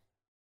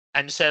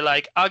 And so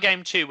like our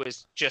game 2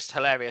 was just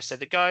hilarious. So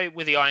the guy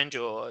with the iron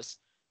jaws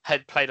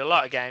had played a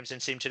lot of games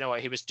and seemed to know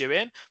what he was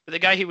doing, but the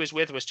guy he was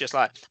with was just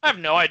like, I have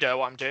no idea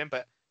what I'm doing,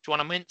 but do you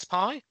want a mince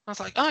pie? I was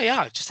like, oh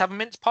yeah, just have a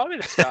mince pie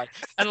with this guy.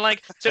 And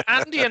like, so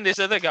Andy and this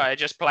other guy are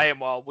just playing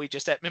while we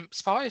just ate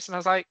mince pies. And I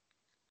was like,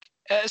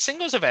 at a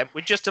singles event,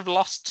 we'd just have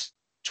lost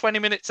 20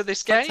 minutes of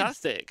this game.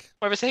 Fantastic.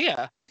 Whereas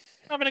here,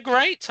 having a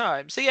great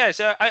time. So yeah,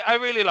 so I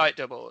really like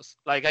doubles.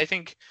 Like, I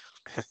think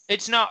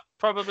it's not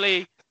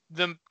probably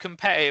the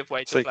competitive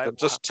way So to you play. can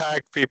just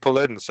tag people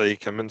in so you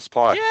can mince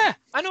pie. Yeah,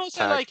 and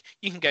also Tag. like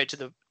you can go to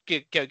the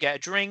go get a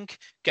drink,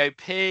 go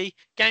pee.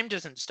 Game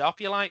doesn't stop.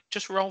 You're like,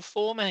 just roll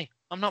for me.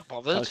 I'm not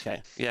bothered.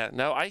 Okay. Yeah.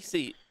 No, I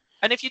see.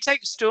 And if you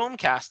take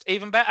Stormcast,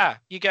 even better.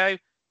 You go.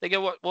 They go,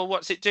 what? Well,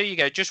 what's it do? You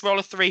go, just roll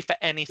a 3 for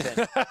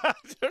anything.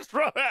 Just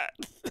roll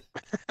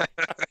it.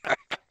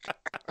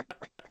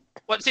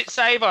 What's it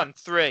save on?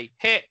 3.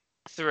 Hit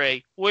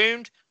 3.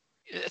 Wound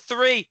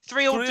 3.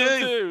 3 will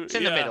do. It's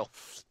in the middle.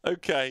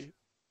 Okay.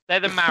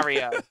 They're the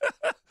Mario.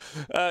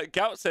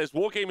 Gout says,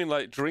 wargaming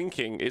like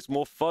drinking. It's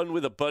more fun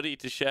with a buddy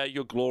to share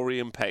your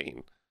glory and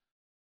pain.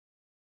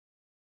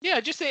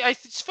 Yeah, just think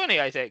it's funny.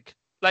 I think.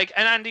 Like,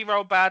 and Andy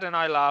rolled bad, and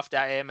I laughed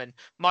at him, and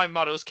my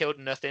models killed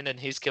nothing, and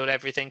he's killed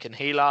everything, and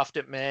he laughed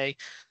at me.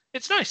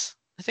 It's nice.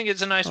 I think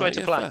it's a nice way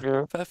to play.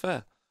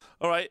 Fair.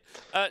 All right,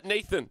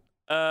 Nathan,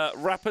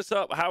 wrap us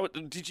up. How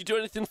did you do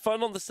anything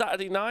fun on the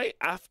Saturday night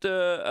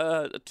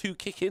after 2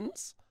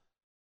 kick-ins?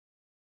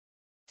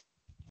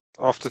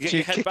 After Get 2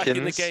 your head back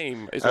in the kick-ins,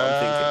 game is what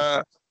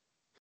I'm thinking.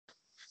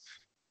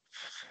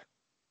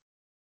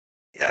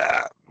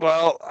 Yeah,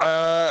 well,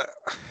 I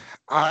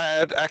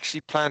had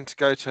actually planned to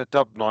go to a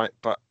dub night,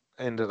 but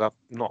ended up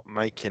not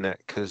making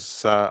it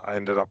because I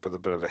ended up with a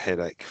bit of a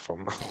headache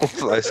from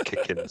all those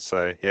kick-ins.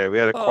 So yeah, we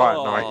had a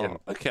quiet night in.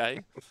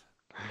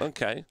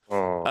 Okay.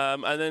 Oh,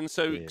 And then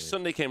so yeah.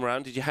 Sunday came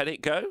around. Did your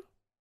headache go?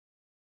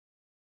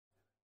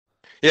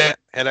 Yeah,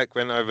 headache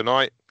went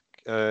overnight.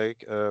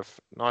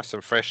 Nice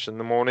and fresh in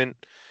the morning.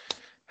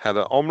 Had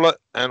an omelette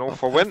and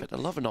off I went. Perfect. I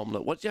love an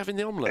omelette. What did you have in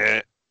the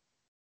omelette?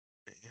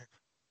 Yeah.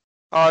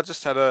 Oh, I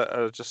just had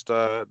a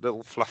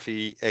little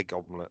fluffy egg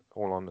omelette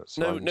all on its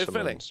No own.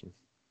 filling?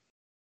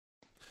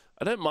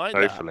 I don't mind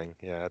No that. filling,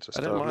 yeah. Just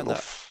I don't mind little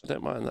that. I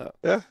don't mind that.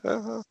 Yeah,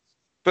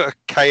 bit of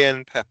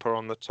cayenne pepper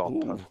on the top.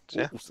 Ooh, and,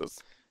 yeah.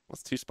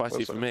 That's too spicy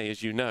Was for it? me,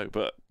 as you know,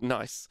 but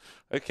nice.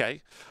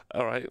 Okay,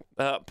 all right.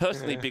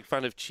 Personally, Yeah. big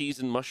fan of cheese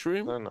and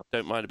mushroom. No.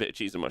 Don't mind a bit of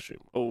cheese and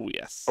mushroom. Oh,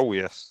 yes. Oh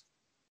yes.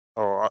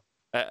 Oh,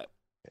 Uh,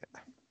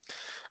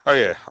 oh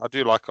yeah. I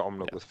do like an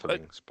omelette Yeah, with but-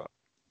 fillings, but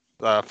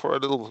for a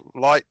little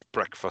light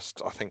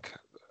breakfast, I think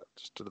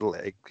just a little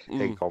egg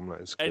omelette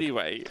is good.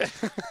 anyway,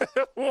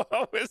 who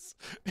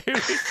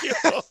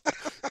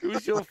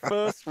was your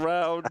first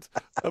round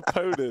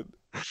opponent?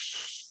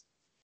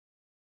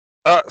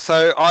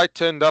 So I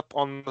turned up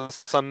on the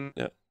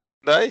Sunday,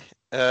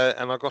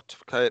 and I got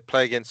to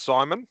play against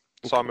Simon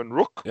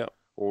Rook, Yeah.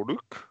 or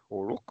Luke,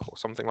 or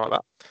something like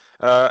that.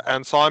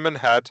 And Simon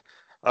had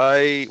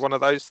one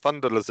of those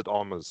Thunder Lizard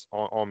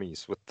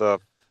armies with the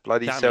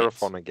bloody Damn it.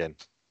 Seraphon again.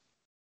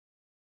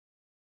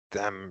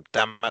 Damn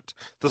it!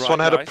 This Right, one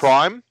had nice. a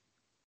prime.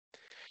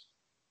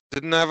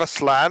 Didn't have a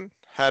slan.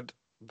 Had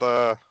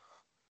the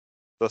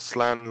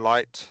slan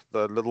light,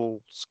 the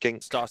little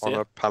skink Starseer. on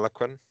a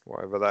palanquin,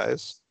 whatever that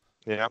is.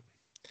 Yeah.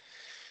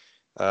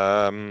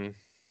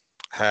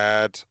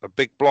 Had a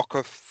big block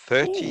of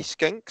 30 Ooh.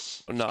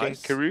 skinks, Nice.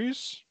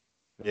 skinkaroos.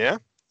 Yeah.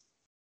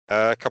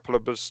 A couple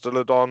of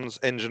Bastillodons,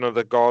 Engine of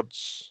the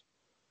Gods.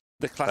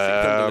 The classic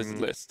Thunder Lizard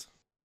list.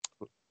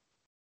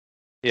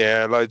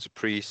 Yeah, loads of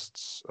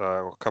priests,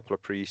 a couple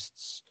of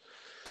priests.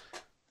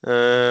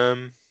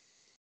 And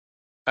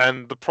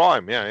the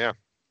prime, yeah.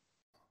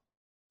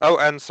 Oh,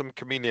 and some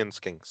chameleon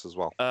skinks as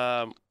well.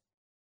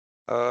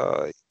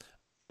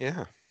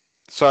 Yeah.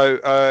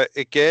 So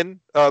again,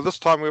 this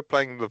time we were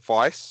playing the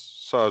Vice,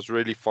 so I was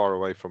really far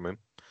away from him.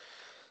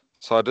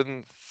 So I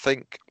didn't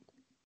think,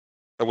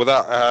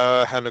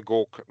 without Hannah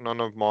Gork, none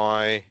of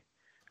my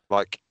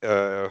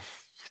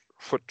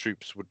foot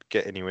troops would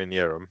get anywhere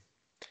near him.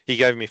 He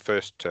gave me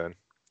first turn.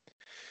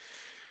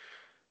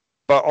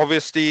 But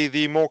obviously,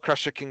 the Maw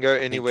Crusher can go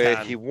anywhere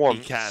he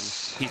wants. He can.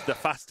 He's the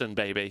Faston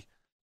baby.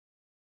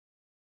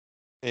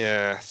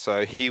 Yeah,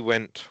 so he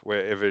went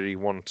wherever he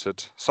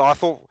wanted. So I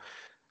thought,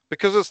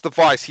 because it's the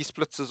Vice, he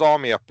splits his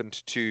army up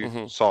into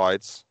 2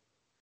 sides,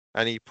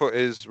 and he put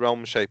his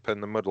Realm Shaper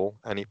in the middle,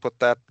 and he put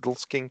that little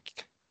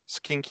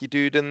skinky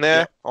dude in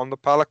there on the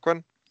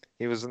palanquin.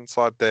 He was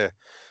inside there.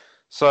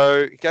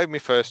 So he gave me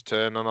first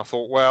turn, and I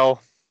thought,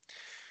 well,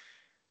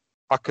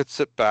 I could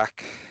sit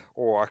back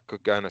or I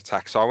could go and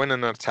attack. So I went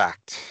and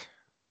attacked,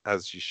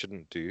 as you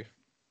shouldn't do,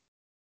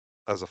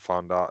 as I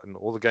found out. And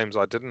all the games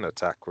I didn't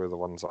attack were the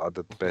ones that I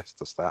did the best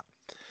as that.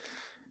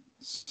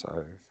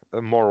 So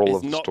the moral It's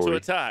of the not to story,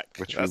 attack.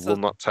 which That's we will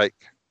not take,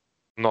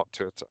 not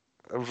to attack.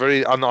 A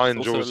very also a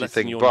un-Indoorsy lesson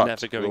thing, you're but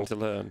never going to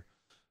learn.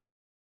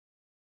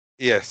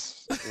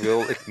 yes,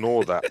 we'll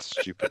ignore that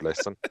stupid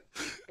lesson.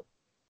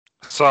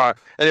 So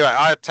anyway,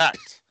 I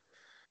attacked.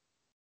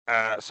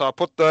 So I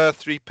put the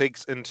 3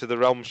 pigs into the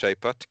Realm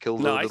Shaper to kill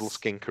the little Nice.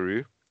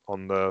 skinkaroo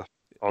on the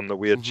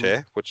weird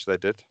chair, which they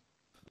did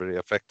very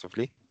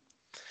effectively.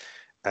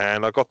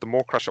 And I got the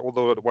Maw Crusher all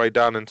the way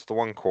down into the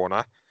one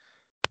corner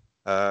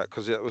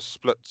because it was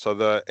split. So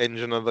the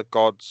Engine of the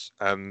Gods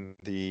and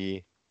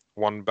the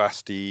one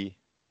Basti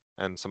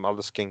and some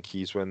other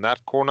skinkies were in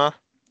that corner.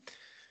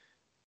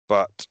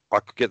 But I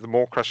could get the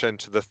Maw Crusher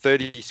into the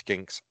 30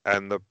 skinks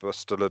and the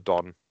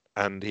Bastillodon,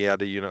 and he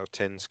had a unit of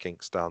 10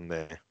 skinks down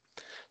there.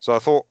 So I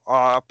thought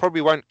I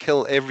probably won't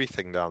kill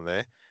everything down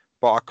there,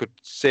 but I could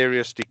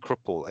seriously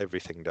cripple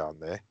everything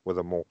down there with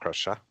a Maw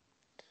Crusher.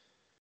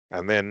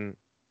 And then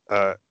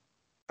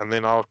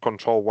I'll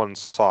control one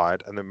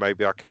side, and then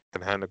maybe I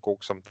can hand a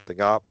Gork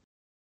something up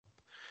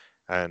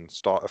and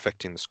start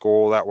affecting the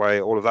score that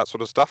way, all of that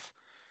sort of stuff.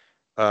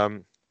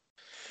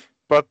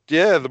 But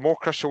yeah, the Maw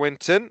Crusher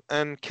went in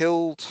and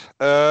killed.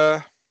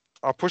 I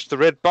pushed the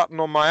red button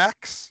on my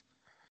axe,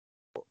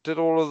 did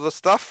all of the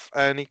stuff,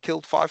 and he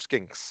killed 5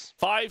 skinks.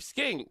 5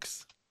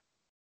 skinks.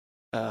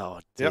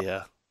 Oh Yep.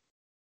 dear.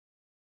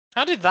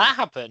 How did that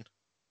happen?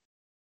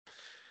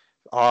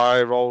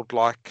 I rolled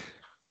like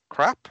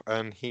crap,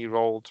 and he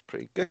rolled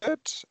pretty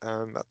good,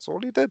 and that's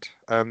all he did.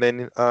 And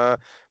then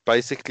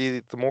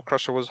basically the Maw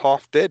Crusher was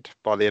half dead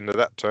by the end of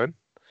that turn.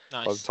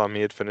 Nice. By the time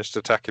he had finished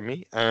attacking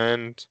me,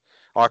 and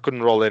I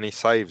couldn't roll any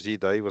saves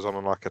either. He was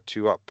on like a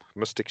 2-up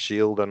Mystic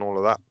Shield and all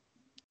of that.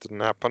 Didn't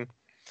happen.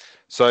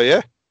 So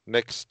yeah,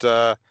 next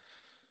well,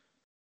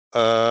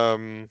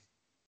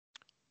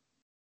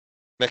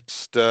 that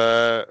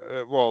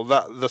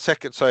the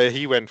second. So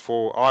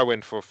I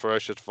went for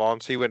Ferocious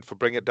Advance. He went for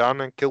Bring It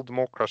Down and killed the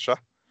Maw Crusher.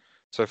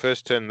 So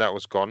first turn that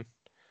was gone,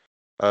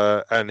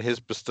 and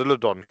his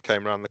Bastillodon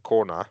came around the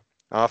corner.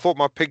 And I thought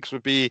my pigs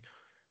would be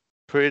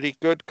pretty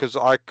good because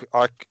I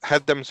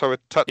had them so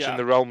it touched in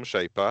the Realm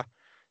Shaper,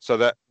 so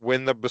that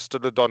when the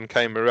Bastillodon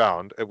came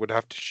around, it would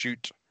have to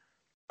shoot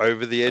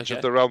over the edge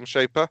of the Realm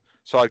Shaper.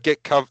 So I'd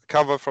get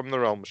cover from the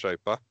Realm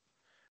Shaper,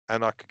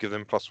 and I could give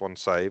them +1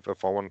 save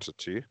if I wanted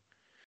to.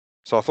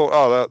 So I thought,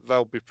 oh,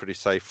 they'll be pretty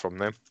safe from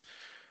them.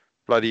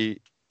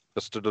 Bloody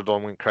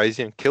Bastillodon went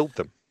crazy and killed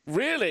them.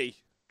 Really?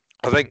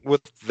 I think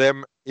with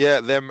them,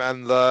 them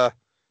and the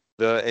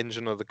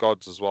Engine of the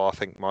Gods as well, I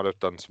think might have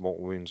done some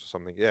mortal wounds or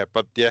something. Yeah,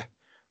 but yeah,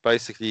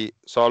 basically,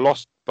 so I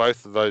lost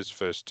both of those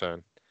first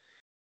turn.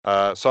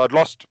 So I'd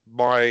lost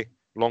my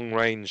long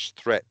range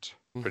threat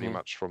pretty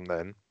much from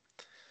then.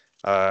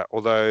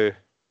 Although,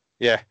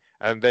 yeah,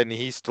 and then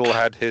he still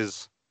had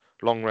his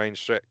long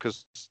range threat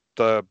because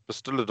the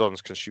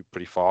Bastillodons can shoot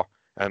pretty far,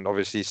 and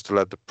obviously he still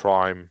had the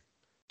prime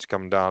to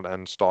come down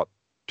and start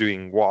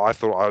doing what I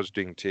thought I was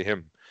doing to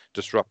him,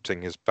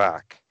 disrupting his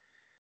back.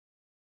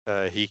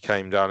 He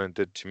came down and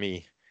did to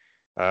me.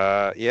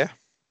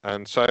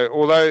 And so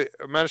although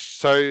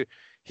so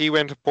he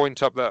went a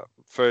point up that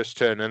first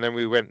turn, and then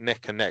we went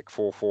neck and neck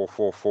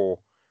 4-4-4-4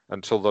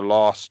 until the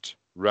last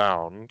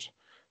round.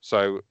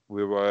 So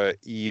we were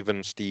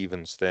even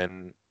Stevens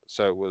then.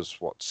 So it was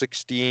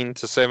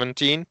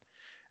 16-17,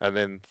 and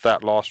then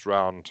that last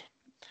round,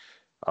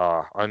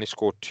 I only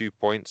scored 2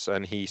 points,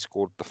 and he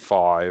scored the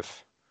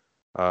 5.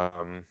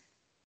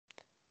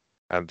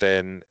 And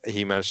then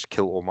he managed to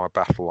kill all my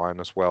battle line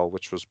as well,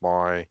 which was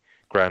my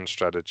grand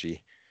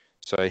strategy.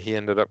 So he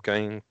ended up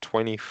going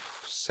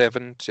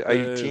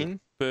 27-18.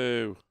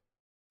 Boo.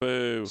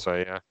 So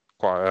yeah,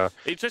 quite a...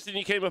 Interesting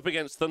you came up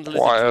against Thunder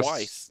Lizard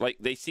twice. Like,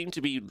 they seem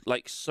to be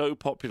like so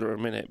popular a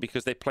minute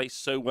because they play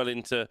so well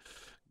into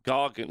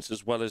Gargants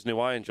as well as new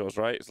Iron Jaws,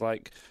 right? It's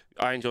like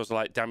Iron Jaws are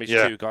like damage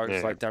 2,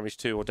 Gargants are like damage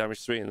 2 or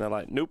damage 3, and they're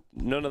like, nope,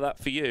 none of that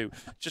for you.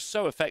 Just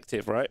so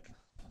effective, right?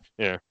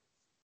 Yeah.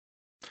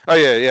 Oh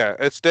yeah.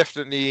 It's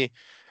definitely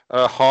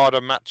a harder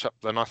matchup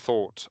than I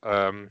thought.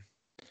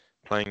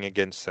 Playing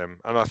against them,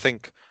 and I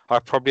think I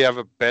probably have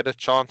a better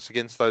chance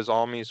against those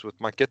armies with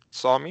my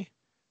Gits army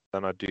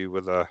than I do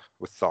with the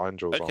Iron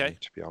Jaws army,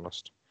 to be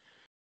honest.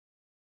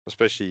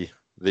 Especially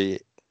the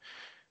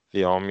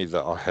army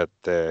that I had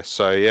there.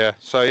 So yeah,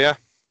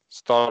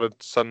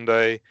 started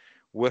Sunday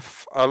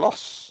with a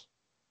loss,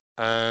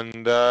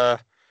 and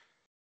that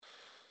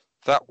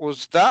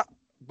was that.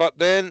 But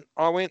then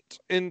I went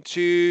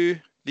into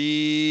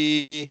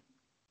the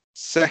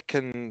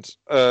second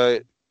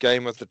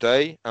game of the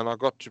day, and I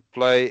got to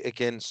play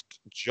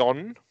against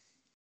John.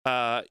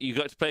 You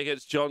got to play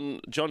against John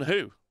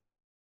who?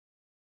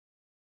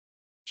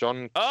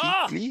 John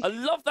Keatley. I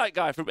love that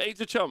guy from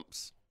Age of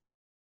Chumps.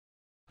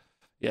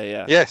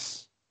 Yeah.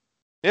 Yes.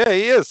 Yeah,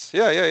 he is.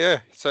 Yeah.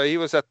 So he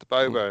was at the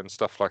Boba and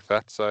stuff like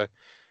that. So,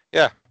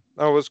 yeah,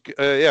 Oh,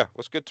 it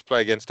was good to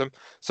play against him.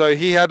 So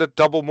he had a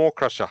double Maw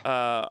Crusher.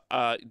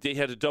 He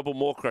had a double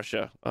Maw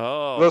Crusher.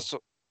 Oh,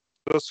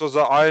 This was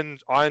an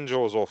Iron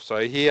Jaws off. So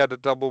he had a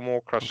double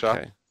Maw Crusher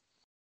okay.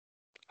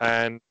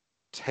 and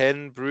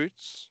 10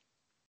 brutes,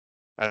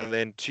 and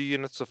then 2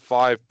 units of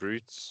 5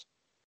 brutes,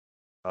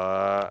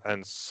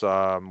 and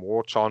some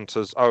war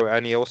chanters. Oh,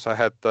 and he also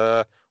had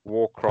the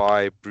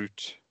Warcry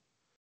brute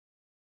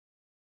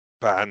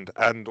band,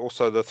 and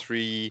also the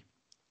 3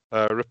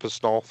 Ripper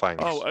Snarlfangs.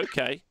 Oh,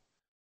 okay.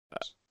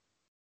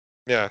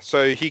 Yeah,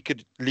 so he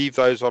could leave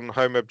those on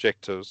home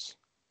objectives,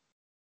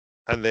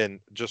 and then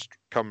just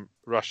come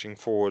rushing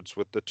forwards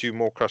with the 2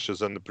 Maw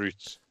Crushers and the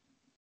brutes.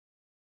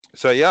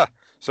 So yeah,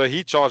 so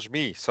he charged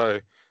me.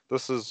 So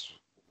this is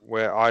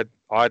where I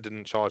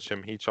didn't charge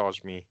him. He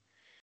charged me.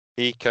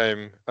 He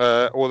came,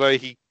 although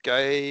he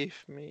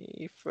gave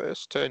me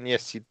first turn.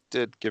 Yes, he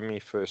did give me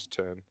first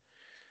turn.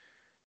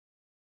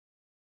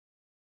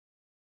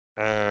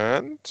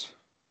 And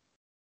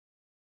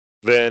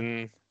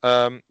then,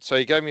 so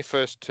he gave me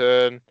first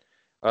turn,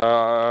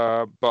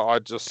 but I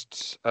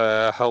just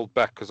held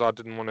back because I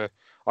didn't want to.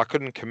 I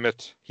couldn't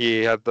commit.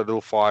 He had the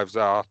little 5s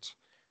out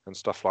and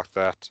stuff like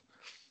that.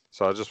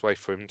 So I just wait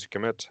for him to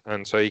commit.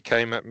 And so he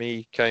came at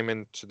me, came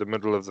into the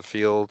middle of the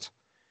field,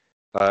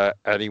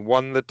 and he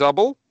won the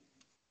double.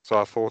 So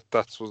I thought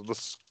this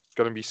was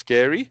going to be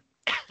scary.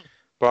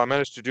 But I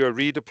managed to do a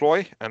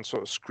redeploy and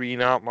sort of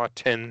screen out my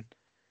 10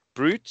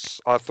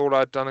 brutes. I thought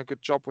I'd done a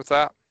good job with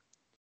that.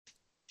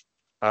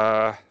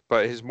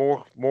 But his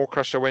Maw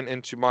Crusher went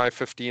into my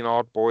 15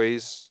 Ard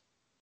boys.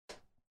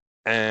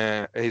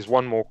 And his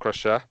 1 Maw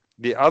Crusher.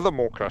 The other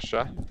Maw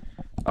Crusher.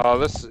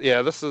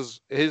 This is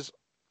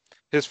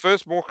his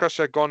first Maw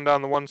Crusher gone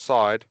down the one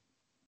side.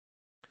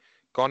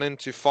 Gone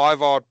into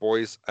 5 Ard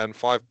boys and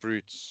 5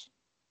 brutes.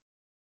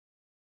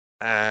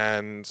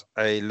 And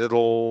a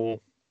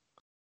little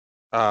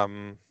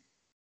and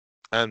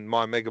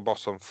my Mega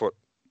Boss on foot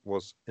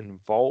was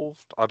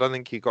involved. I don't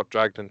think he got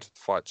dragged into the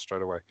fight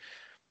straight away.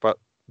 But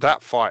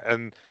that fight,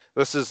 and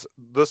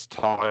this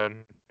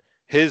time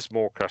his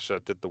Maw Crusher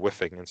did the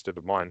whiffing instead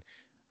of mine.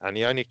 And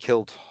he only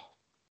killed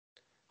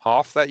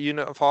half that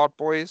unit of hard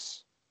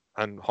boys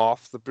and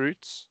half the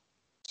brutes.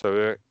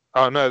 So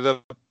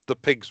the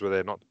pigs were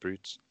there, not the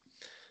brutes.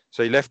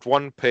 So he left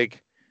 1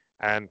 pig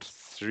and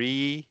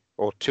 3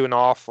 or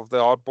 2.5 of the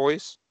hard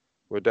boys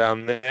were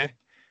down there.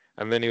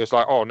 And then he was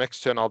like, oh,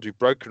 next turn I'll do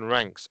broken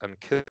ranks and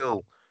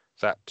kill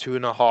that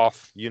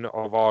 2.5 unit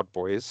of hard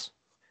boys.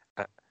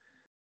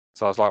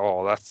 So I was like,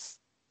 oh, that's,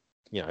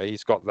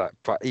 he's got that.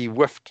 But he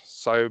whiffed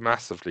so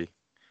massively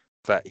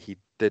that he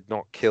did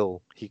not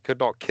kill. He could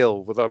not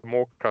kill with a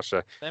Maw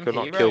Crusher. Could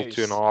not kill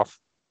 2.5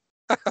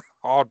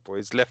 hard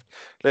boys. Left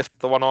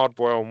the 1 hard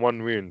boy on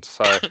 1 wound.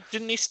 So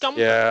didn't he stump?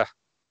 Yeah.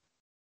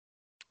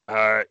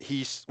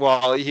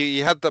 He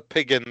had the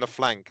pig in the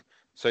flank,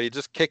 so he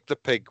just kicked the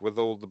pig with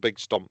all the big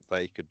stomp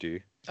that he could do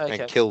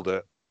and killed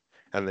it.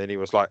 And then he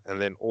was like,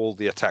 and then all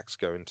the attacks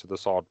go into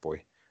this hard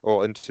boy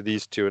or into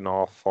these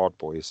 2.5 hard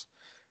boys,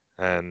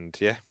 and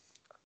yeah.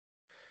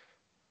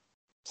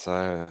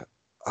 So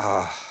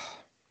that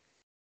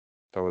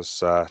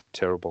was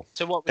terrible.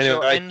 So what was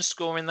your end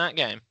score in that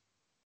game?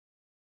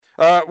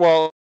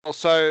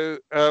 So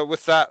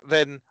with that,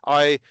 then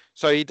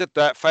he did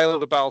that,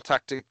 failed a battle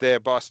tactic there,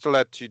 but I still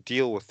had to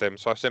deal with them.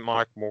 So I sent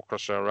my Maw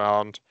Crusher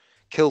around,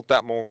 killed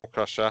that Maw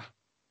Crusher,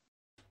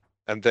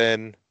 and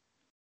then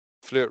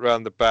flew it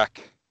around the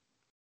back,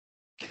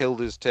 killed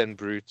his 10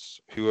 brutes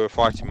who were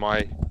fighting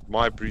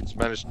my brutes,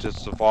 managed to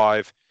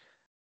survive.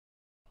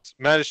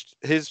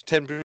 His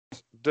 10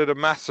 brutes did a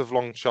massive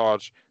long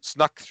charge,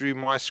 snuck through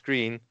my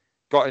screen,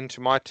 got into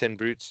my 10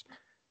 brutes.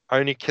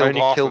 Only killed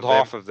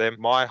half of them.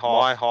 My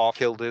half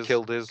killed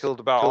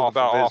about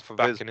half of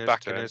his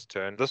back in his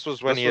turn. This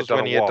was when he had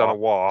done a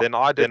war. Then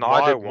I did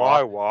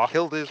my war.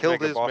 Killed his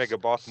mega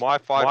boss. My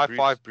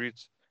 5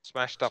 brutes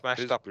smashed up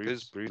his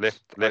brutes.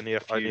 Left only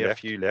a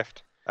few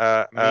left.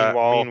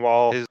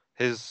 Meanwhile,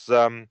 his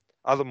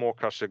other Maw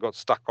Crusher got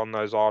stuck on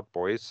those hard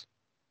boys.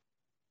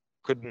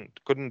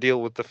 Couldn't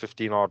deal with the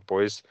 15 hard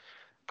boys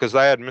because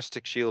they had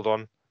Mystic Shield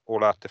on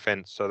all out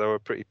defense, so they were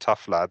pretty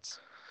tough lads.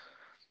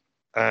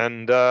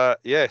 And so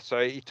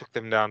he took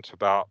them down to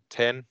about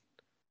 10,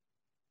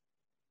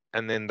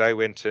 and then they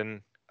went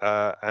in,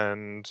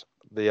 and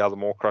the other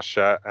Maw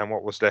Crusher and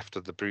what was left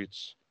of the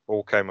brutes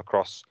all came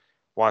across,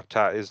 wiped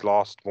out his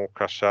last Maw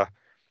Crusher.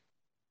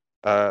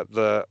 All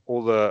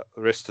the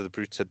rest of the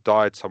brutes had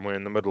died somewhere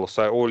in the middle,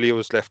 so all he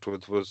was left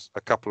with was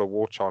a couple of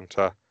War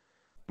Chanter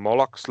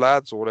Molochs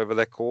lads, or whatever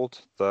they're called,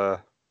 the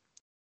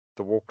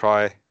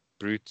Warcry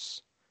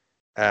brutes,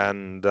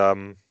 and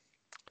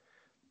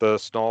the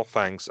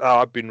Snarlfangs.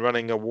 I've been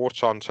running a War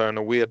Chanter and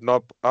a Weird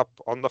Knob up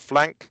on the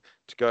flank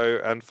to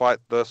go and fight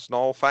the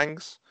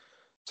Snarlfangs.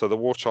 So the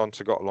War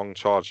Chanter got a long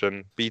charge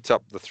and beat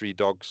up the 3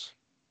 dogs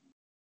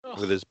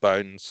with his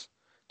bones.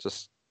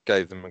 Just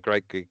gave them a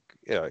great gig.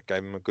 Gave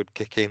them a good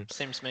kick in.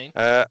 Seems mean.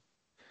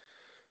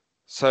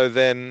 So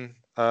then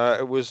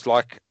it was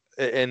like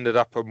it ended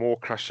up a Maw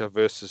Crusher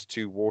versus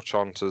 2 War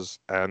Chanters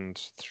and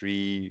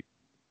 3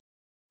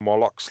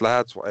 Moloch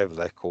lads, whatever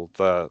they're called,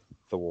 the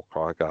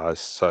Warcry guys.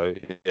 So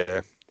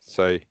yeah,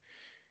 so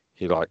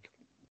he like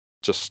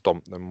just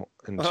stomped them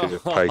into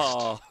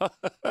paste.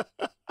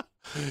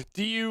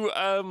 Do you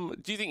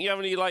think you have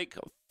any like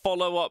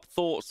follow-up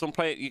thoughts on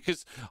playing?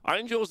 Because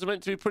Iron Jaws are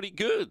meant to be pretty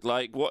good.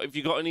 Like, what have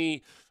you got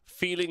any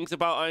feelings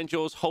about Iron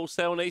Jaws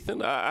wholesale,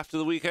 Nathan, after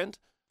the weekend?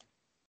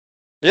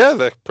 Yeah,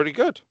 they're pretty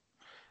good.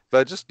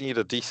 They just need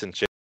a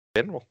decent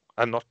general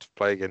and not to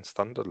play against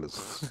Thunder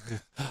Lizards.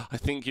 I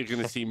think you're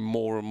going to see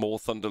more and more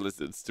Thunder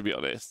Lizards, to be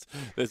honest.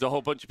 There's a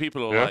whole bunch of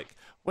people who are like,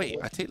 wait,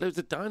 I take loads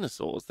of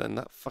dinosaurs, then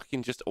that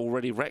fucking just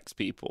already wrecks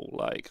people.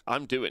 Like,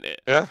 I'm doing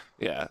it. Yeah?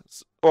 Yeah.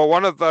 Well,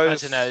 one of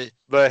those, I don't know.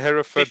 the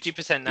Hereford...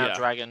 50% now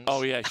dragons.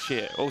 Oh, yeah,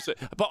 shit. Also,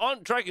 but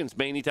aren't dragons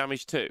mainly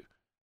damaged too?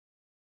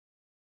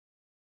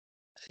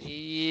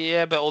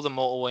 Yeah, but all the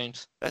mortal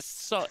wounds. It's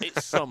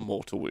some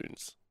mortal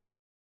wounds.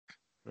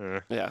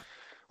 Yeah.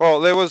 Well,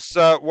 there was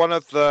one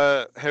of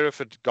the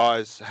Hereford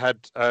guys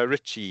had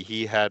Richie.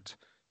 He had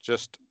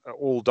just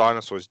all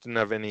dinosaurs. Didn't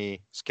have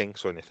any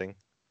skinks or anything.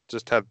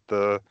 Just had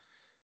the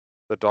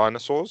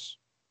dinosaurs,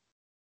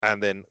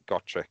 and then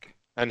Gotrek.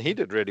 And he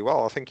did really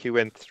well. I think he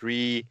went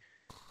 3-2,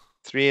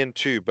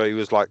 but he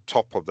was like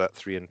top of that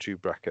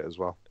 3-2 bracket as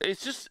well.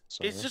 It's just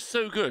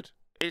so good.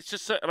 It's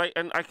just so, like,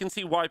 and I can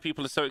see why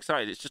people are so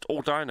excited. It's just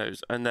all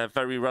dinos, and they're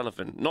very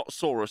relevant. Not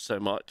Saurus so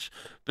much,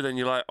 but then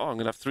you're like, oh, I'm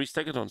gonna have 3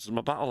 Stegodons in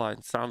my battle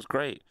line. Sounds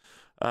great.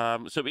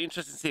 So it'll be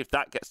interesting to see if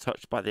that gets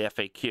touched by the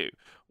FAQ,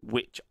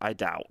 which I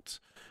doubt.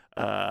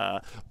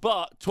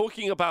 But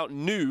talking about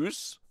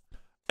news,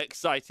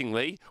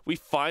 excitingly, we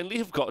finally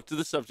have got to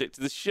the subject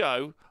of the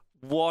show.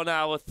 1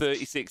 hour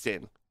 36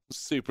 in.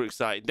 Super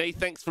excited. Nate,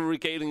 thanks for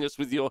regaling us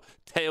with your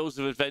tales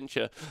of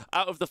adventure.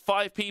 Out of the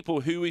 5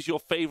 people, who is your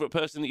favourite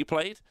person that you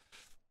played?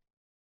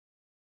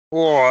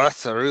 Oh,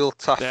 that's a real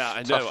tough. Yeah,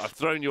 I know. I've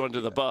thrown you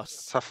under the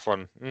bus. Tough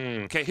one.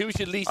 Okay, who's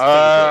your least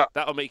favourite?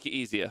 That'll make it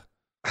easier.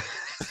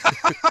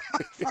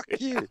 Fuck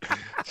you.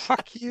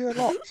 Fuck you a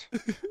lot.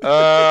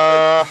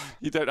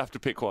 You don't have to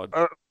pick one.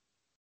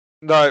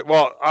 No,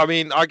 well, I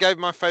mean, I gave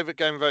my favourite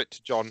game vote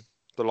to John,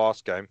 the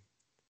last game,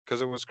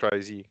 because it was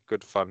crazy,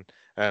 good fun.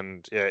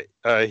 And yeah,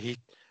 he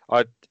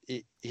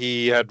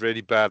had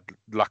really bad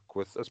luck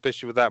with,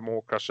 especially with that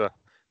Maw Crusher,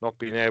 not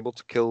being able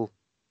to kill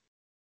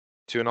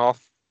 2.5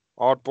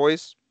 odd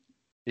boys.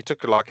 He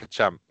took it like a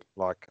champ.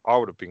 Like, I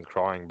would have been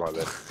crying by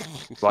then.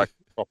 Like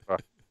proper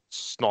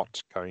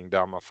snot going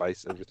down my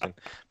face, everything.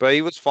 But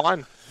he was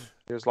fine.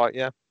 He was like,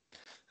 yeah,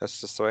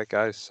 that's just the way it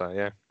goes. So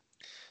yeah.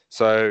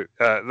 So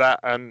that,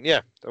 and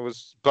yeah, it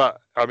was. But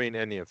I mean,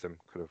 any of them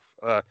could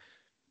have.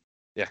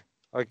 Yeah,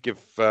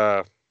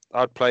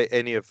 I'd play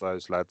any of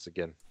those lads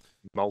again,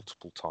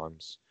 multiple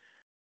times.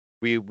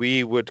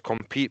 We would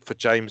compete for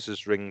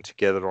James's ring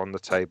together on the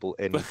table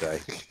any day.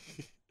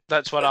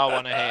 That's what I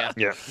want to hear.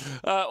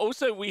 Yeah.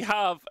 Also, we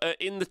have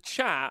in the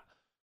chat.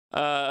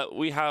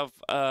 We have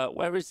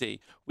where is he?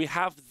 We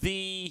have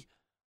the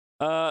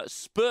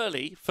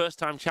Spurley, first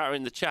time chatter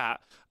in the chat,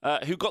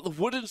 who got the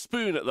wooden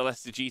spoon at the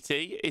Leicester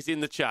GT, is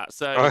in the chat.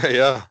 So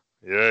yeah.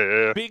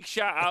 Big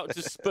shout out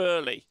to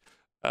Spurley.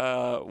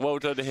 Well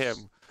done to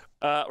him.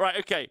 Right,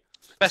 okay.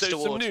 Best so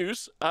award. Some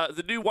news.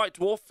 The new White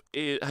Dwarf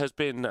has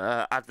been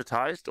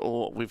advertised,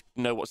 or we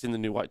know what's in the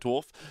new White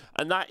Dwarf,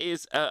 and that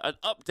is an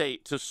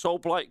update to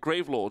Soulblight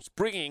Gravelords,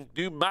 bringing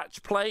new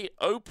match play,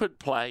 open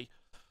play.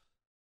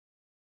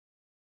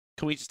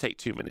 Can we just take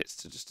 2 minutes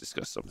to just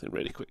discuss something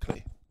really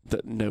quickly?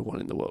 That no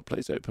one in the world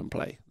plays open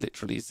play.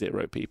 Literally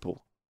 0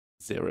 people.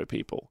 0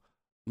 people.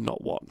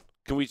 Not one.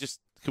 Can we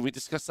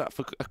discuss that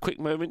for a quick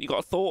moment? You got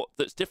a thought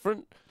that's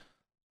different?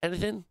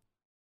 Anything?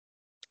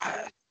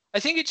 I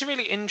think it's a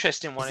really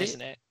interesting one,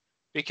 isn't it?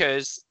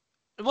 Because,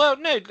 well,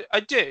 no,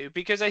 I do,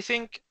 because I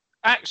think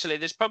actually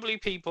there's probably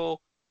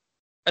people,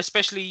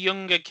 especially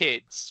younger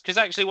kids, because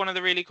actually one of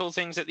the really cool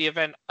things at the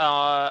event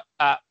at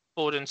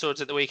Board and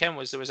Swords at the weekend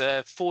was there was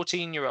a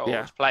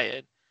 14-year-old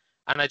playing,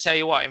 and I tell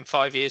you what, in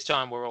 5 years'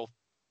 time, we're all,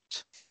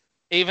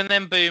 even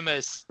them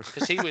boomers,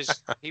 because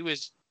he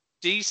was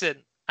decent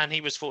and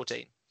he was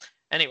 14.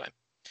 Anyway,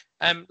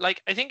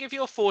 like I think if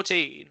you're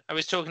 14, I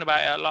was talking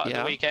about it a lot at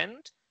the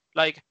weekend.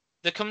 Like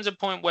there comes a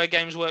point where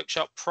Games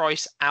Workshop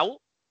price out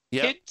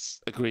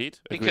kids. Agreed.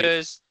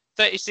 Because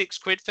 36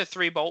 quid for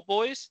 3 Bolt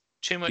Boys,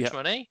 too much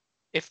money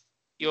if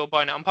you're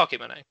buying it on pocket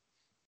money.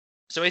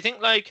 So I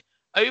think like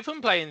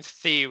open play in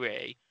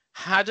theory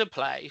had a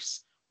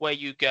place where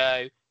you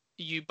go,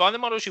 you buy the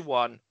models you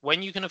want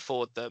when you can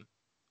afford them,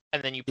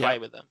 and then you play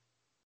with them.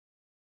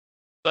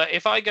 But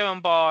if I go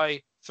and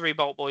buy 3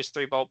 Bolt Boys,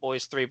 3 Bolt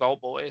Boys, 3 Bolt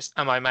Boys,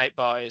 and my mate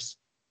buys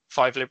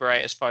 5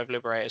 Liberators, 5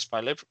 Liberators,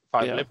 5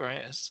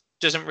 Liberators,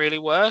 doesn't really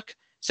work.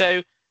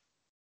 So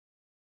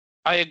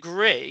I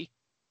agree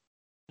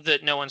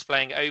that no one's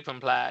playing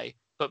open play,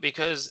 but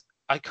because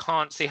I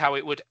can't see how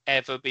it would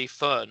ever be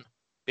fun,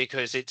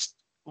 because it's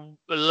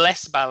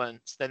less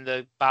balanced than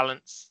the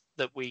balance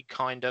that we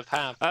kind of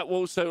have.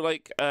 Well, so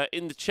like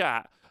in the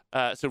chat,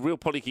 So Real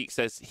Polygeek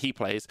says he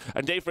plays.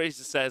 And Dave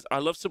Fraser says, I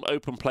love some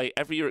open play.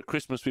 Every year at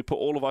Christmas, we put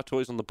all of our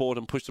toys on the board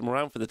and push them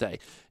around for the day.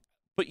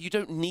 But you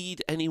don't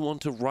need anyone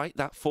to write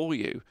that for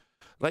you.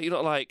 Like, you're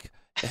not like,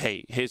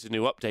 hey, here's a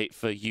new update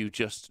for you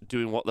just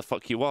doing what the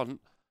fuck you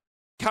want.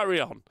 Carry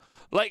on.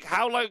 Like,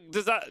 how long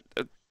does that...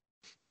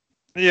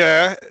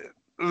 Yeah,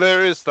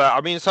 there is that.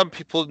 I mean, some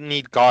people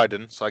need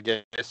guidance, I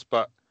guess,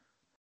 but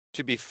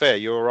to be fair,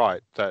 you're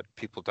right that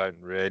people don't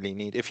really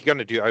need... If you're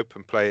going to do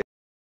open play,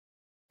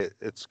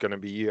 it's going to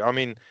be you. I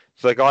mean,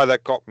 the guy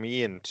that got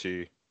me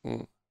into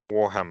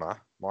Warhammer,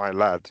 my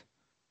lad,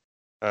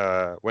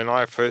 when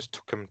I first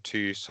took him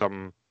to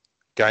some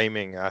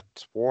gaming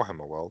at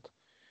Warhammer World,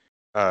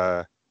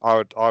 I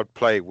would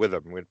play with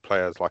him. We'd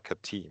play as like a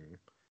team.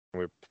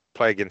 We'd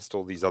play against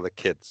all these other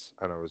kids,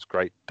 and it was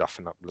great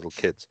duffing up little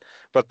kids.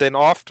 But then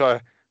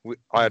after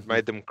I had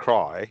made them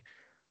cry,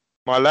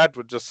 my lad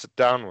would just sit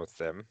down with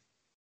them,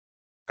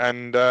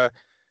 and they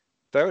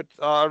would.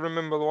 I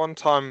remember the one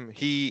time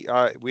we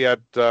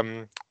had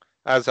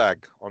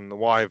Azag on the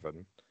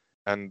Wyvern,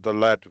 and the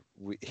lad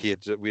we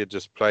had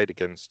just played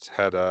against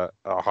had a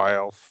high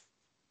elf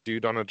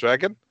dude on a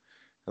dragon,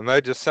 and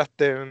they just sat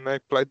there and they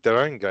played their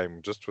own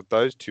game just with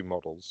those two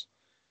models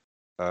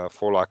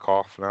for like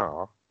half an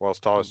hour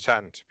whilst I was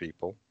chatting to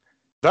people.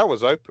 That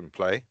was open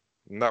play,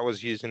 and that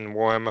was using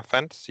Warhammer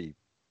Fantasy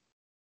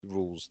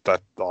rules.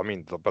 But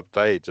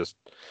they just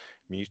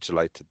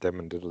mutilated them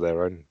and did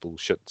their own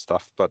bullshit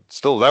stuff. But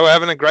still, they were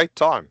having a great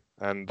time,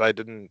 and they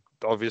didn't.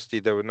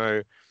 Obviously, there were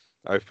no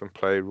open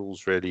play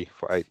rules really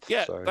for 8th.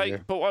 Yeah, so, like, yeah.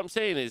 But what I'm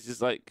saying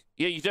is like,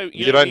 yeah, you don't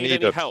need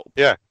any it. help.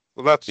 Yeah,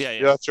 well, that's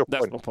your That's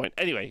point. my point.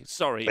 Anyway,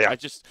 sorry, Yeah.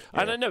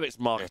 and I know it's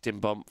marketing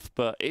bump,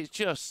 but it's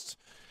just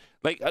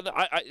like,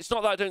 it's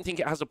not that I don't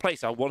think it has a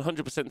place. I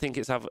 100% think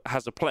it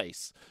has a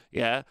place.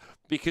 Yeah,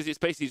 because it's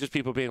basically just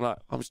people being like,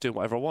 I'm just doing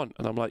whatever I want,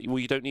 and I'm like, well,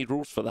 you don't need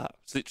rules for that.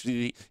 It's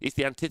literally it's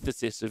the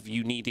antithesis of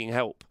you needing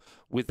help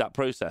with that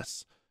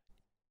process.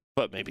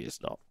 But maybe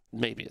it's not.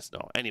 Maybe it's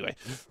not. Anyway.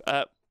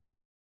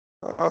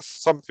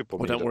 Some people.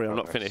 Well, don't worry, I'm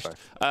not finished.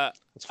 And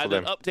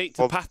an update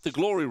to Path to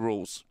Glory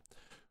rules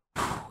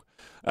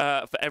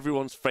for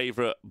everyone's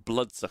favourite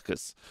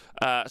bloodsuckers.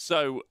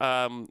 Soulblight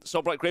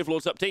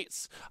Gravelords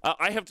updates.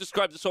 I have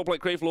described the Soulblight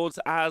Gravelords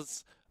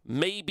as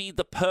maybe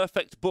the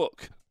perfect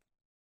book.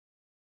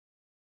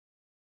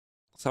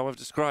 That's how I've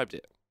described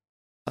it.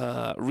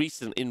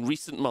 In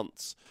recent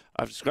months,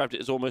 I've described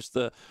it as almost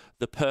the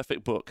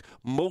perfect book.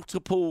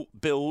 Multiple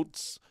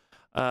builds.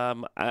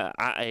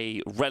 At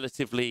a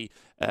relatively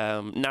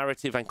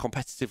narrative and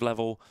competitive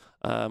level,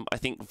 I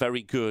think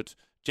very good.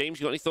 James,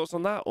 you got any thoughts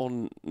on that,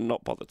 or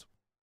not bothered?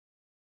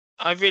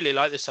 I really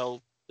like the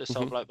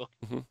Soulblight book.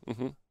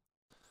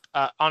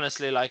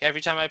 Honestly, like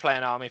every time I play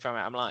an army from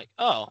it, I'm like,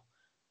 oh,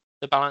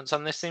 the balance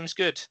on this seems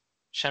good.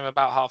 Shame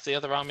about half the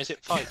other armies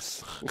it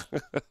fights.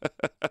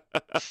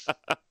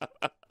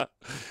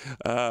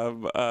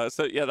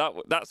 So yeah,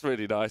 that's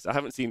really nice. I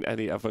haven't seen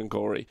any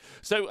Avangori.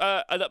 So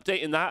an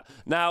update in that.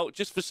 Now,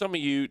 just for some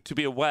of you to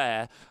be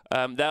aware,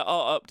 there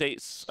are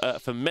updates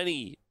for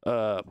many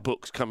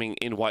books coming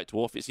in White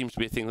Dwarf. It seems to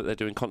be a thing that they're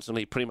doing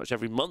constantly, pretty much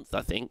every month,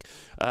 I think.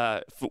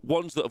 For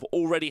ones that have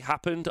already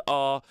happened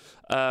are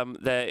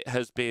there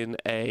has been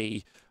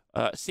a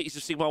Cities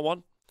of Sigmar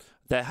one.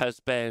 There has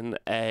been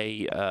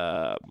a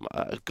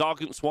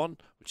Gargants one,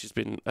 which has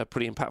been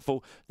pretty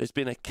impactful. There's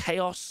been a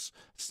Chaos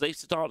Slaves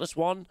to Darkness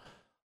one.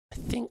 I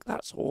think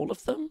that's all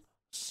of them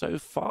so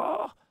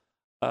far.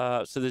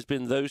 So there's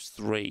been those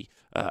 3,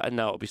 and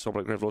now it'll be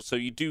Soulblight Gravelords. So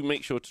you do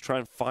make sure to try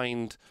and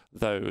find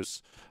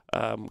those,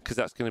 because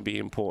that's going to be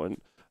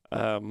important.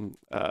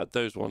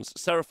 Those ones.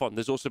 Seraphon,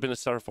 there's also been a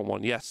Seraphon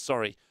one. Yes,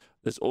 sorry.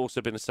 There's also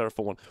been a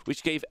Seraphon one,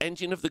 which gave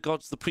Engine of the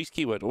Gods the priest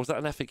keyword. Or was that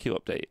an FAQ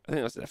update? I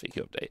think that's an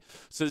FAQ update.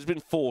 So there's been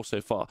 4 so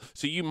far.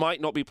 So you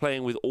might not be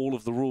playing with all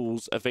of the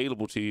rules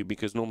available to you,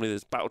 because normally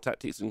there's battle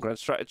tactics and grand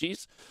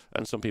strategies,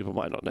 and some people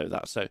might not know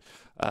that. So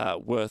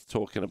worth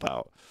talking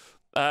about.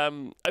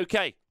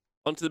 Okay,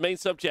 on to the main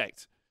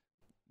subject.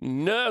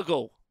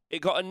 Nurgle. It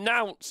got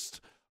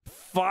announced.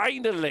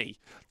 Finally,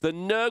 the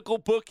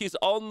Nurgle book is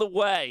on the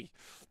way.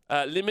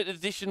 Limited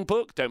edition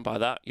book, don't buy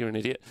that, you're an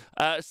idiot.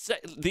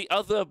 The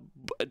other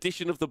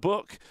edition of the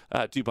book,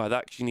 do buy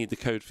that because you need the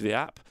code for the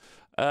app.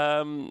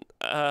 I'm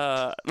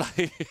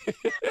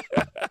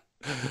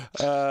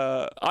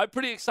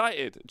pretty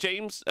excited.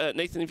 James,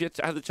 Nathan, have you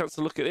had the chance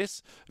to look at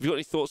this? Have you got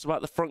any thoughts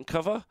about the front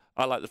cover?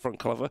 I like the front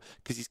cover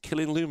because he's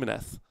killing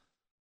Lumineth.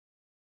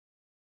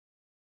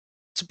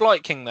 It's a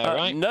Blight King, though,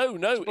 right? No,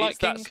 it's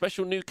that King?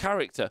 special new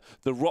character,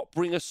 the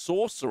Rotbringer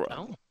Sorcerer.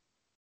 Oh.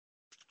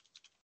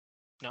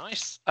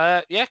 Nice.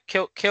 Yeah,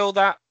 kill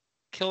that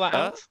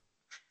elf.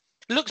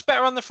 Looks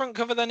better on the front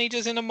cover than he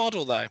does in a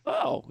model, though.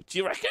 Oh, do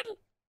you reckon?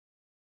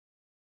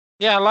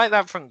 Yeah, I like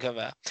that front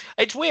cover.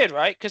 It's weird,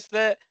 right? Because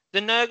the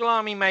Nurgle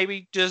army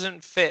maybe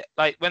doesn't fit,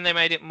 like, when they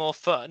made it more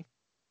fun,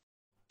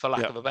 for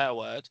lack of a better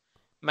word,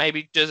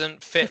 maybe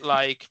doesn't fit,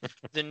 like,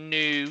 the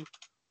new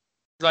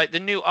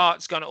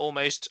art's gone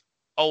almost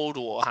old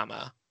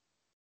Warhammer.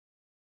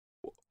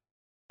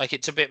 Like,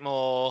 it's a bit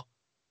more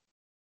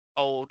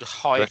old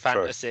high Retro.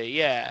 fantasy,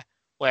 yeah.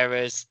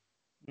 Whereas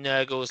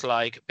Nurgle's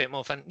like a bit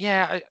more fun.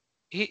 Yeah,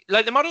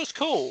 like the model's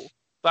cool,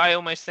 but I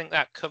almost think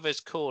that cover's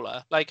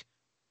cooler. Like,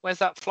 where's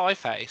that fly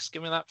face?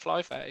 Give me that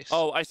fly face.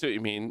 Oh, I see what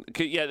you mean.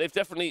 Yeah, they've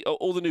definitely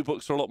all the new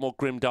books are a lot more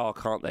grim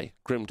dark, aren't they?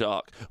 Grim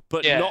dark,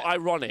 but Yeah. not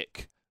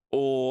ironic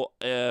or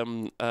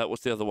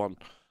what's the other one?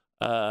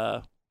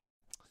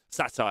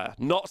 Satire,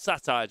 not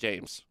satire,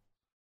 James.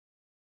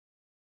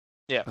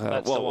 yeah,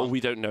 that's the well, one. we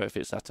don't know if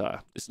it's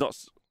satire. It's not.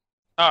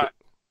 All right.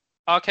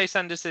 RK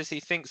Sanders says he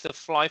thinks the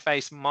fly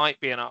face might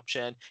be an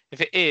option.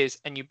 If it is,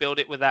 and you build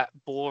it with that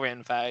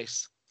boring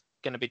face,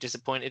 going to be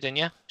disappointed in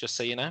you. Just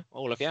so you know,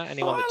 all of you.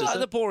 Anyone that I like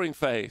doesn't. the boring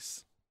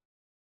face.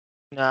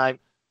 No,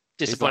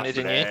 disappointed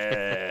in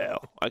you.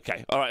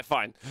 Okay, all right,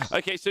 fine.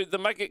 Okay, so the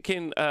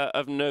Maggotkin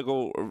of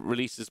Nurgle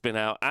release has been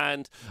out,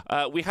 and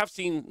we have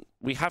seen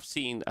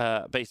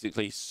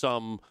basically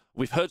some.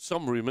 We've heard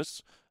some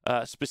rumors.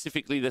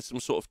 Specifically, there's some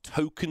sort of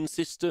token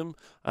system.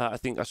 I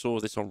think I saw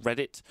this on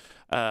Reddit.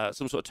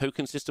 Some sort of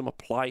token system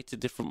applied to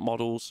different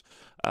models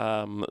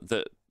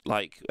that.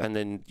 And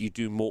then you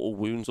do mortal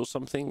wounds or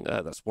something.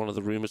 That's one of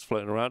the rumors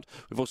floating around.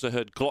 We've also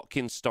heard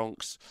Glotkin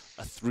stonks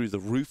are through the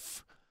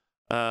roof.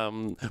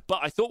 But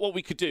I thought what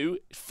we could do,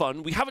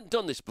 fun, we haven't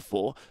done this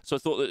before, so I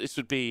thought that this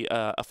would be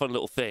a fun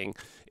little thing,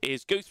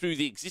 is go through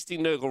the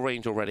existing Nurgle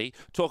range already,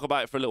 talk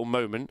about it for a little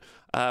moment,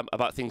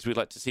 about things we'd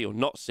like to see or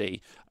not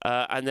see,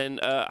 and then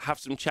have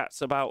some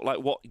chats about like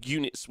what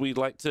units we'd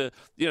like to,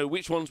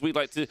 which ones we'd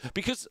like to,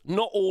 because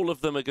not all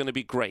of them are going to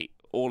be great,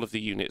 all of the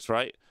units,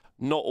 right?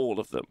 Not all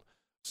of them.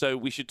 So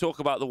we should talk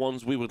about the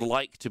ones we would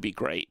like to be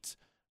great,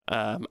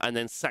 and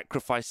then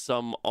sacrifice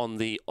some on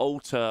the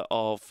altar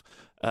of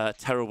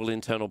terrible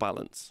internal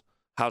balance.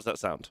 How's that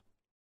sound?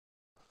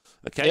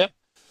 Okay. Yep.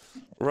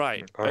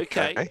 Right.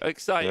 Okay.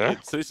 Excited. Yeah.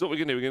 So this is what we're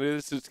going to do. We're going to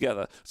do this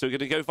together. So we're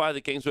going to go via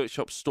the Games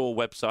Workshop store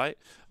website.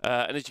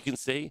 And as you can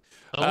see,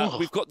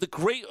 we've got the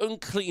Great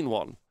Unclean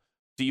One.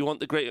 Do you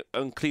want the Great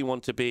Unclean One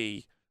to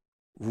be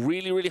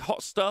really, really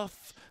hot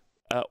stuff?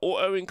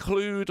 Auto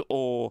include?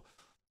 Or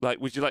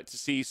would you like to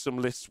see some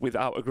lists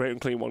without a Great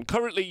Unclean One?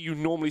 Currently, you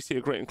normally see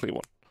a Great Unclean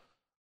One.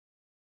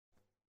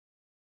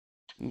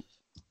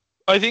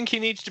 I think he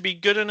needs to be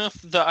good enough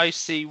that I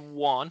see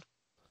one,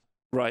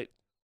 Right.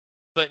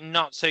 but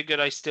not so good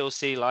I still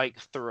see like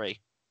three.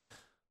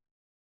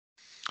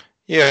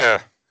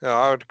 Yeah,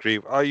 I would agree.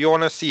 You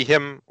want to see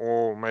him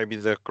or maybe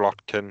the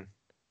Glotkin,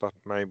 but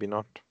maybe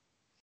not.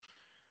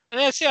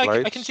 Yeah, see, I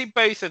can Blades? see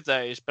both of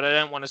those, but I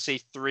don't want to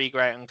see three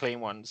Great Unclean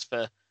Ones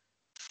for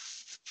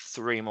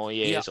 3 more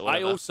years. Yeah, or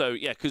whatever. I also,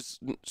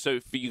 so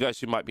for you guys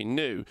who might be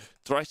new,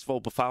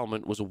 Thricefold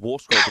Befoulment was a War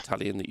Scroll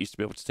battalion that used to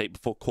be able to take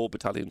before core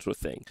battalions were a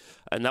thing.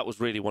 And that was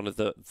really one of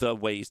the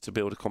ways to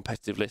build a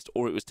competitive list,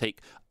 or it was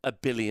take 1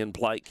 billion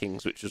Blight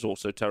Kings, which was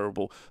also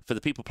terrible for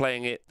the people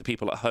playing it, the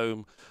people at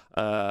home,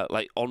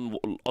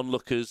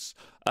 onlookers.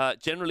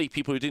 Generally,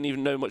 people who didn't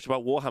even know much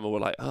about Warhammer were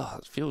like, oh,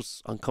 it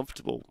feels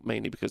uncomfortable,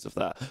 mainly because of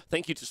that.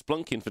 Thank you to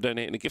Splunkin for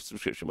donating a gift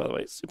subscription, by the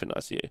way. It's super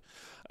nice of you.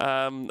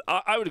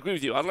 I would agree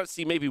with you. I'd like to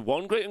see maybe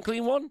one Great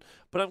Unclean One,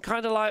 but I'm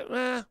kind of like,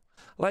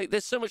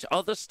 there's so much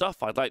other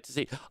stuff I'd like to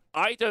see.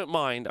 I don't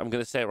mind, I'm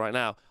going to say it right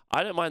now,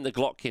 I don't mind the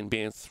Glotkin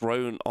being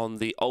thrown on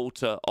the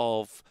altar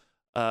of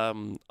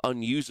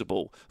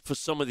unusable for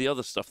some of the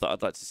other stuff that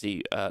I'd like to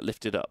see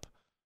lifted up.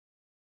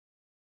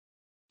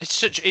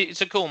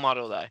 It's a cool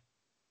model though.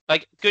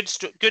 Like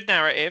good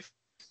narrative,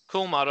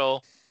 cool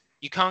model.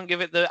 You can't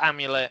give it the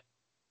amulet.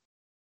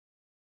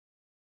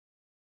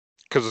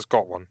 Because it's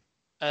got one.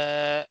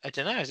 I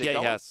don't know. Has it Yeah, got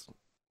he one? has.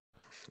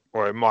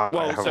 Or it might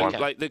Well, have so one.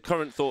 like the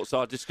current thoughts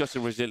are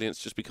discussing resilience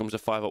just becomes a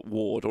 5-up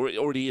ward, or it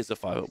already is a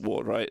 5-up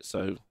ward, right?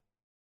 So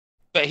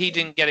But he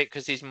didn't get it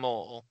because he's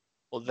mortal,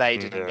 or they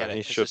didn't Yeah, get it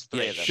he 'cause should, there's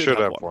 3 of them. should have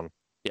have one. one.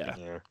 yeah.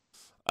 Yeah.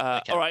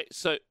 Okay. All right,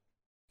 so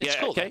It's yeah,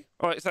 cool, okay.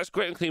 All right, so that's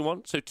Great Unclean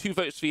One. So 2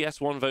 votes for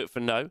yes, 1 vote for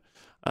no.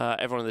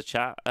 Everyone in the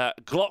chat.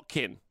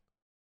 Glotkin.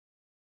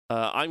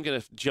 I'm going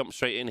to jump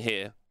straight in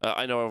here.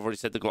 I know I've already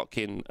said the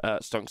Glotkin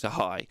stonks are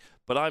high,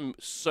 but I'm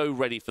so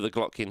ready for the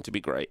Glotkin to be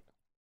great.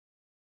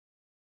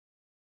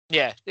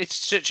 Yeah, it's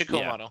such a cool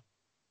Yeah. model.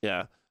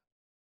 Yeah.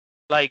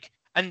 Like,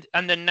 and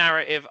the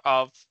narrative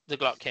of the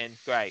Glotkin,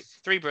 great.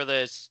 3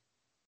 brothers,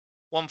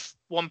 one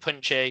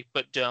punchy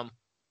but dumb,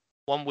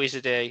 1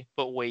 wizardy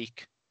but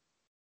weak,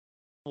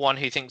 1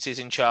 who thinks he's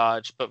in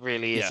charge but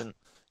really Yeah. isn't.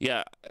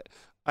 Yeah,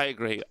 I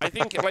agree. I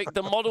think like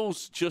the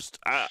model's just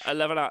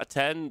 11 out of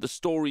 10. The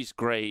story's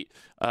great.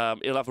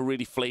 It'll have a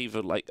really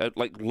flavored like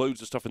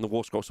loads of stuff in the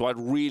War Scroll. So I'd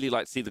really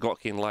like to see the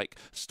Glotkin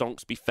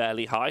stonks be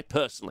fairly high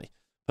personally.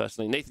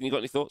 Nathan, you got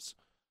any thoughts?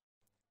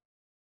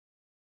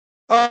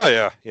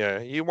 Oh, yeah.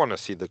 You want to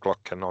see the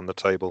Glotkin on the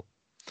table.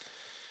 It's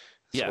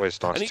Yeah.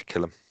 always nice And to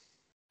kill him.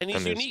 And he's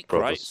And his unique, right?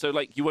 brothers. So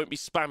like you won't be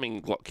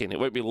spamming Glotkin. It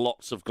won't be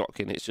lots of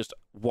Glotkin. It's just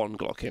 1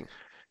 Glotkin.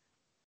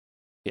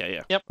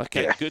 Yeah. Yep.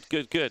 Okay. Yeah.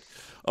 Good.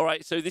 All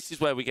right. So this is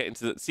where we get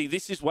into the. See,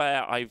 this is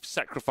where I've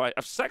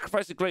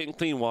sacrificed a Great and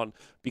Clean One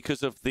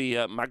because of the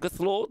Magath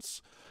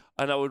Lords.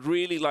 and I would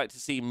really like to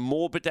see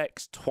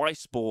Morbidex twice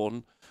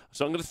spawn.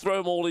 So I'm going to throw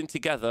them all in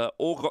together.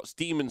 Orgot's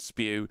Demon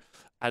Spew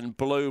and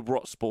Blobe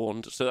Rot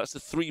spawned. So that's the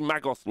 3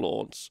 Maggoth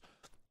Lords.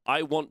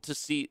 I want to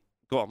see.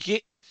 Go on.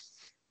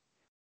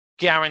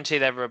 Guarantee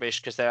they're rubbish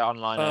because they're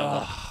online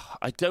only.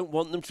 I don't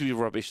want them to be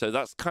rubbish, though.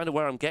 That's kind of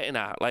where I'm getting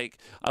at. Like,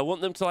 I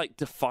want them to, like,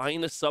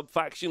 define a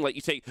sub-faction. Like,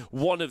 you take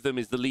one of them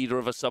is the leader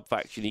of a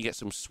sub-faction, you get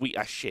some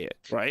sweet-ass shit,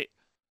 right?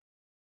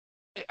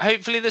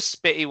 Hopefully the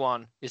Spitty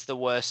one is the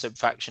worst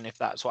sub-faction if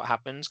that's what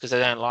happens, because I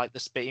don't like the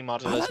Spitty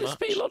model I as like the much.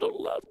 Spitty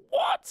model.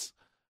 What?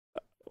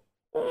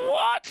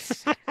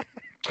 What?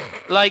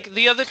 Like,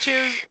 the other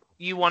two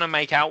you want to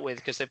make out with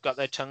because they've got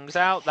their tongues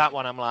out. That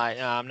one I'm like,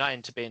 no, I'm not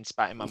into being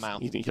spat in my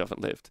mouth. You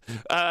haven't lived.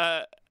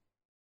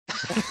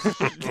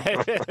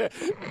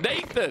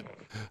 Nathan,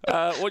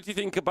 what do you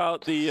think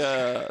about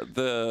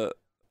the?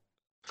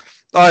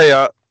 Oh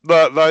yeah,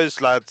 those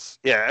lads.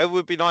 Yeah, it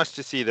would be nice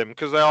to see them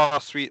because they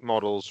are sweet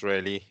models,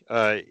 really.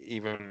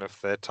 Even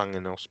if they're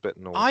tonguing or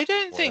spitting or. I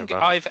don't think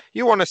whatever. I've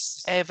You want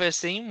to ever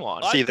seen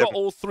one. See I've got them.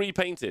 all 3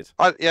 painted.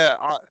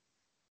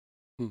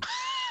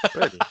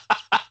 Really?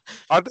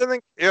 I don't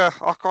think. Yeah,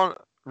 I can't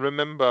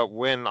remember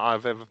when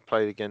I've ever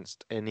played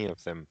against any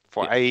of them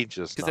for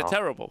ages Because now. they're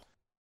terrible.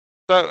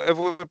 So it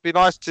would be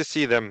nice to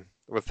see them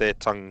with their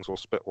tongues or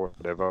spit or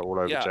whatever all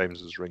over Yeah.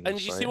 James's ring.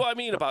 And you see what I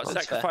mean about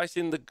That's fair.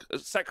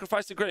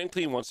 sacrifice the great and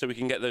clean one so we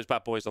can get those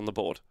bad boys on the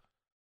board.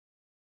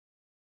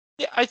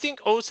 Yeah, I think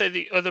also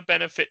the other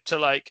benefit to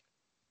like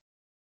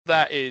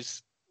that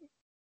is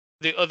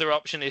the other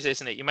option is,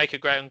 isn't it? You make a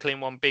great and clean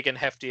one big and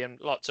hefty and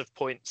lots of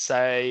points,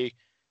 say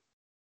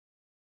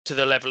to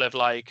the level of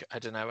like, I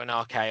don't know, an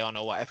Archaon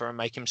or whatever, and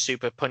make him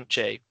super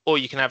punchy. Or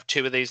you can have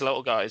 2 of these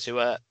little guys who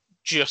are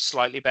just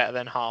slightly better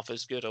than half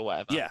as good or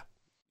whatever. Yeah.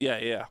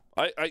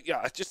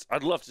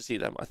 I'd love to see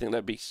them. I think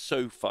that'd be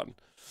so fun.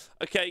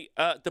 Okay,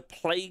 the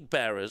Plague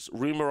Bearers.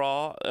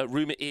 Rumor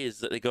is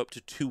that they go up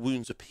to 2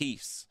 wounds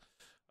apiece.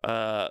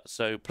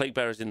 So Plague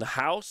Bearers in the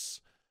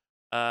house.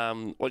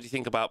 What do you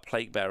think about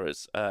Plague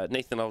Bearers?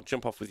 Nathan, I'll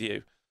jump off with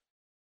you.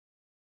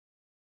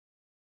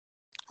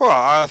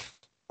 Well,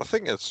 I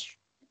think it's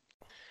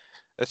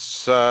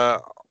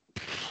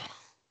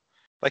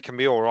they can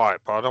be all right,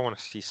 but I don't want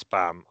to see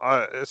spam.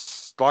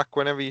 It's like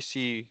whenever you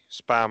see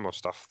spam or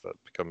stuff, that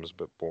becomes a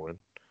bit boring.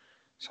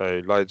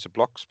 So loads of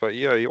blocks, but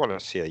yeah, you want to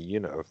see a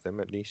unit of them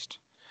at least.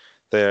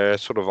 They're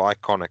sort of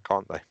iconic,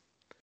 aren't they?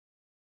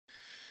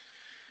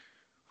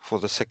 For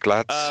the sick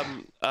lads.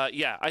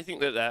 Yeah, I think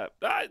that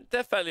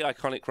they're fairly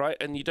iconic, right?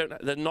 And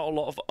there's not a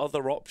lot of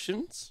other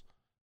options,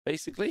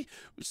 basically.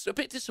 It's a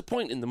bit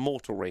disappointing the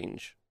mortal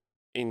range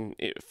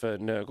for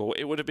Nurgle.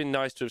 It would have been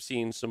nice to have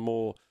seen some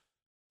more,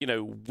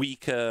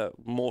 weaker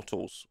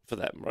mortals for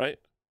them, right?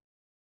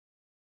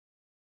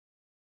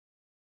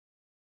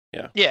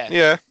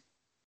 Yeah.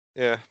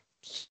 Yeah.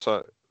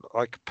 So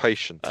like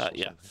patience. or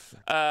Yeah.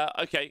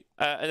 something. Okay.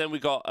 And then we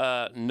got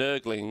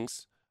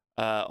Nurglings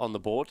on the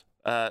board.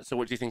 So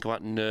what do you think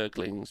about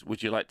Nurglings?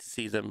 Would you like to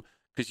see them?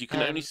 Because you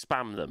can only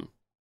spam them.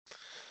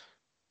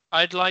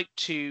 I'd like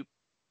to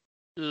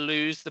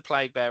lose the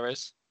Plague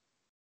Bearers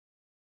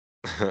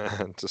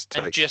and just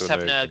and just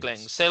have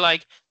Nurglings. So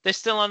like they're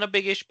still on a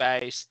biggish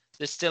base.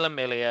 There's still 1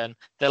 million.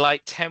 They're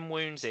like 10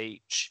 wounds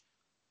each.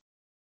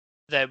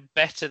 They're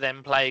better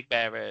than Plague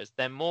Bearers.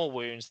 They're more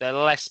wounds. They're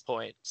less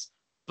points,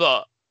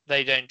 but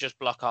they don't just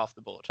block half the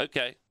board.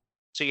 Okay.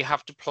 So you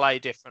have to play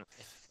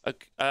differently.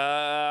 Okay.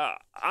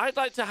 I'd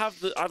like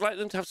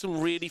them to have some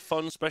really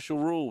fun special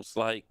rules.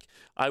 Like,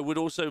 I would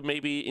also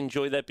maybe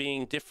enjoy there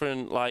being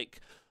different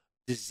like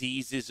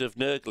diseases of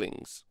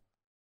Nurglings.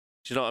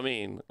 Do you know what I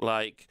mean?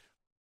 Like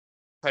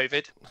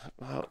COVID.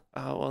 Oh,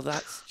 well,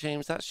 that's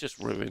James. That's just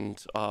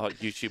ruined our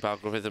YouTube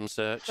algorithm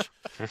search.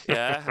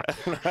 Yeah,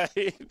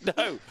 right?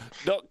 No,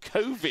 not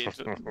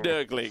COVID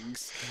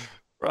Nurglings.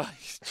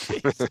 Right,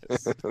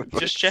 Jesus.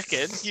 Just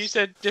checking. You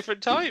said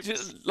different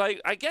types.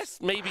 Like, I guess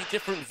maybe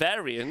different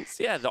variants.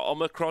 Yeah, the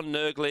Omicron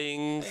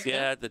Nurglings.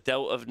 Yeah, the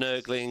Delta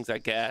Nurglings, I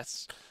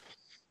guess.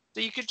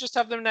 So you could just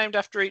have them named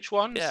after each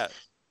one. Yeah.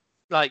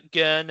 Like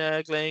Gur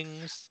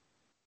Nurglings.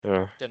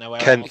 Yeah. Don't know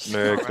where Kent else. Can't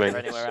remember Nurgling.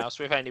 anywhere else.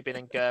 We've only been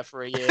in Gur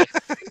for a year.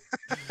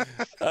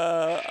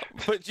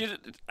 But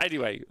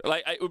anyway,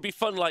 like it would be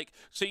fun. Like,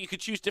 so you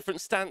could choose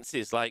different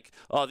stances. Like,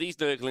 oh, these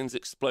Nurglings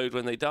explode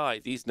when they die.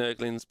 These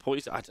Nurglings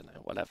poison. I don't know,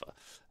 whatever.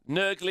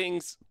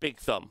 Nurglings, big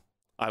thumb,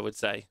 I would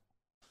say.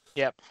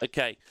 Yep.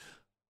 Okay.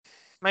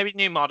 Maybe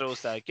new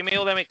models though. Give me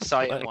all them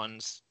exciting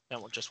ones.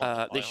 Don't just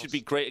want They should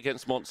be great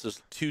against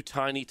monsters. Too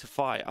tiny to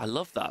fight. I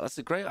love that. That's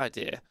a great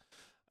idea.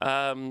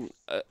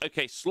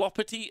 Okay,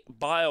 Sloppity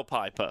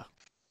Biopiper.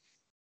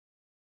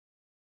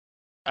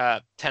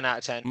 10 out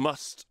of 10.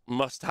 Must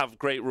have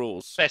great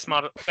rules. Best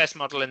model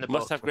in the book.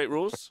 Must have great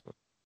rules.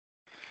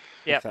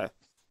 Yep. Okay.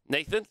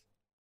 Nathan?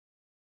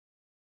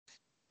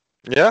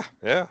 Yeah.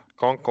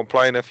 Can't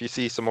complain if you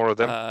see some more of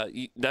them.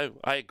 No,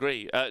 I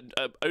agree.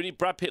 Only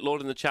Brad Pitt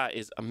Lord in the chat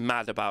is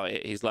mad about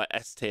it. He's like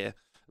S tier.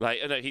 Like,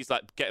 no, he's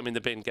like, get him in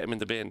the bin, get him in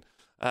the bin.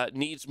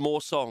 Needs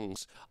more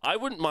songs. I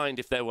wouldn't mind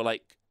if there were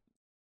like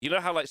You know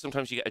how like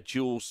sometimes you get a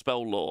dual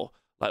spell lore,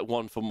 like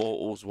one for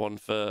mortals, one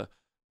for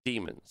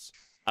demons.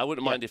 I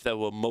wouldn't mind if there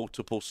were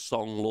multiple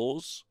song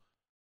laws,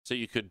 so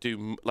you could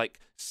do like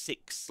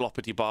 6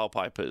 sloppity bar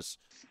pipers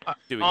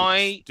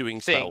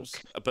doing spells,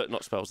 but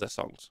not spells. They're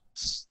songs.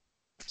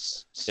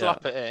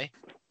 Sloppity.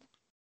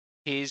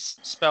 His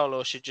spell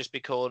lore should just be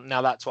called.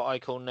 Now that's what I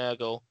call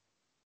Nurgle,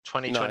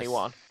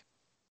 2021. Nice.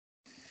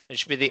 It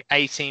should be the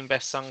 18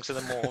 best songs of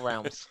the Mortal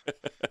Realms.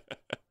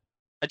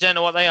 I don't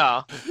know what they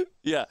are.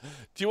 Yeah.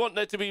 Do you want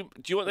there to be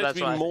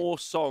more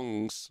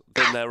songs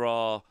than there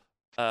are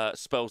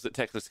spells that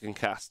Teclis can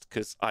cast?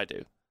 Because I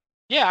do.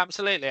 Yeah,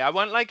 absolutely. I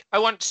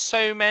want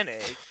so many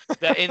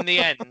that in the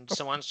end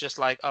someone's just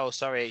like, oh,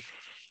 sorry,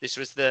 this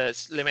was the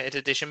limited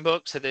edition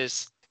book, so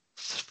there's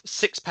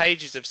 6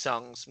 pages of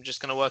songs. I'm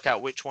just going to work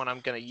out which one I'm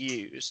going to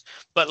use.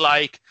 But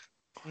like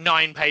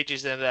 9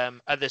 pages of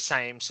them are the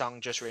same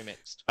song, just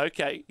remixed.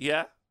 Okay,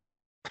 yeah.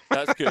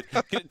 That's good.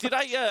 Did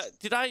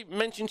I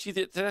mention to you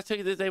did I tell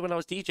you the other day when I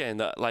was DJing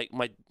that like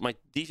my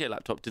DJ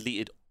laptop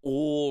deleted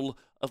all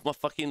of my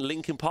fucking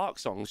Linkin Park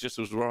songs just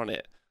as we're on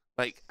it?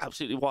 Like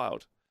absolutely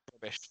wild.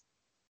 Rubbish.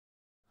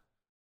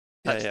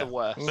 That's the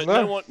worst. But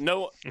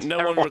no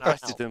one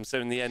requested them, so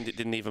in the end it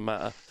didn't even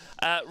matter.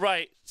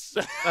 Right.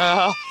 So...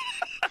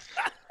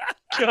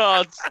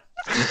 God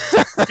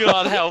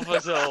help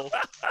us all.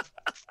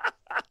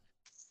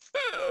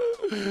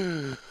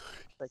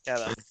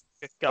 Together.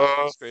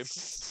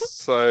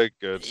 So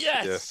good.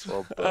 Yes.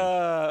 Well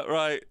done.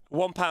 Right.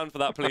 £1 for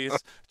that, please.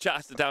 Chat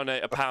has to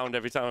donate £1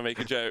 every time I make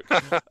a joke.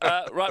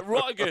 Right,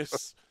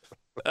 Rotigus.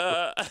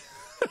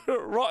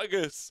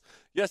 Rotigus.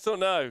 Yes or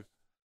no?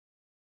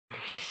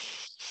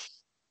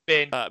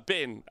 Bin.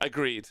 Bin.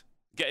 Agreed.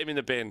 Get him in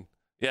the bin.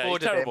 Yeah, he's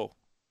Ordered terrible.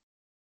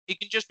 He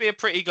can just be a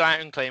pretty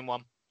glad and clean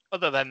one.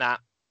 Other than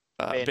that,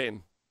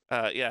 bin.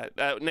 Yeah.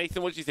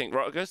 Nathan, what do you think,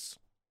 Rotigus?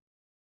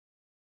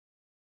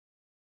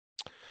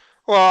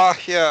 Well,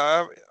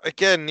 yeah.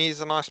 Again,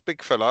 he's a nice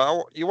big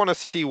fella. You want to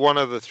see one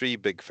of the 3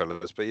 big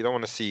fellas, but you don't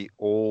want to see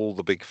all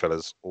the big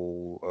fellas,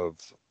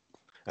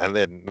 and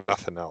then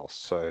nothing else.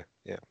 So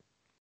yeah.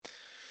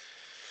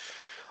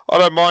 I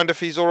don't mind if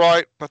he's all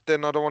right, but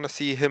then I don't want to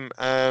see him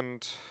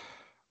and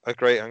a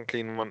Great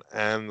Unclean One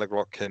and the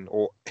Glockkin,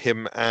 or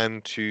him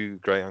and 2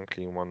 Great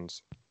Unclean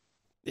Ones.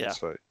 Yeah.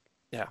 So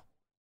yeah.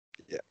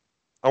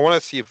 I want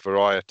to see a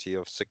variety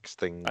of 6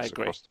 things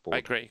across the board. I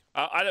agree.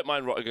 I don't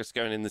mind Rotigus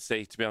going in the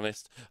sea, to be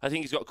honest. I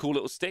think he's got a cool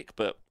little stick,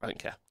 but I don't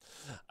care.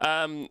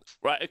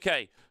 Right,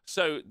 okay.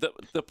 So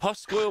the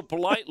Puscoil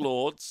Blight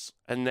Lords,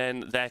 and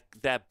then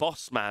their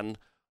boss man,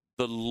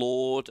 the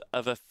Lord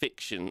of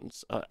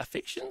Afflictions.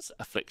 Afflictions?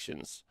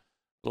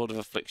 Lord of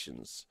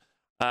Afflictions.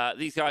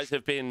 These guys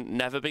have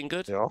never been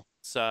good. Yeah.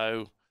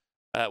 So,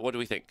 what do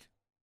we think?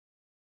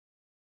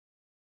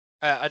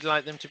 I'd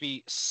like them to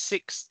be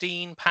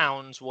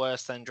 £16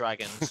 worse than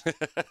dragons.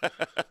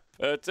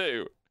 Per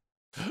 2.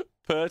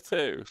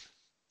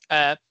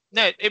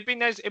 No, it'd be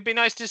nice. It'd be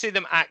nice to see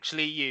them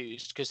actually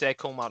used because they're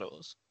cool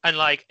models. And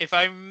like, if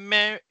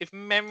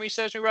memory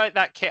serves me right,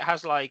 that kit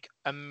has like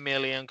 1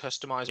 million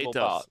customizable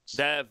parts.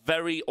 They're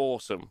very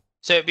awesome.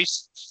 So it'd be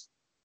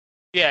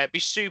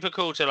super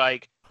cool to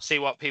like see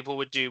what people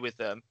would do with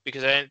them,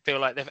 because I don't feel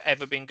like they've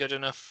ever been good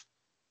enough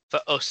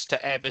for us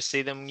to ever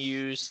see them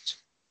used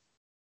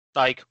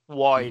like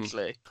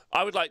widely.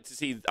 I would like to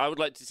see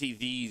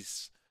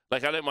these.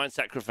 Like, I don't mind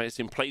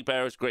sacrificing Plague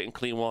Bearers, Great and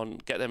Clean One,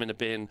 get them in a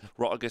bin,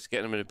 Rotigus,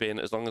 get them in a bin,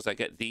 as long as I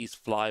get these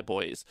fly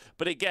boys.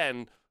 But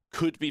again,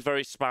 could be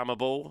very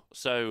spammable,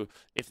 so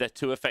if they're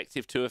too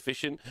effective, too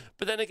efficient.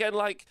 But then again,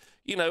 like,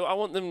 you know, I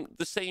want them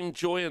the same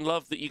joy and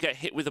love that you get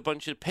hit with a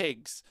bunch of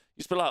pigs.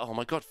 You just be like, oh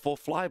my god, 4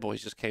 fly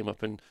boys just came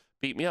up and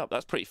beat me up.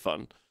 That's pretty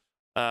fun.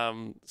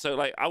 So,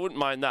 like, I wouldn't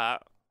mind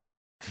that.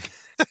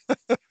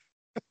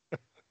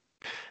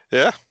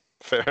 Yeah,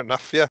 fair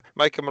enough. Yeah,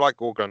 make them like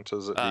Gore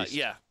Grunters at least.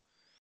 Yeah.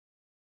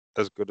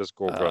 As good as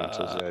Gore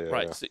Grunters.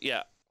 Right. Yeah. So,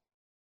 yeah.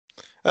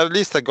 At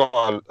least they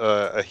got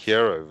a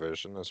hero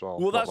version as well.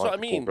 Well, that's like what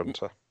I mean.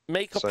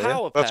 Make a So,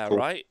 power that's pair, cool.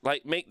 right?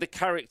 Like, make the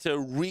character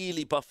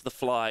really buff the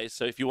flies.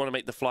 So if you want to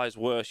make the flies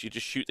worse, you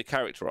just shoot the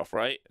character off,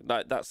 right?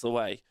 Like, that's the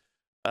way.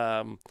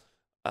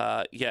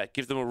 Yeah,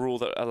 give them a rule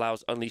that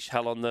allows Unleash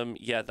Hell on them.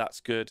 Yeah, that's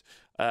good.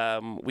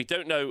 We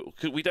don't know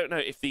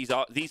if these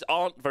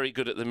aren't very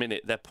good at the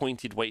minute. They're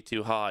pointed way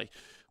too high,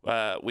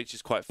 which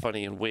is quite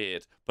funny and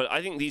weird. But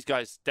I think these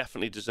guys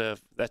definitely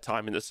deserve their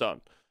time in the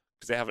sun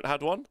because they haven't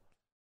had one.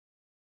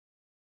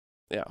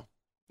 Yeah.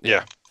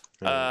 Yeah.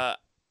 Yeah.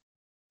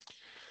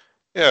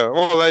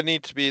 Well,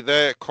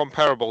 they're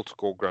comparable to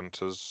Gore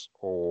Grunters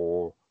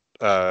or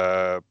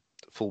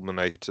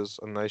Fulminators,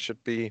 and they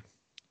should be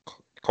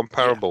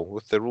comparable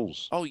with their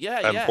rules. Oh,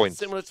 yeah, and yeah. points.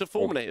 Similar to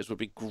Fulminators would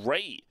be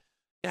great.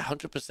 Yeah,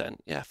 100%.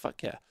 Yeah,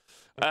 fuck yeah.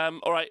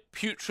 All right,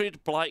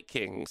 Putrid Blight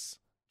Kings.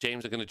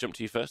 James, I'm going to jump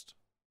to you first.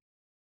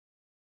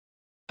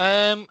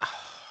 Do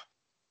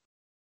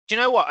you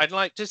know what? I'd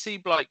like to see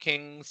Blight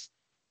Kings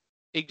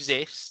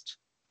exist,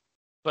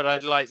 but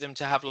I'd like them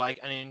to have like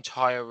an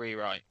entire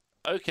rewrite.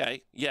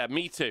 Okay, yeah,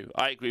 me too.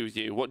 I agree with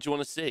you. What do you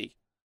want to see?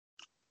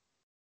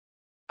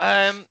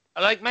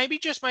 Like maybe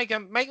just make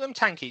them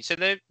tanky. So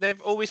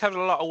they've always had a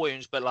lot of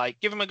wounds, but like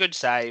give them a good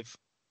save,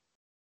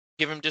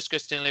 give them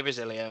disgustingly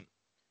resilient,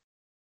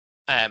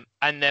 and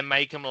then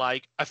make them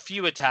like a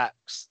few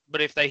attacks.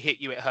 But if they hit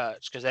you, it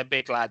hurts because they're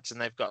big lads and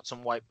they've got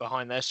some weight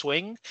behind their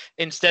swing.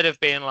 Instead of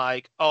being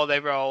like, oh, they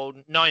roll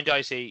 9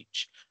 dice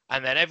each,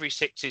 and then every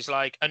 6 is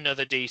like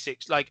another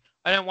d6. Like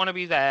I don't want to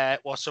be there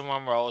while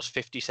someone rolls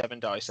 57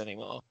 dice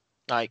anymore.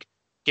 Like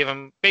give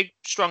them big,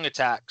 strong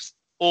attacks.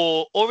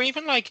 Or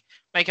even like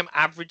make them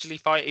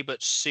averagely fighty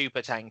but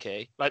super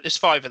tanky. Like there's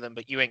 5 of them,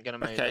 but you ain't gonna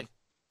move them.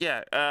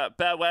 Yeah.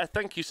 Bearware,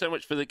 thank you so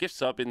much for the gift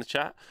sub in the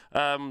chat.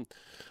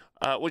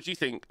 What do you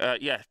think?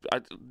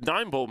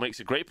 Nineball makes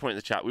a great point in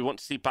the chat. We want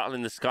to see Battle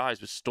in the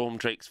Skies with Storm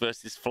Drakes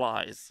versus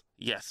Flies.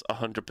 Yes,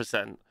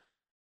 100%.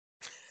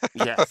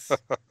 Yes,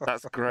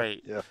 that's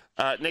great. Yeah.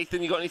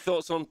 Nathan, you got any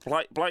thoughts on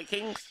Blight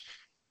Kings?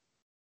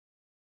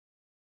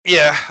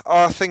 Yeah,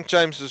 I think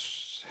James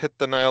has hit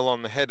the nail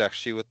on the head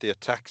actually with the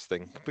attacks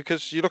thing.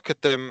 Because you look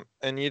at them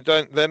and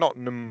they're not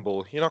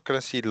nimble. You're not going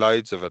to see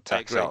loads of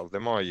attacks out of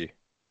them, are you?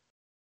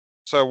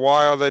 So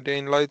why are they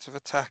doing loads of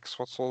attacks?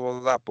 What's all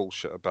of that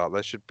bullshit about?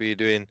 They should be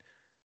doing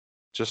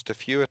just a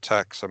few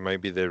attacks and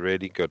maybe they're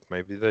really good.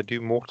 Maybe they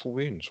do mortal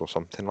wounds or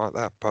something like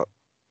that, but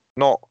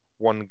not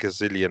 1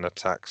 gazillion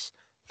attacks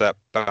that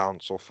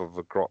bounce off of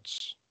a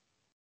Grot's.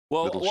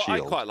 Well, little what I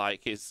shield. quite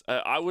like is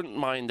I wouldn't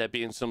mind there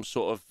being some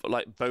sort of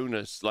like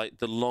bonus, like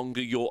the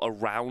longer you're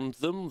around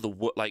them,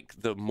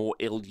 the more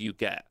ill you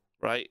get,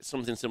 right?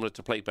 Something similar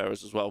to Plague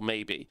Bearers as well,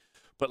 maybe.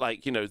 But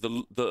like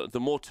the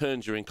more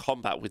turns you're in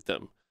combat with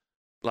them,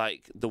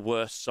 like the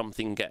worse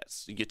something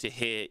gets. You get to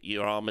hit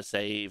your armor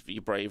save,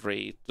 your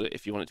bravery,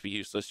 if you want it to be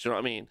useless. Do you know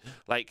what I mean?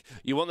 Like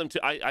you want them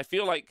to. I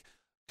feel like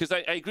because I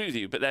agree with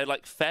you, but they're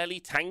like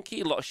fairly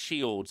tanky. A lot of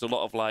shields, a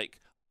lot of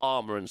like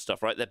armor and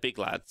stuff, right? They're big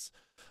lads.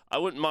 I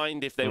wouldn't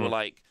mind if they were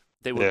like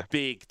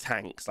big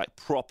tanks, like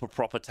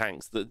proper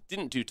tanks that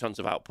didn't do tons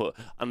of output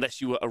unless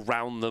you were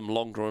around them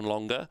longer and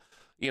longer.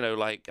 You know,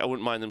 like I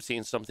wouldn't mind them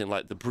seeing something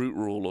like the Brute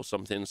Rule or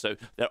something. So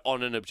they're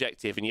on an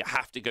objective and you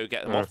have to go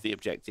get them off the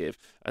objective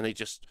and they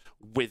just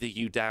wither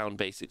you down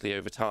basically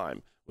over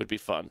time. Would be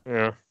fun.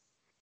 Yeah.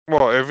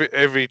 Well,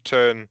 every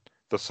turn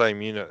the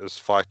same unit is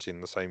fighting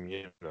the same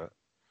unit.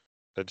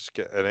 They just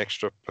get an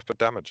extra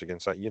damage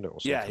against that unit or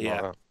something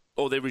like that.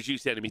 Or they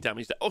reduce the enemy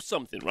damage or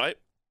something, right?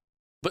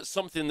 But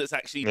something that's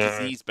actually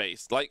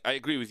disease-based. Like, I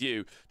agree with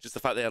you. Just the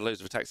fact they had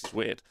loads of attacks is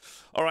weird.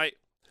 All right.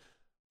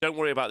 Don't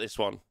worry about this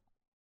one.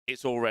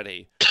 It's all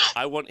ready.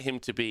 I want him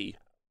to be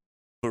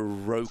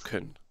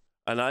broken.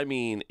 And I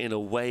mean in a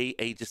way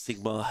Age of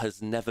Sigmar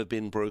has never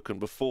been broken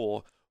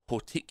before.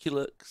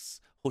 Horticulus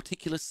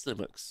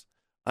Slimux.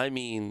 I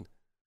mean,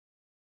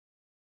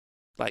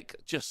 like,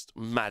 just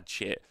mad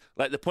shit.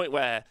 Like, the point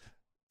where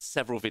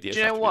several videos... Do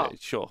you know what?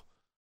 Sure.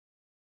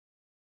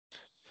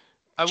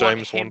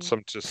 James wants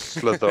him to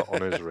slither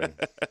on his ring.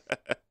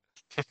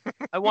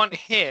 I want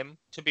him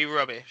to be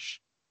rubbish.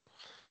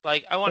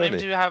 Like, I want him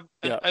to have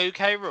an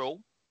okay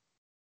rule,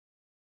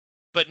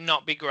 but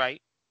not be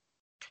great.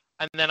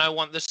 And then I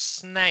want the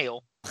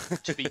snail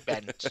to be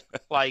bent.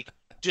 Like,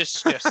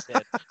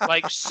 disgusted.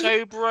 Like,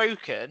 so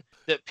broken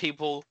that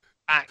people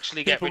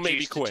actually get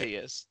reduced to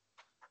tears.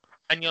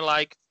 And you're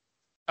like,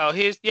 oh,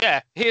 here's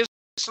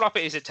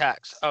Sloppy's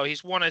attacks. Oh,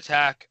 he's 1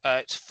 attack.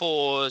 It's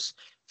 4s.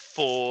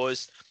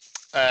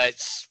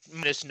 It's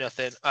minus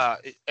nothing.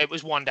 It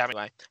was 1 damage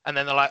anyway. And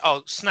then they're like,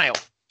 oh, snail.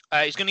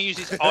 He's going to use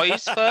his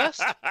eyes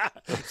first.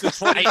 It's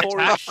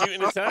 24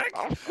 shooting attack.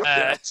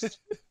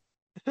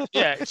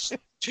 It's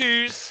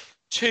 2s.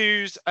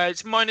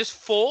 It's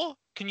 -4.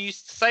 Can you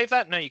save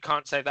that? No, you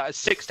can't save that. It's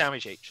 6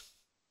 damage each.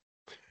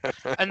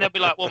 And they'll be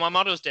like, well, my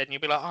model's dead. And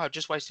you'll be like, oh, I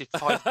just wasted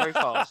 5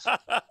 profiles.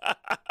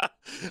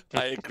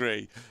 I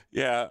agree.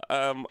 Yeah.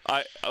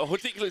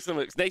 Horticulus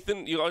Slimux.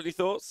 Nathan, you got any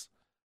thoughts?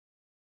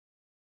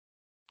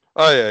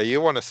 Oh yeah,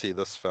 you want to see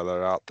this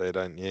fella out there,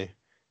 don't you?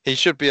 He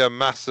should be a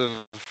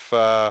massive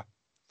buff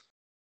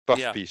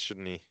piece,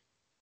 shouldn't he?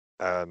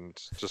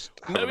 And just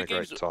having a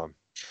great time.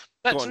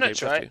 That's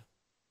nuts, right?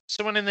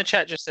 Someone in the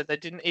chat just said they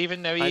didn't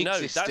even know he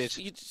existed.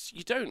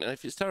 You don't, and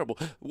if it's terrible.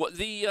 What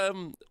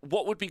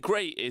would be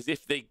great is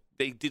if they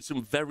did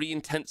some very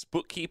intense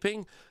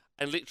bookkeeping,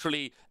 and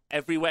literally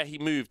everywhere he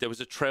moved there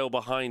was a trail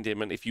behind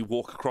him, and if you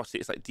walk across it,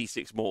 it's like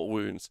D6 mortal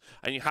wounds,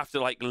 and you have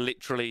to like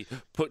literally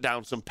put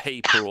down some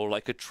paper or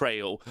like a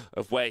trail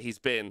of where he's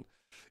been.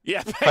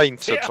 Yeah,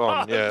 paint it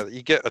on. Yeah,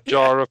 you get a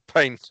jar of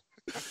paint.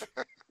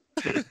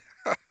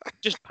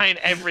 Just paint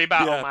every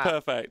battle map.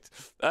 Perfect.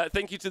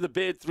 Thank you to the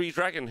Beard 3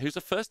 Dragon, who's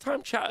a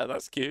first-time chatter.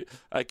 That's cute.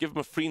 Give him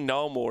a free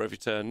Gnarlmaw every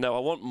turn. No, I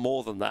want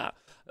more than that.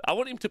 I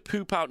want him to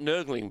poop out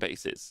Nurgling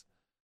bases.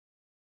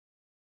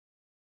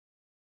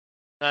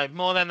 No,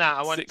 more than that.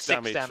 I want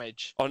 6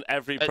 damage on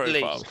every at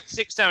profile. Least.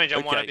 6 damage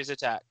on one of his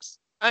attacks.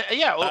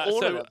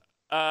 All of them.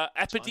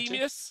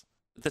 Epidemius,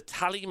 the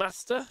Tally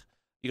Master.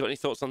 You got any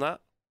thoughts on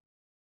that?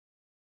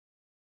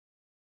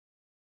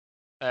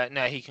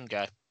 No, he can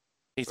go.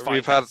 He's fine.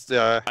 We've had,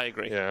 I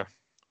agree. Yeah.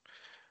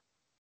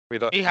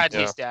 He had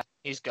his death.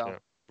 He's gone.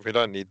 We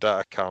don't need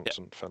that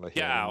accountant fella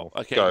here Get out. anymore.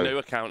 Okay, Go no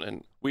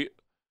accountant. We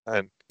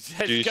and Just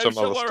do go some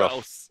other somewhere stuff.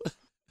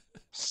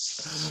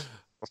 else.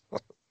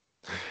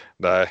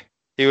 No,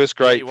 he was Yeah,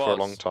 great he for a was.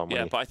 long time. Yeah,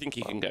 When but I think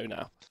he can go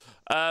now.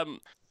 The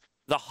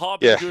Yeah,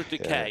 Harbinger of yeah.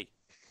 Decay,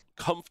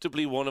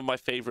 comfortably one of my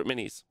favourite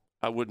minis.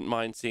 I wouldn't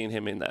mind seeing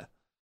him in there.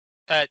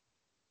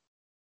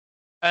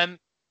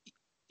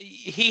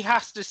 He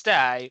has to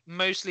stay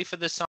mostly for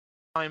the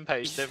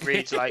signpost that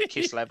reads like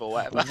Kislev or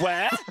whatever.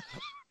 Where?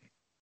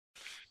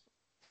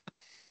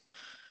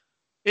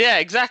 Yeah,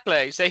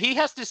 exactly. So he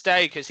has to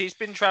stay because he's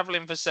been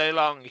traveling for so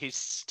long. He's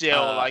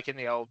still like in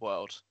the old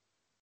world.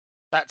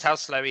 That's how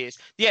slow he is.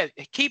 Yeah,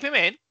 keep him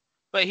in,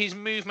 but his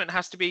movement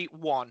has to be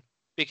 1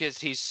 because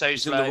he's so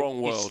He's slow. in the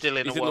wrong world. He's still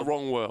in He's a in world the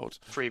wrong world.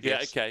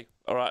 previous. Yeah, okay.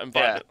 All right, I'm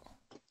fine.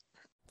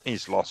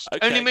 he's lost.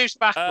 Okay. Only moves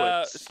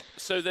backwards.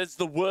 So there's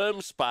the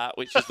Worm Spat,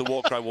 which is the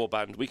Warcry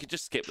Warband. We could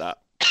just skip that.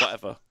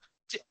 Whatever.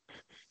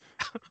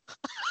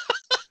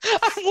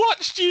 I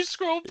watched you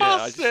scroll Yeah, I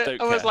past just it.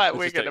 don't I was care. like, I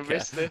we're just going to don't care.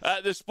 miss this.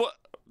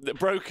 The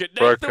broken.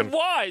 Broken. Nathan,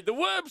 why? The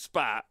Worm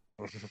Spat.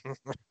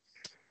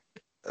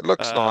 It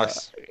looks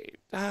nice.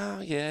 Oh,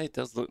 yeah, it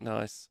does look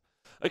nice.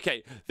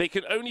 Okay, they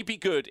can only be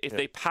good if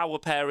they power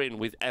pair in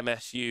with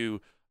MSU.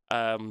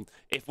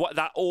 If what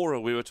that aura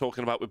we were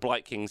talking about with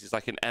Blight Kings is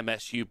like an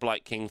MSU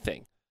Blight King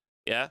thing,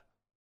 yeah.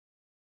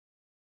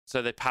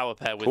 So they power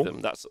pair with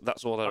them. That's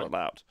all they're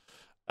allowed.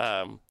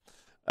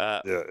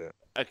 Yeah.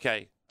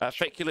 Okay.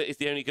 Fecula is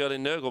the only girl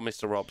in Nurgle,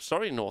 Mr. Rob.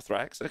 Sorry,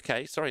 Northrax.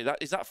 Okay, sorry.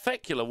 Is that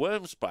Fecula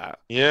Wormspat?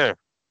 Yeah.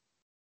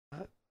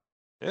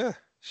 Yeah.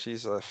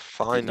 She's a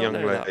fine young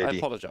lady. I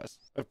apologise.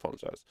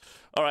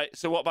 All right.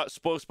 So what about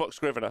Spoilspox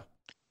Scrivener?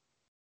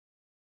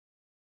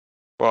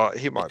 Well,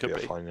 he might could be a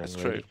be. fine young That's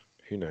lady. true.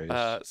 Who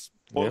knows?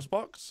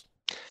 Spoilspox?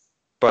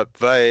 But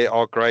they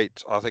are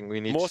great. I think we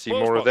need to see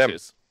more of them.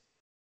 Spoilspoxes?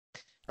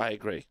 I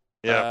agree.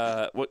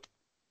 Yeah. What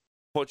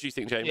do you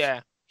think, James? Yeah.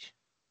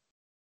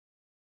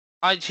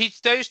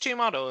 Those two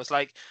models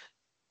are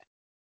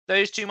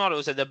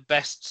the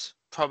best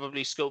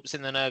probably sculpts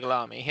in the Nurgle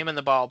army. Him and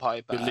the Bile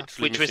Piper, You're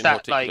literally which was missing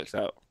that like. Horticlix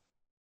out.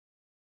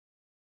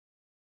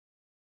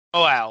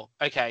 Oh wow,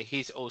 okay,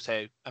 he's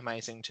also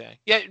amazing too.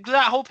 Yeah,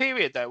 that whole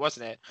period though,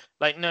 wasn't it?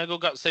 Like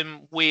Nurgle got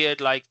some weird,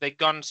 like they'd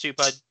gone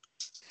super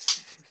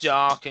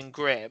dark and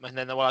grim, and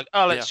then they were like,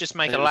 oh, let's just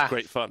make and a it was laugh.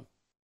 great fun.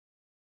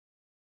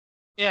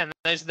 Yeah, and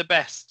those are the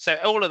best. So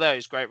all of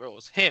those great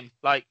rules. Him,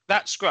 like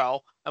that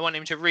scroll, I want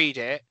him to read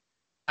it,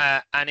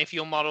 and if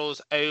your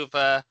model's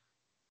over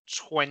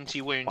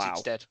 20 wounds,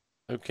 it's dead.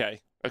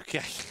 Okay.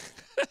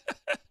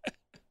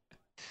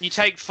 You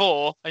take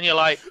 4, and you're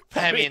like,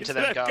 pay me into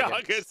them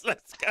gargants.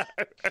 Let's go.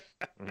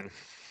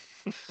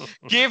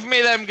 Give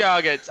me them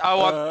gargants. I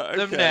want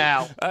them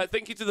now.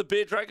 Thank you to the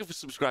Beard Dragon for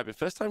subscribing.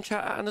 First time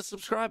chat and a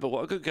subscriber.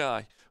 What a good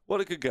guy.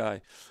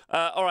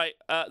 All right.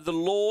 The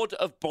Lord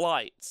of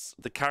Blights,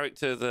 the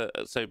character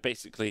so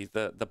basically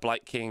the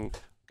Blight King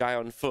guy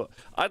on foot.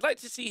 I'd like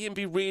to see him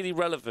be really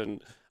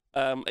relevant.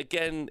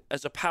 Again,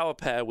 as a power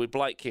pair with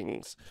Blight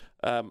Kings,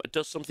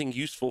 does something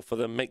useful for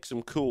them, makes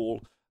them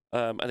cool.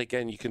 And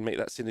again, you can make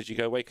that synergy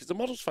go away because the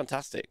model's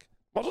fantastic.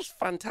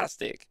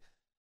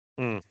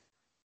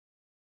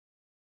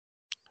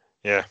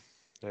 Yeah.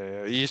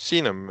 You've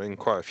seen him in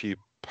quite a few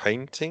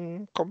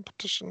painting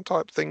competition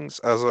type things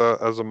as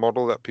a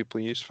model that people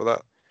use for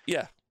that.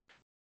 Yeah.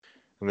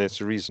 And there's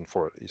a reason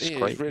for it. He's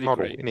great really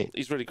model, great. isn't he?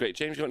 He's really great.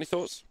 James, you got any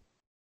thoughts?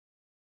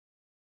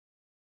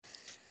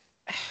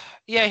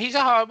 Yeah, he's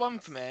a hard one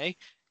for me.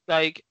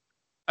 Like,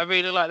 I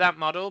really like that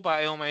model, but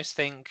I almost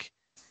think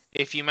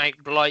if you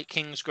make Blight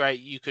Kings great,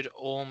 you could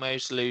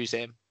almost lose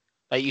him.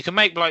 Like, you can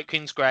make Blight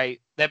Kings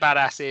great. They're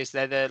badasses.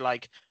 They're the,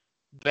 like,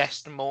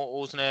 best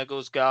mortals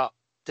Nurgle's got.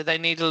 Do they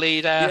need a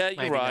leader? Yeah, you're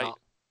Maybe right. not.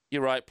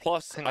 You're right.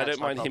 Plus, I that's don't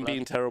my mind him problem.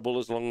 being terrible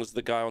as long as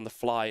the guy on the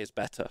fly is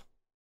better.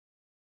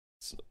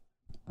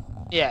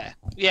 Yeah,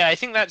 I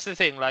think that's the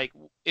thing. Like,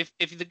 if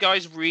the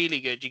guy's really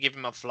good, you give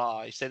him a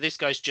fly. So this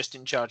guy's just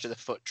in charge of the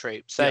foot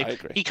troops. So Yeah, I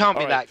agree. he can't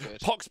be All right. that good.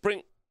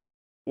 Poxbrink,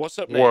 what's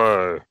up, Nate?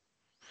 Whoa.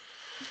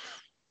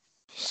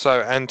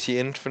 So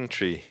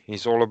anti-infantry.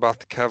 He's all about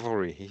the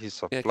cavalry.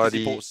 He's a Yeah, 'cause bloody.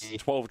 he bought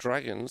 12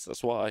 dragons.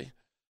 That's why.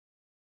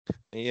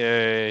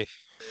 Yay.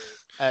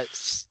 I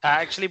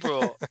actually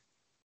brought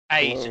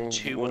 8 and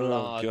 2 were oh,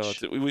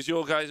 large. God. Was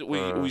your guys?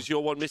 Was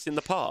your one missing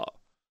the part?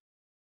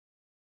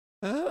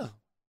 Ah.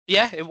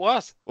 Yeah, it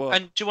was. Well,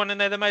 And do you want to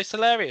know the most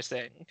hilarious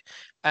thing?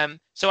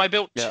 So I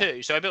built Yeah.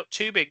 2. So I built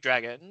 2 big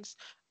dragons,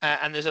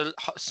 and there's a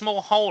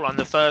small hole on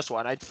the first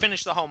one. I'd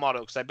finished the whole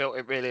model because I built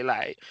it really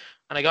late.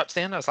 And I got to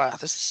the end, I was like,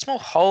 there's a small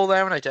hole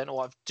there, and I don't know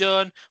what I've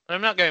done. But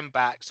I'm not going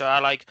back, so I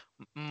like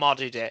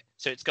modded it.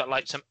 So it's got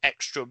like some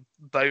extra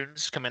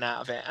bones coming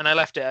out of it. And I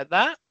left it at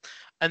that.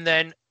 And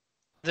then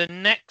the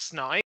next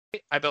night,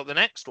 I built the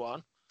next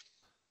one.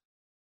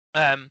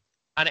 And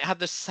it had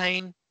the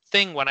same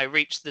thing when I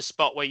reached the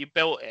spot where you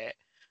built it.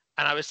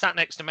 And I was sat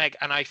next to Meg,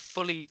 and I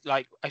fully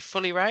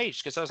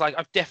raged because I was like,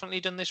 I've definitely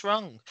done this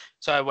wrong.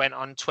 So I went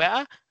on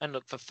Twitter and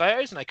looked for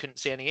photos, and I couldn't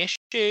see any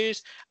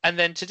issues. And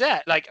then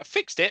today, like, I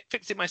fixed it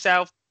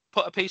myself,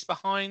 put a piece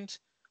behind.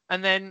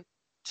 And then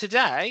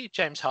today,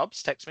 James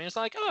Hobbs texted me and was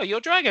like, "Oh, your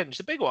dragons,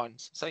 the big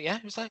ones." So yeah,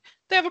 he was like,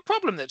 "They have a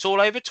problem that's all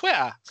over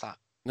Twitter." It's like,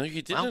 No,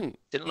 you well, didn't.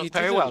 didn't You look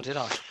very well,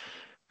 didn't. did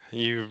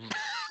I?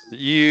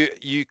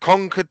 You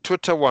conquered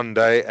Twitter one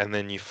day and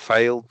then you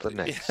failed the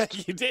next. Yeah,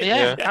 you did.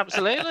 Yeah,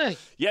 absolutely.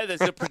 Yeah,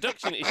 there's a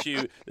production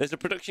issue. There's a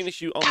production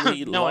issue on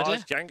the No large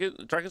idea.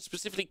 dragon,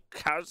 specifically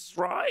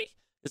Kazrai.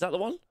 Is that the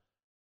one?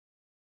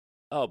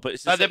 Oh, but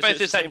it's They're so both it's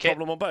the same kit.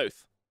 problem on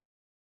both.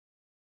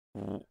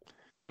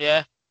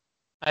 Yeah,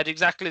 I had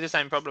exactly the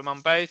same problem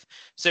on both.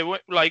 So,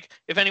 like,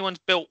 if anyone's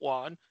built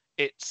one,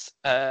 it's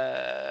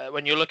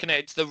when you're looking at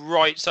it, it's the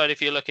right side.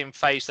 If you're looking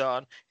face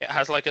on, it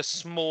has like a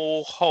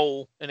small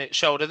hole in its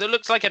shoulder that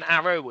looks like an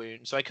arrow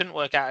wound. So I couldn't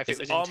work out if Is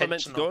it was armor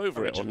meant to intentional. go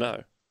over it or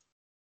originally.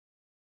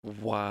 no?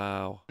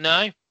 Wow.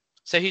 No.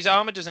 So his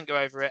armor doesn't go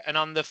over it, and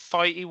on the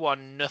fighty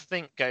one,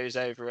 nothing goes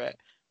over it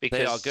because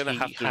They are going to he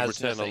have to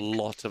has return nothing. a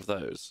lot of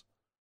those.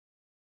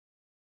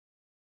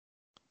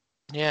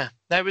 Yeah,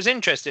 that was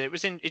interesting.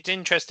 It's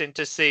interesting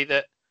to see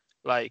that,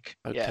 like,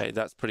 Okay, yeah,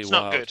 that's pretty it's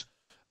wild. not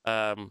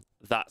good.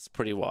 That's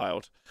pretty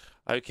wild.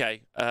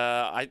 Okay.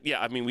 I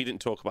mean, we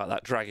didn't talk about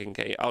that Dragon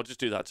Gate. I'll just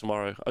do that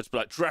tomorrow. I'll just be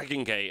like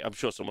Dragon Gate. I'm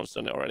sure someone's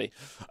done it already.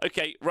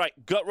 Okay, right.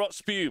 Gut rot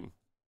spume.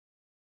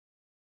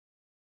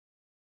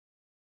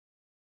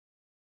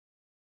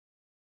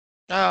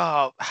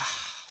 Oh,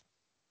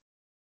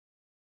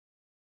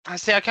 I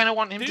see. I kind of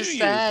want him Do to you,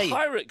 stay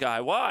pirate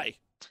guy? Why?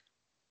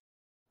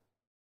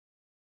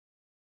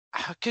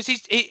 because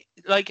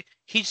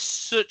he's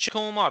such a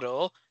cool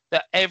model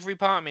that every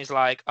part of me is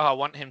like, oh, I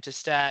want him to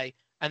stay,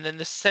 and then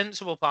the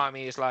sensible part of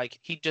me is like,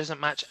 he doesn't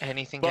match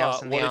anything else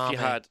But in what the if army. you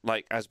had,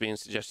 like, as being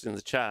suggested in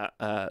the chat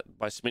by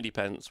Smitty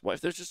Pence, what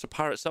if there's just a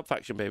pirate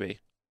subfaction, baby?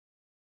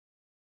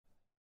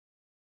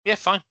 Yeah,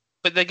 fine,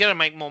 but they're gonna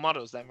make more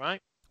models then,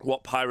 right?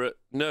 What pirate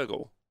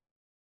Nurgle?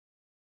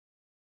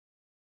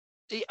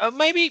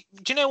 Maybe.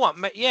 Do you know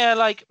what? Yeah,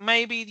 like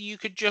maybe you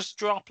could just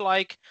drop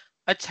like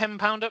a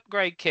 £10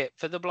 upgrade kit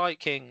for the Blight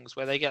Kings,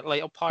 where they get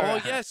little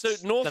pirate. Oh yeah, so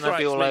hats. Then I'd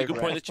be Northright's all made a over good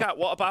point in it. the chat.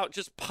 What about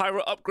just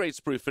pirate upgrade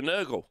sprue for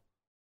Nurgle?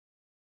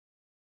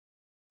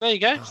 There you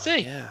go. Oh, See,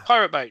 yeah.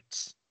 pirate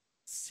boats,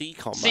 Sea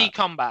combat. sea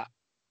combat.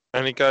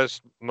 And it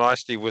goes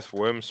nicely with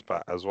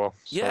Wormspat as well.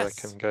 So Yes.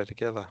 they can go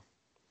together.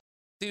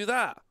 Do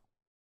that.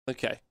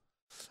 Okay.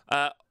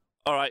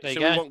 All right, There so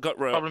you we go. want Gut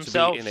Rot Problem to be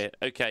solved. in it.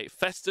 Okay,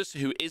 Festus,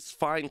 who is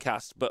fine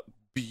cast, but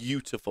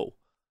beautiful.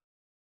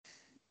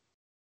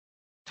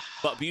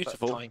 But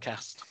beautiful. Fine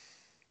cast.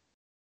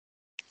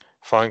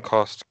 Fine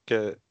cost.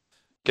 Get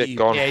You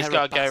gone. Yeah, he's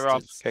pair of gotta go,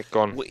 Rob. bastards. Get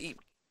gone.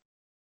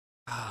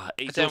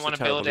 It's don't also wanna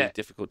build terribly it.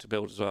 difficult to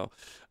build as well.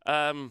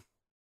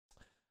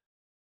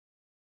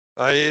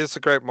 He is a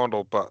great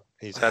model, but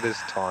he's had his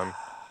time.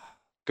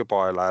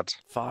 Goodbye, lad.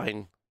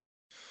 Fine.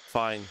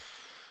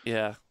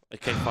 Yeah.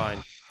 Okay.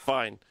 Fine.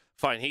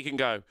 He can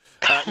go.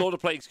 Lord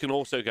of Plagues can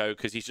also go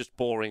because he's just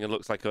boring and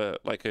looks like a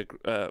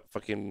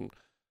fucking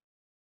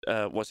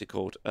what's it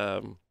called?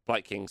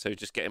 Blight King. So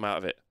just get him out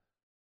of it.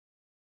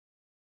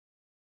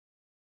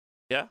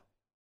 Yeah.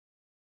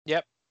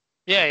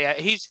 Yeah.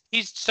 He's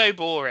so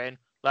boring.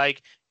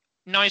 Like,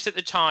 nice at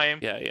the time.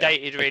 Yeah.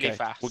 Dated really Okay,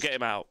 fast. We'll get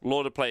him out.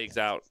 Lord of Plagues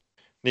out.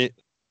 Needs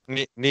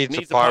Needs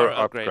a pirate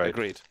upgrade.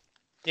 Agreed.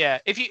 Yeah,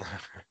 if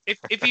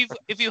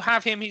you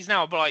have him, he's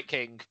now a Blight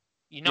King.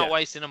 You're not Yeah.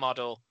 wasting a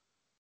model,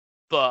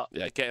 but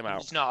Yeah. Get him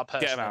out. he's not a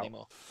Get him person out.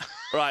 anymore.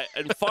 Right,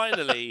 and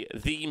finally,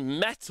 the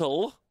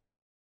metal,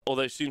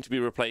 although soon to be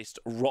replaced,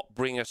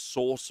 Rotbringer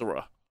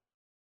Sorcerer.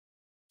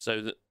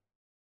 So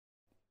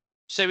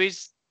So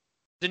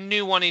the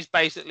new one is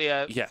basically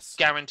a yes,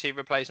 guaranteed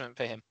replacement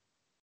for him.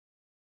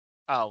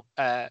 Oh,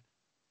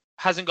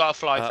 hasn't got a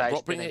fly face.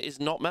 Rotbringer did he? is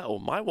not metal.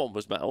 My one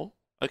was metal.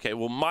 Okay,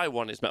 well my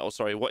one is metal.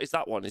 Sorry, what is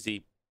that one? Is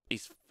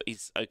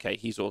he's okay?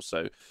 He's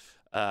also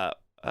a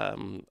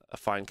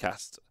fine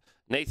cast.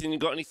 Nathan, you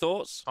got any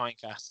thoughts? Fine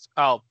cast.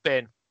 Oh,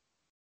 bin.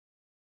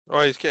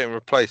 Oh, he's getting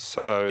replaced.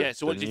 So Yeah,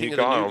 so what the do you new think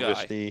of the guy, new guy?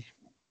 obviously,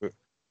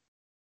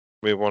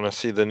 we want to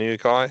see the new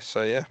guy.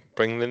 So yeah,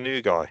 bring the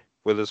new guy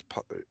with his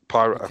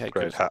pirate Okay,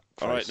 upgrade good. hat.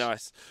 All right, face.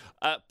 nice.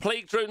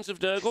 Plague drones of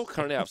Nurgle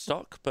currently out of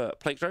stock, but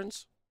plague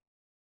drones.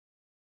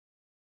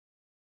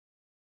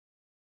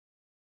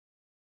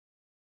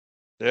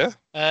 Yeah.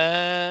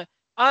 They're,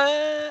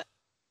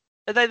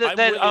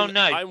 I'm oh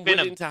no, I'm bin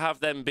 'em. willing to have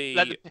them be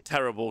Let the-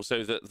 terrible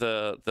so that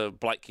the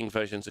Blight King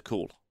versions are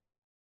cool.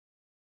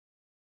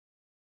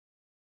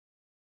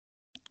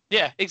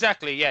 Yeah,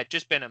 exactly. Yeah,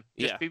 just bin them.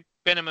 Yeah.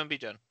 Bin them and be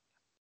done.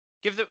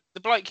 Give the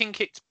Blight King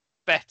kits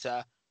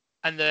better,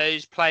 and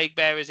those Plague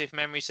Bearers, if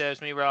memory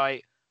serves me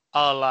right,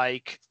 are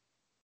like.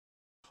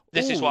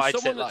 This is Ooh, what I'd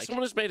sit someone, like.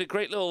 someone has made a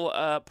great little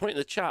point in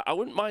the chat. I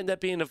wouldn't mind there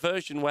being a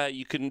version where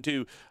you can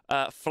do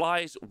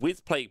flies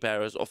with plague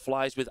bearers or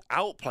flies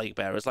without plague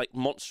bearers, like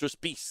monstrous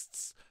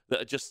beasts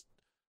that are just.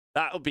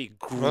 That would be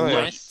great. Oh,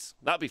 yeah.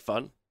 That'd be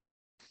fun.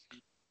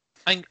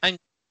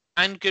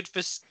 And good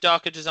for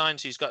darker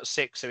designs who's got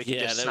 6, so he can Yeah,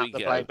 just there snap we the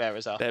go. Plague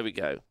Bearers off. There we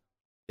go.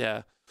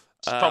 Yeah.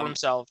 Problem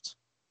solved.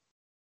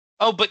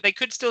 Oh, but they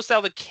could still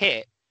sell the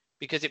kit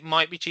because it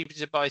might be cheaper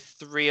to buy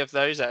 3 of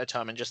those at a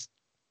time and just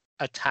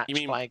attach You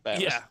mean, flag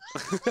bearers. yeah.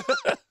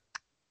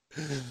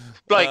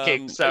 Flag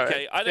kicks, sorry.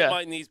 Okay, I don't Yeah.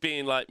 mind these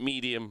being like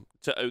medium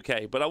to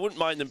okay, but I wouldn't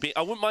mind them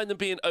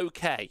being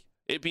okay.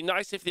 It'd be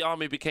nice if the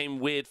army became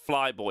weird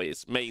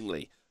flyboys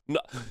mainly. No,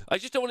 I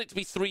just don't want it to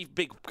be 3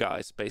 big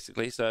guys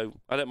basically, so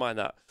I don't mind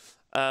that.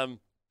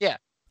 Yeah.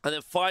 And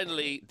then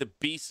finally, the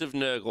Beasts of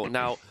Nurgle.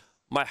 Now,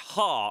 my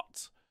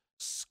heart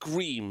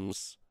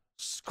screams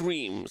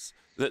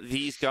that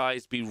these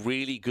guys be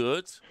really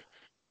good,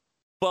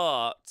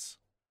 but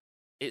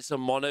it's a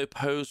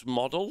monopose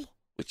model,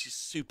 which is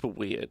super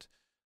weird.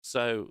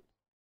 So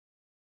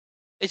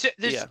Is it?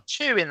 There's Yeah.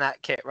 2 in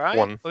that kit, right?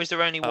 One. Or is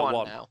there only one,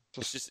 one. now?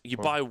 it's just you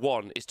one. buy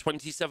one. It's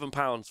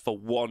 £27 for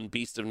one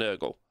Beast of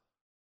Nurgle.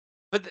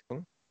 But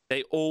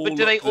They all But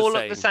do they all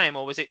look same. the same,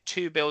 or was it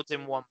 2 builds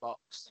in one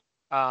box?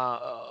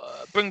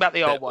 Bring back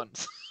the old They're-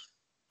 ones.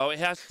 Oh, it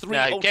has 3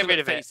 No, get alternate rid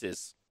of it.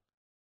 faces,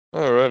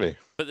 Oh, really?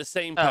 but the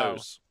same Oh.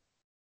 pose.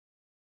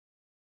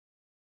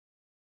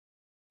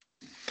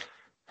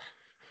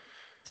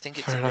 I think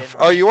it's Fair a enough.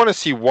 bin. Oh, you want to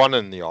see one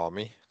in the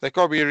army? There's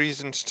got to be a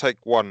reason to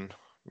take one.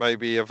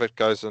 Maybe if it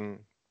goes and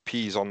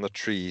pees on the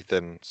tree,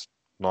 then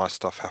nice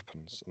stuff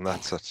happens, and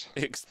that's it.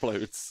 It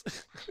explodes.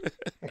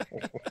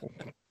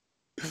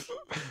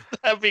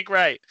 That'd be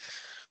great.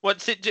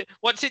 What's it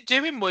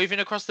doing? Moving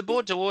across the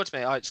board towards me?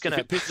 Oh, it's gonna.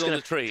 If it pisses it's on gonna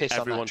the tree, piss on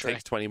that everyone tree.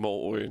 takes 20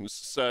 mortal wounds.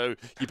 So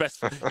you best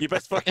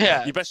fucking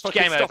Yeah, you best it's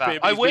fucking game stop over. him.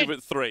 I He's win. moving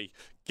at 3.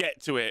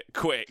 Get to it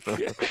quick.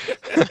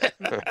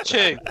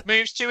 2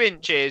 moves 2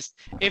 inches.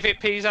 If it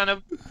pees on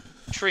a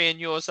tree in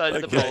your side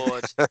of the Okay.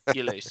 board,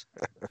 you lose.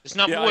 It's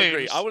not Yeah, I wounds.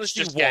 agree. I wanna it's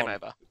see just game one.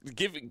 over.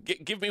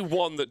 Give me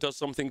one that does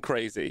something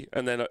crazy,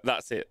 and then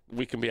that's it.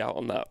 We can be out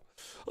on that.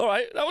 All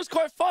right, that was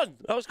quite fun.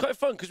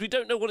 Because we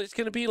don't know what it's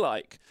going to be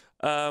like.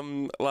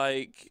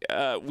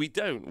 We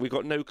don't. We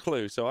got no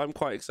clue. So I'm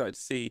quite excited to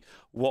see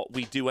what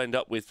we do end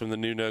up with from the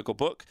new Nurgle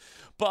book.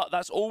 But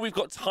that's all we've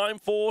got time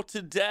for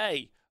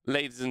today,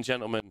 ladies and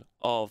gentlemen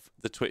of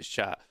the Twitch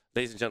chat.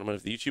 Ladies and gentlemen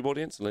of the YouTube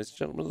audience, and ladies and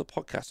gentlemen of the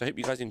podcast, I hope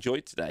you guys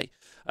enjoyed today.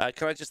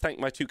 Can I just thank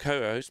my 2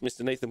 co-hosts,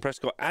 Mr. Nathan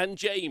Prescott and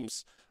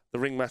James, the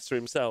ringmaster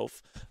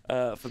himself,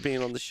 for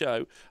being on the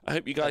show. I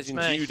hope you guys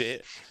That's me. enjoyed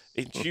it.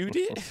 Enjoyed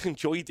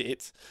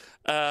it.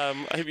 I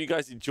hope you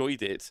guys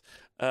enjoyed it.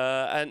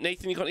 And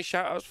Nathan, you got any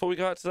shout-outs before we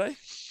go out today?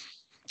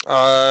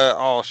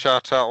 I'll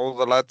shout out all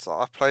the lads that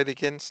I played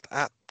against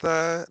at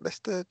the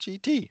Leicester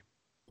GT.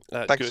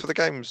 Thanks Good. for the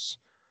games.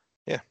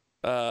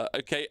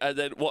 Okay, and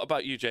then what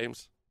about you,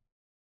 James?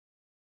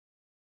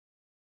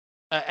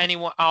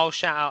 Anyone? I'll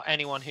shout out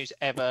anyone who's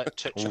ever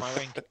touched my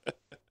ring.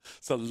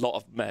 It's a lot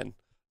of men.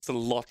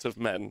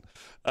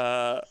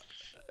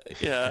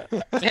 Yeah.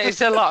 It's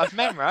a lot of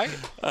men, right?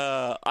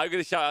 I'm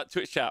going to shout out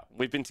Twitch chat.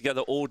 We've been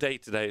together all day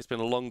today. It's been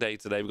a long day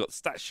today. We've got the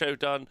stats show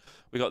done.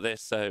 We got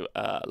this. So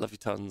love you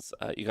tons.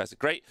 You guys are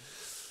great.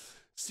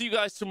 See you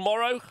guys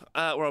tomorrow,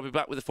 where I'll be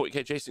back with the 40k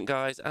adjacent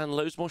guys and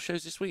loads more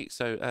shows this week.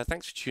 So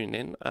thanks for tuning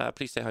in.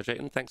 Please stay hydrated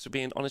and thanks for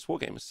being honest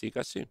wargamers. See you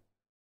guys soon.